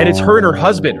 And it's her and her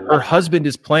husband. Her husband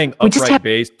is playing upright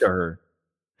bass to her.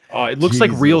 Oh, it looks like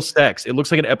real sex. It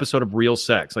looks like an episode of Real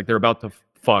Sex. Like they're about to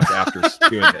fuck after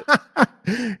doing it.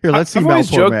 Here, let's see. I've always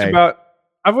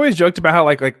joked about how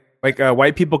like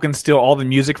white people can steal all the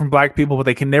music from black people, but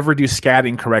they can never do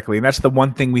scatting correctly, and that's the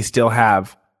one thing we still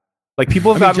have. Like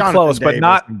people have gotten close, but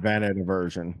not invented a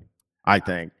version. I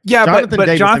think. Yeah,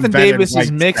 but Jonathan Davis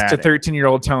is mixed to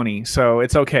 13-year-old Tony, so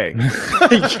it's okay.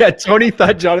 Yeah, Tony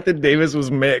thought Jonathan Davis was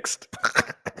mixed.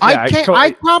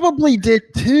 I probably did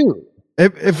too.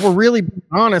 If we're really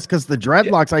honest, because the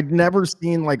dreadlocks, I'd never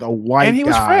seen like a white guy. And he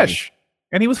was fresh.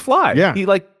 And he was fly. Yeah. He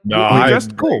like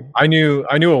just cool. I knew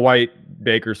a white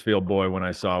Bakersfield boy when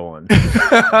I saw one.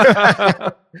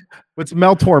 What's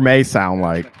Mel Torme sound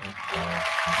like?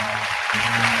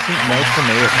 Mel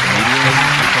Torme is Canadian.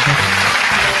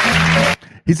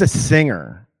 He's a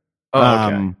singer. Oh,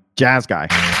 okay. Jazz guy.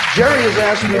 Jerry has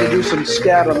asked me to do some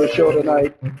scat on the show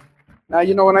tonight. Now,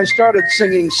 you know, when I started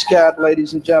singing scat,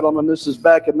 ladies and gentlemen, this is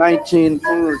back in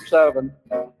 1907,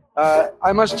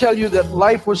 I must tell you that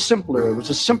life was simpler. It was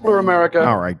a simpler America.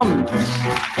 All right.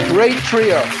 Great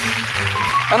trio.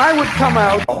 And I would come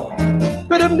out.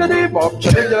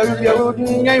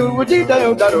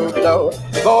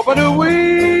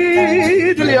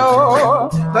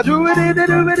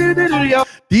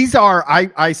 These are,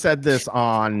 I said this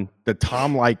on the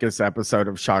Tom Likas episode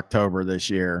of Shocktober this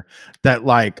year, that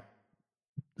like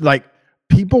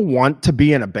people want to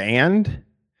be in a band,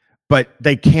 but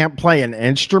they can't play an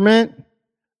instrument.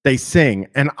 They sing.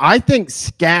 And I think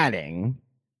scatting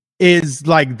is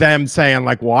like them saying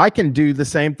like, well, I can do the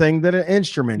same thing that an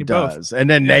instrument does. And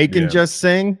then they can just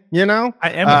sing, you know? I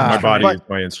am. My body is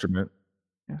my instrument.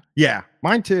 Yeah,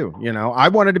 mine too. You know, I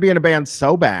wanted to be in a band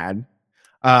so bad,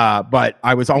 but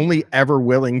I was only ever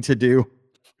willing to do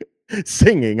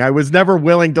singing. I was never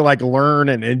willing to like learn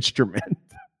an instrument.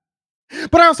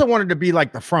 But I also wanted to be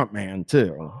like the front man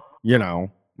too, you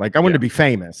know, like I wanted to be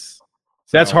famous.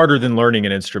 So. That's harder than learning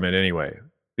an instrument anyway,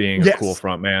 being a cool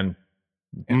front man.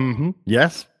 Mm-hmm.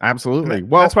 Yes, absolutely.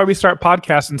 Well, that's why we start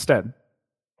podcasts instead.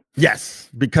 Yes,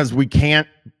 because we can't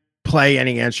play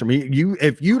any instrument.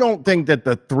 If you don't think that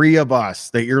the three of us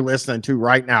that you're listening to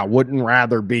right now wouldn't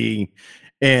rather be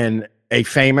in a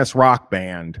famous rock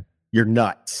band, you're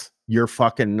nuts. You're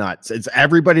fucking nuts. It's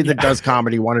everybody that does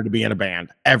comedy wanted to be in a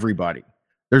band. Everybody.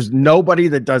 There's nobody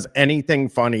that does anything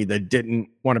funny that didn't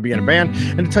want to be in a band.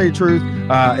 And to tell you the truth,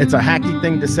 it's a hacky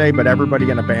thing to say, but everybody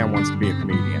in a band wants to be a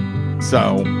comedian.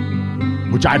 So,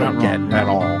 which I don't get at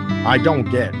all. I don't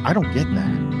get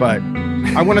that. But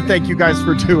I want to thank you guys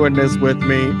for doing this with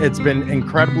me. It's been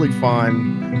incredibly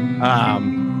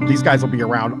fun. These guys will be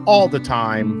around all the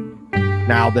time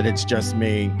now that it's just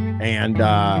me. And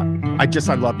I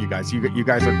love you guys. You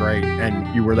guys are great,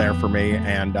 and you were there for me,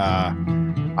 and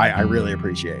I really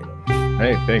appreciate it.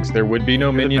 Hey, thanks. There would be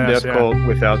no Minion Death Cult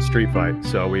without Street Fight.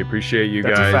 So we appreciate you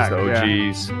guys, the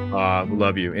OGs.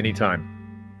 Love you anytime.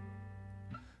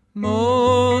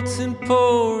 Molten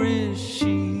porous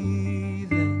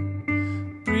sheathing,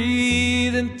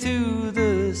 breathing through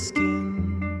the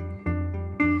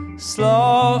skin,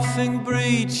 sloughing,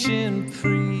 breaching,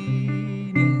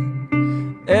 preening,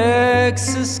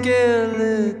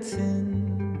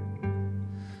 exoskeleton.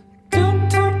 Don't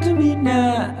talk to me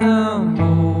now, I'm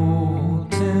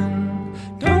molten.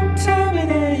 Don't tell me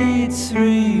that it's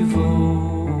revolting.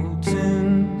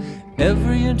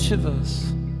 Every inch of us.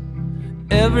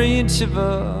 Every inch of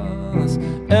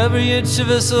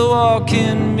us a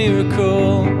walking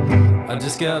miracle. I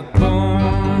just got born.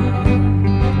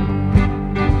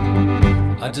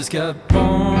 I just got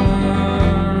born.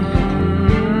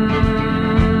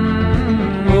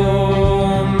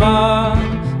 Oh my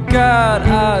God,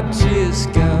 I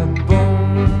just got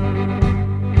born.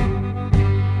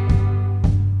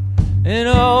 And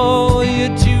all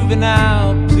your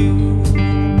juvenile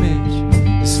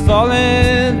plumage is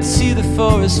falling to the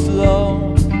forest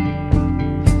floor.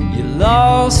 You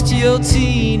lost your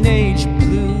teenage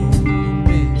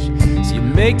plumage, so you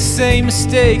make the same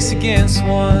mistakes against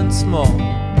once more.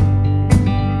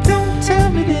 Don't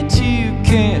tell me that you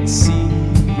can't see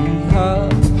her.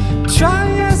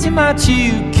 Try as you might,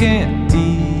 you can't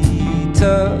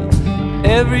deter.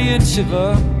 Every inch of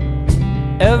her,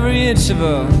 every inch of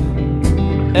her,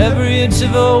 every inch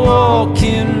of a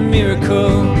walking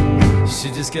miracle.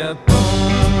 She just got born.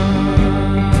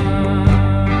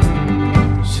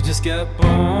 She just got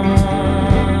born.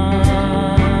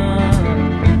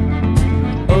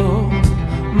 Oh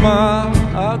my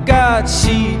God,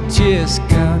 she just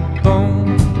got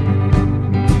born.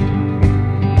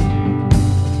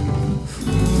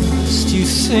 First you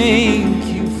think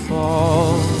you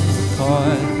fall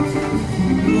apart.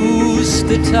 Loose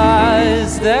the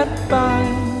ties that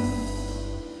bind.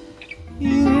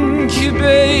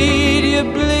 Incubate your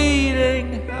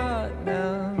bleeding heart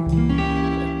now.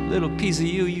 That little piece of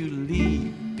you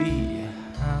leave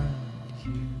behind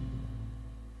you.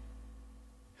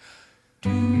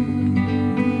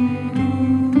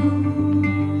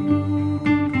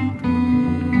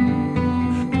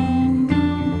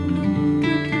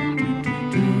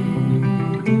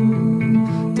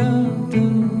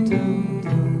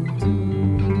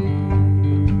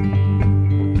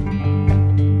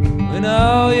 When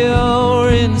all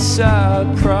your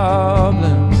inside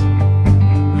problems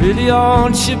really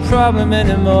aren't your problem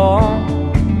anymore,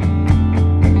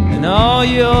 and all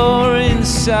your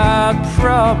inside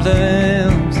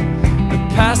problems are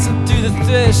passing through the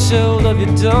threshold of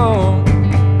your door,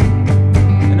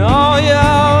 and all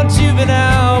your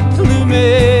juvenile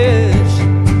plumage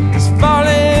is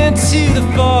falling to the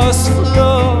forest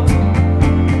floor.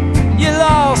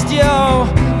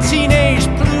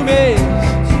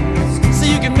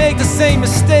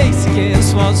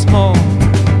 once more.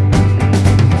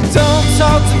 Don't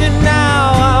talk to me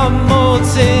now, I'm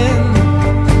molten.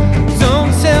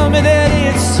 Don't tell me that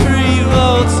it's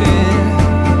revolting.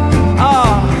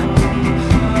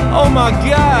 Oh my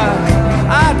God,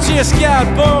 I just got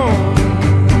born.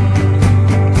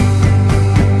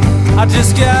 I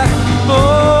just got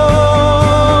born.